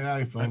know. My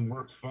iPhone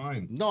works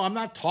fine. No, I'm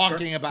not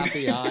talking about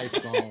the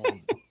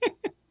iPhone.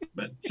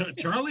 But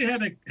Charlie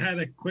had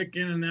a quick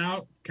in and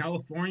out.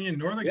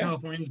 Northern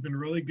California has been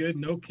really good.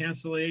 No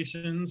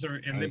cancellations,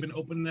 they've been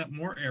opening up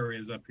more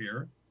areas up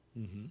here.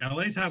 Mm-hmm.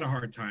 LA's had a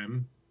hard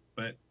time,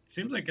 but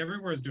seems like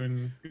everywhere is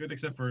doing good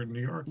except for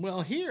New York.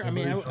 Well, here,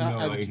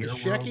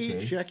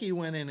 Shecky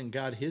went in and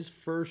got his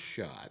first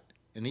shot,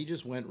 and he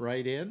just went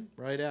right in,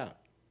 right out.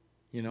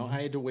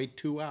 I had to wait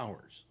 2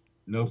 hours.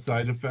 No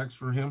side effects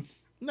for him?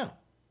 No.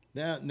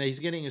 Now he's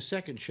getting a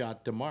second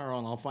shot tomorrow,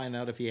 and I'll find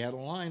out if he had a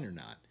line or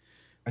not.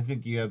 I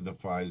think he had the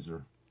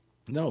Pfizer.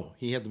 No,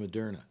 he had the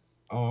Moderna.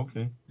 Oh,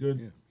 okay, good.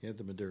 Yeah, he had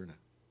the Moderna.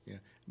 Yeah,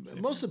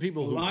 most of the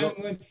people who Mine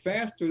went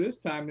faster this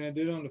time than it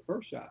did on the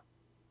first shot.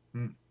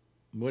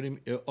 What do you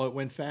mean? Oh, it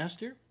went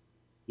faster?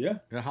 Yeah.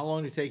 How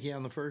long did it take you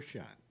on the first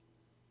shot?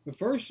 The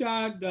first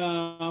shot,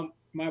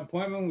 my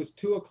appointment was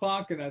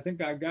 2:00, and I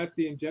think I got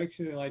the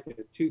injection at like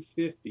at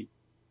 2:50.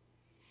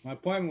 My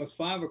appointment was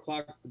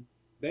 5:00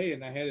 today,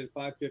 and I had it at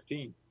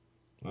 5:15.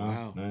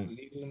 Wow, nice.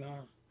 Needle and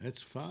arm.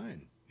 That's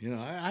fine. You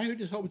know, I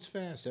just hope it's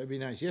fast. That'd be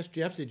nice. Yes,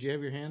 Jeff, did you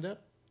have your hand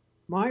up?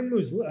 Mine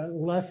was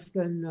less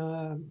than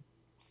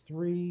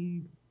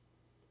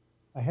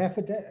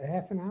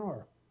half an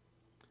hour.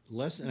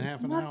 Less than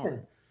half an Nothing.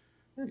 hour.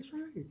 That's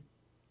right.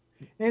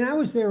 And I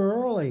was there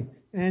early,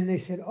 and they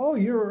said, "Oh,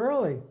 you're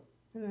early,"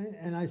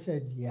 and I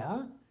said,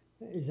 "Yeah."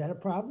 Is that a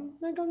problem?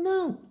 They go,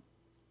 "No."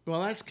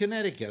 Well, that's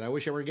Connecticut. I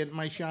wish I were getting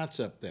my shots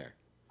up there.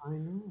 I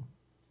know.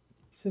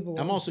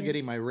 I'm also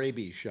getting my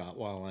rabies shot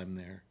while I'm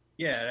there.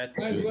 Yeah,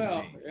 that's as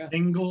well. Yeah.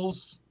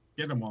 Shingles,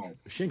 get them all.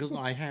 Shingles? No,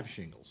 I have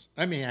shingles.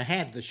 I mean, I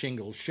had the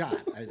shingles shot.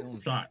 I don't.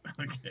 Shot.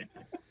 Okay.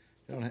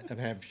 Don't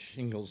have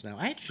shingles now.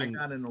 I had I shingles.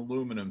 got an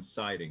aluminum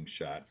siding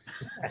shot.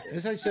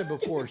 As I said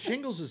before,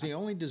 shingles is the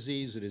only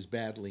disease that is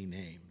badly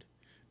named.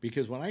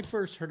 Because when I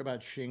first heard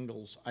about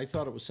shingles, I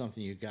thought it was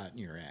something you got in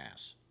your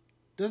ass.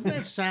 Doesn't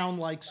that sound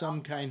like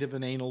some kind of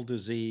an anal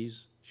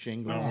disease?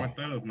 Shingles. No, I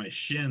thought of my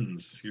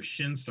shins. Your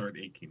shins start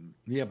aching.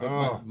 Yeah, but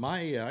Oh.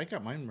 I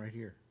got mine right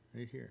here.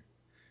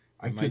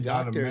 I And my could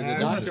not doctor, the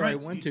imagine. doctor I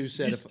went to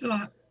said,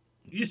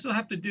 You still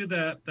have to do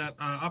that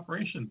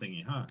operation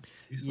thingy, huh?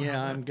 You still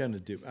 "Yeah, have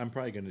that. I'm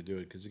probably gonna do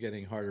it because it's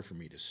getting harder for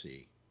me to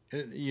see,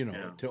 you know,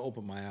 Yeah. to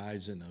open my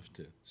eyes enough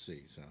to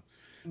see." So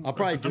I'll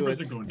probably do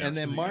numbers it. are going down, And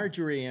then so yeah.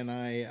 Marjorie and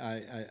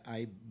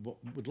I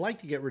would like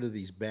to get rid of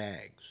these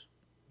bags,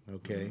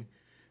 okay?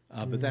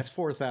 But that's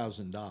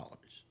 $4,000.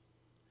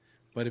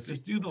 But if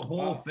Just do the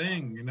whole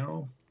thing, you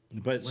know.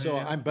 But so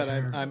Lay it I'm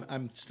there.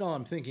 I'm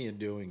thinking of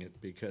doing it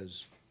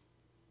because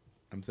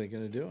I'm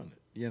thinking of doing it.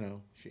 You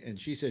know, and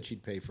she said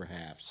she'd pay for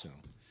half. So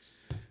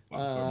There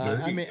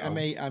I you may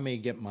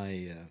go. get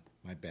my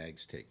my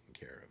bags taken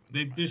care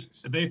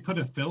of. They put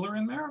a filler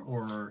in there,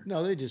 or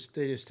No, they just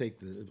take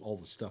all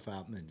the stuff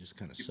out and then just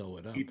kind of sew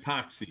it up.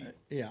 Epoxy.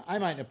 Yeah, I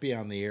might not be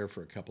on the air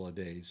for a couple of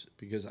days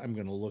because I'm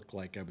going to look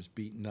like I was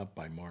beaten up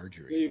by Yeah,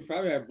 Marjorie. you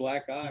probably have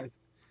black eyes.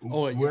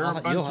 Oh, Wear a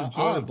I'll bunch of have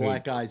toilet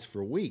black paper. eyes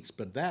for weeks,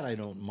 but that I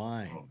don't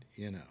mind.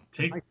 You know.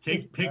 take I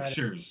take think that-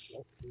 pictures.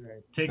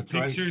 Right. Take That's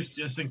right. pictures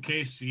just in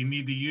case you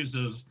need to use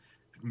those.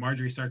 If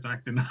Marjorie starts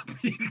acting up,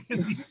 you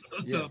can use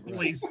those Yeah, to right.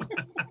 police.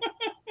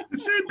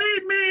 She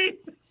beat me.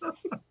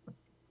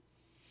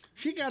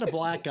 She got a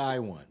black eye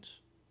once,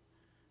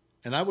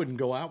 and I wouldn't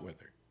go out with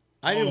her.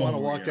 I didn't want to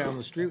walk yeah. down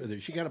the street with her.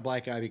 She got a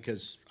black eye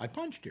because I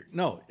punched her.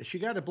 No, she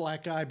got a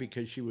black eye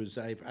because she was,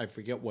 I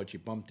forget what, she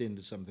bumped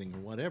into something or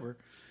whatever,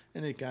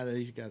 and she got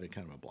a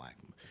kind of a black.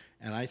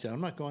 And I said,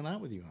 I'm not going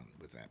out with you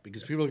with that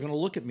because people are going to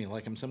look at me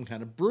like I'm some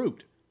kind of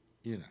brute.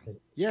 You know.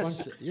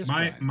 Yes, yes.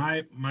 Brian.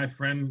 My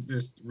friend,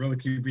 this really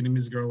cute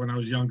Vietnamese girl, when I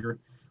was younger,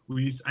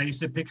 I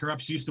used to pick her up.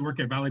 She used to work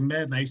at Valley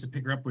Med, and I used to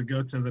pick her up. We'd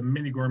go to the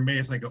Mini Gourmet.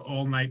 It's like an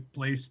all-night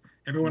place.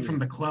 Everyone from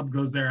the club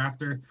goes there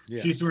after. Yeah.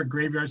 She used to work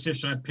graveyard shift,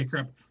 so I'd pick her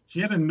up.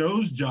 She had a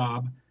nose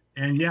job,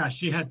 and yeah,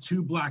 she had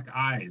 2 black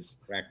eyes.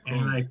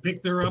 And I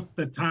picked her up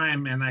the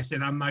time, and I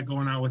said, I'm not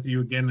going out with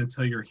you again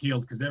until you're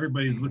healed, because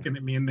everybody's looking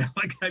at me, and they're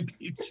like, I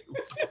beat you.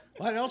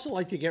 Well, I'd also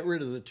like to get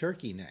rid of the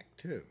turkey neck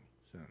too.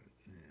 So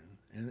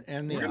yeah,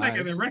 and the We're not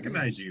going to eyes.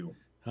 recognize you.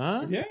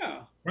 Huh?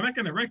 Yeah. We're not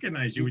going to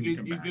recognize you when you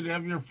come You back. could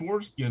have your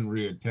foreskin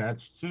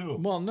reattached too.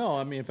 Well, no.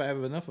 I mean, if I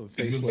have enough of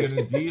a You'll get a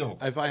facelift, deal.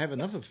 if I have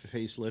enough of a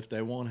facelift,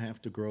 I won't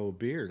have to grow a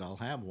beard. I'll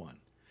have one.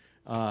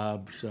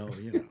 So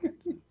you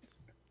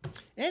know.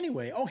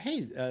 Anyway, oh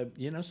hey,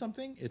 you know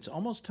something? It's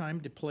almost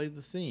time to play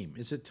the theme.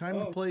 Is it time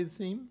to play the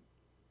theme?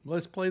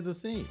 Let's play the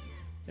theme.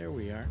 There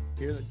we are.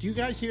 Do you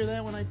guys hear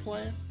that when I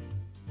play it?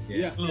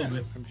 Yeah. A little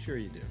bit. I'm sure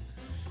you do.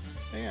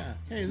 Yeah.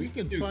 Hey, this has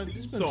been do fun. theme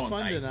It's been song fun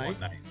night tonight.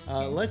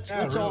 one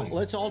night.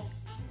 Let's all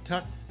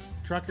tuck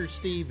Trucker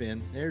Steve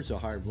in. There's a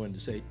hard one to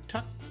say.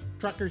 Tuck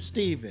Trucker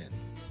Steve in.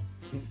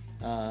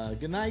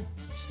 Good night,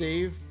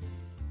 Steve.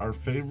 Our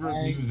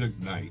favorite music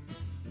night.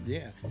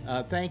 Yeah.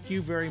 Thank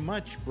you very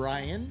much,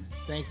 Brian.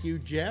 Thank you,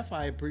 Jeff.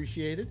 I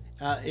appreciate it.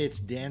 It's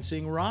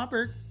Dancing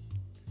Robert.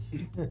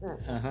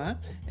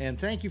 And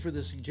thank you for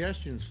the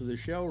suggestions for the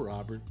show,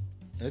 Robert.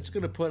 That's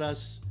going to put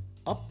us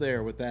up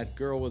there with that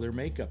girl with her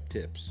makeup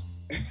tips.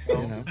 You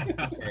know.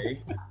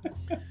 Okay.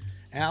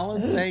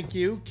 Alan, thank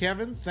you.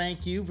 Kevin,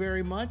 thank you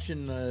very much.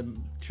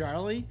 And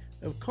Charlie,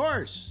 of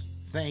course,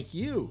 thank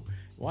you.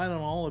 Why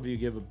don't all of you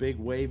give a big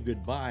wave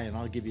goodbye, and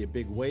I'll give you a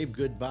big wave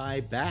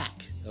goodbye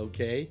back,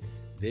 okay?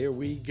 There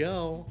we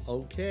go.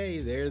 Okay,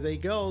 there they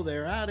go.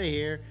 They're out of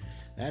here.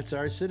 That's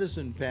our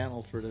citizen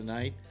panel for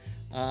tonight.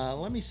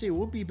 Let me see.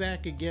 We'll be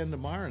back again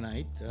tomorrow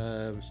night,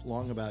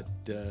 long about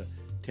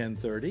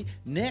 10:30.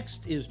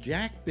 Next is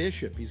Jack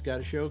Bishop. He's got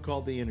a show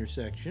called The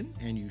Intersection,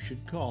 and you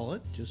should call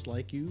it, just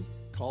like you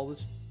call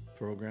this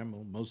program.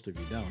 Well, most of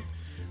you don't.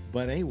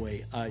 But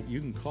anyway, you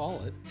can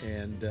call it,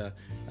 and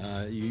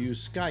you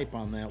use Skype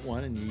on that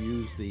one, and you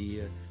use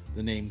the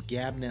name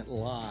Gabnet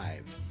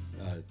Live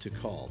to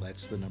call.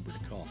 That's the number to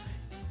call.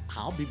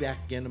 I'll be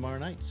back again tomorrow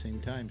night, same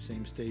time,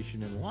 same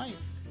station in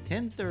life,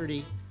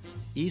 10:30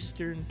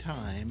 Eastern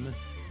Time.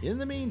 In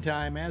the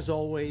meantime, as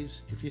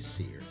always, if you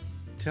see her,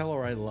 tell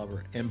her I love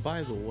her. And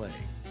by the way,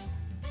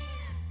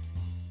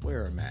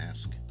 wear a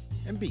mask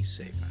and be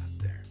safe out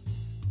there.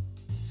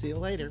 See you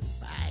later.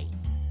 Bye.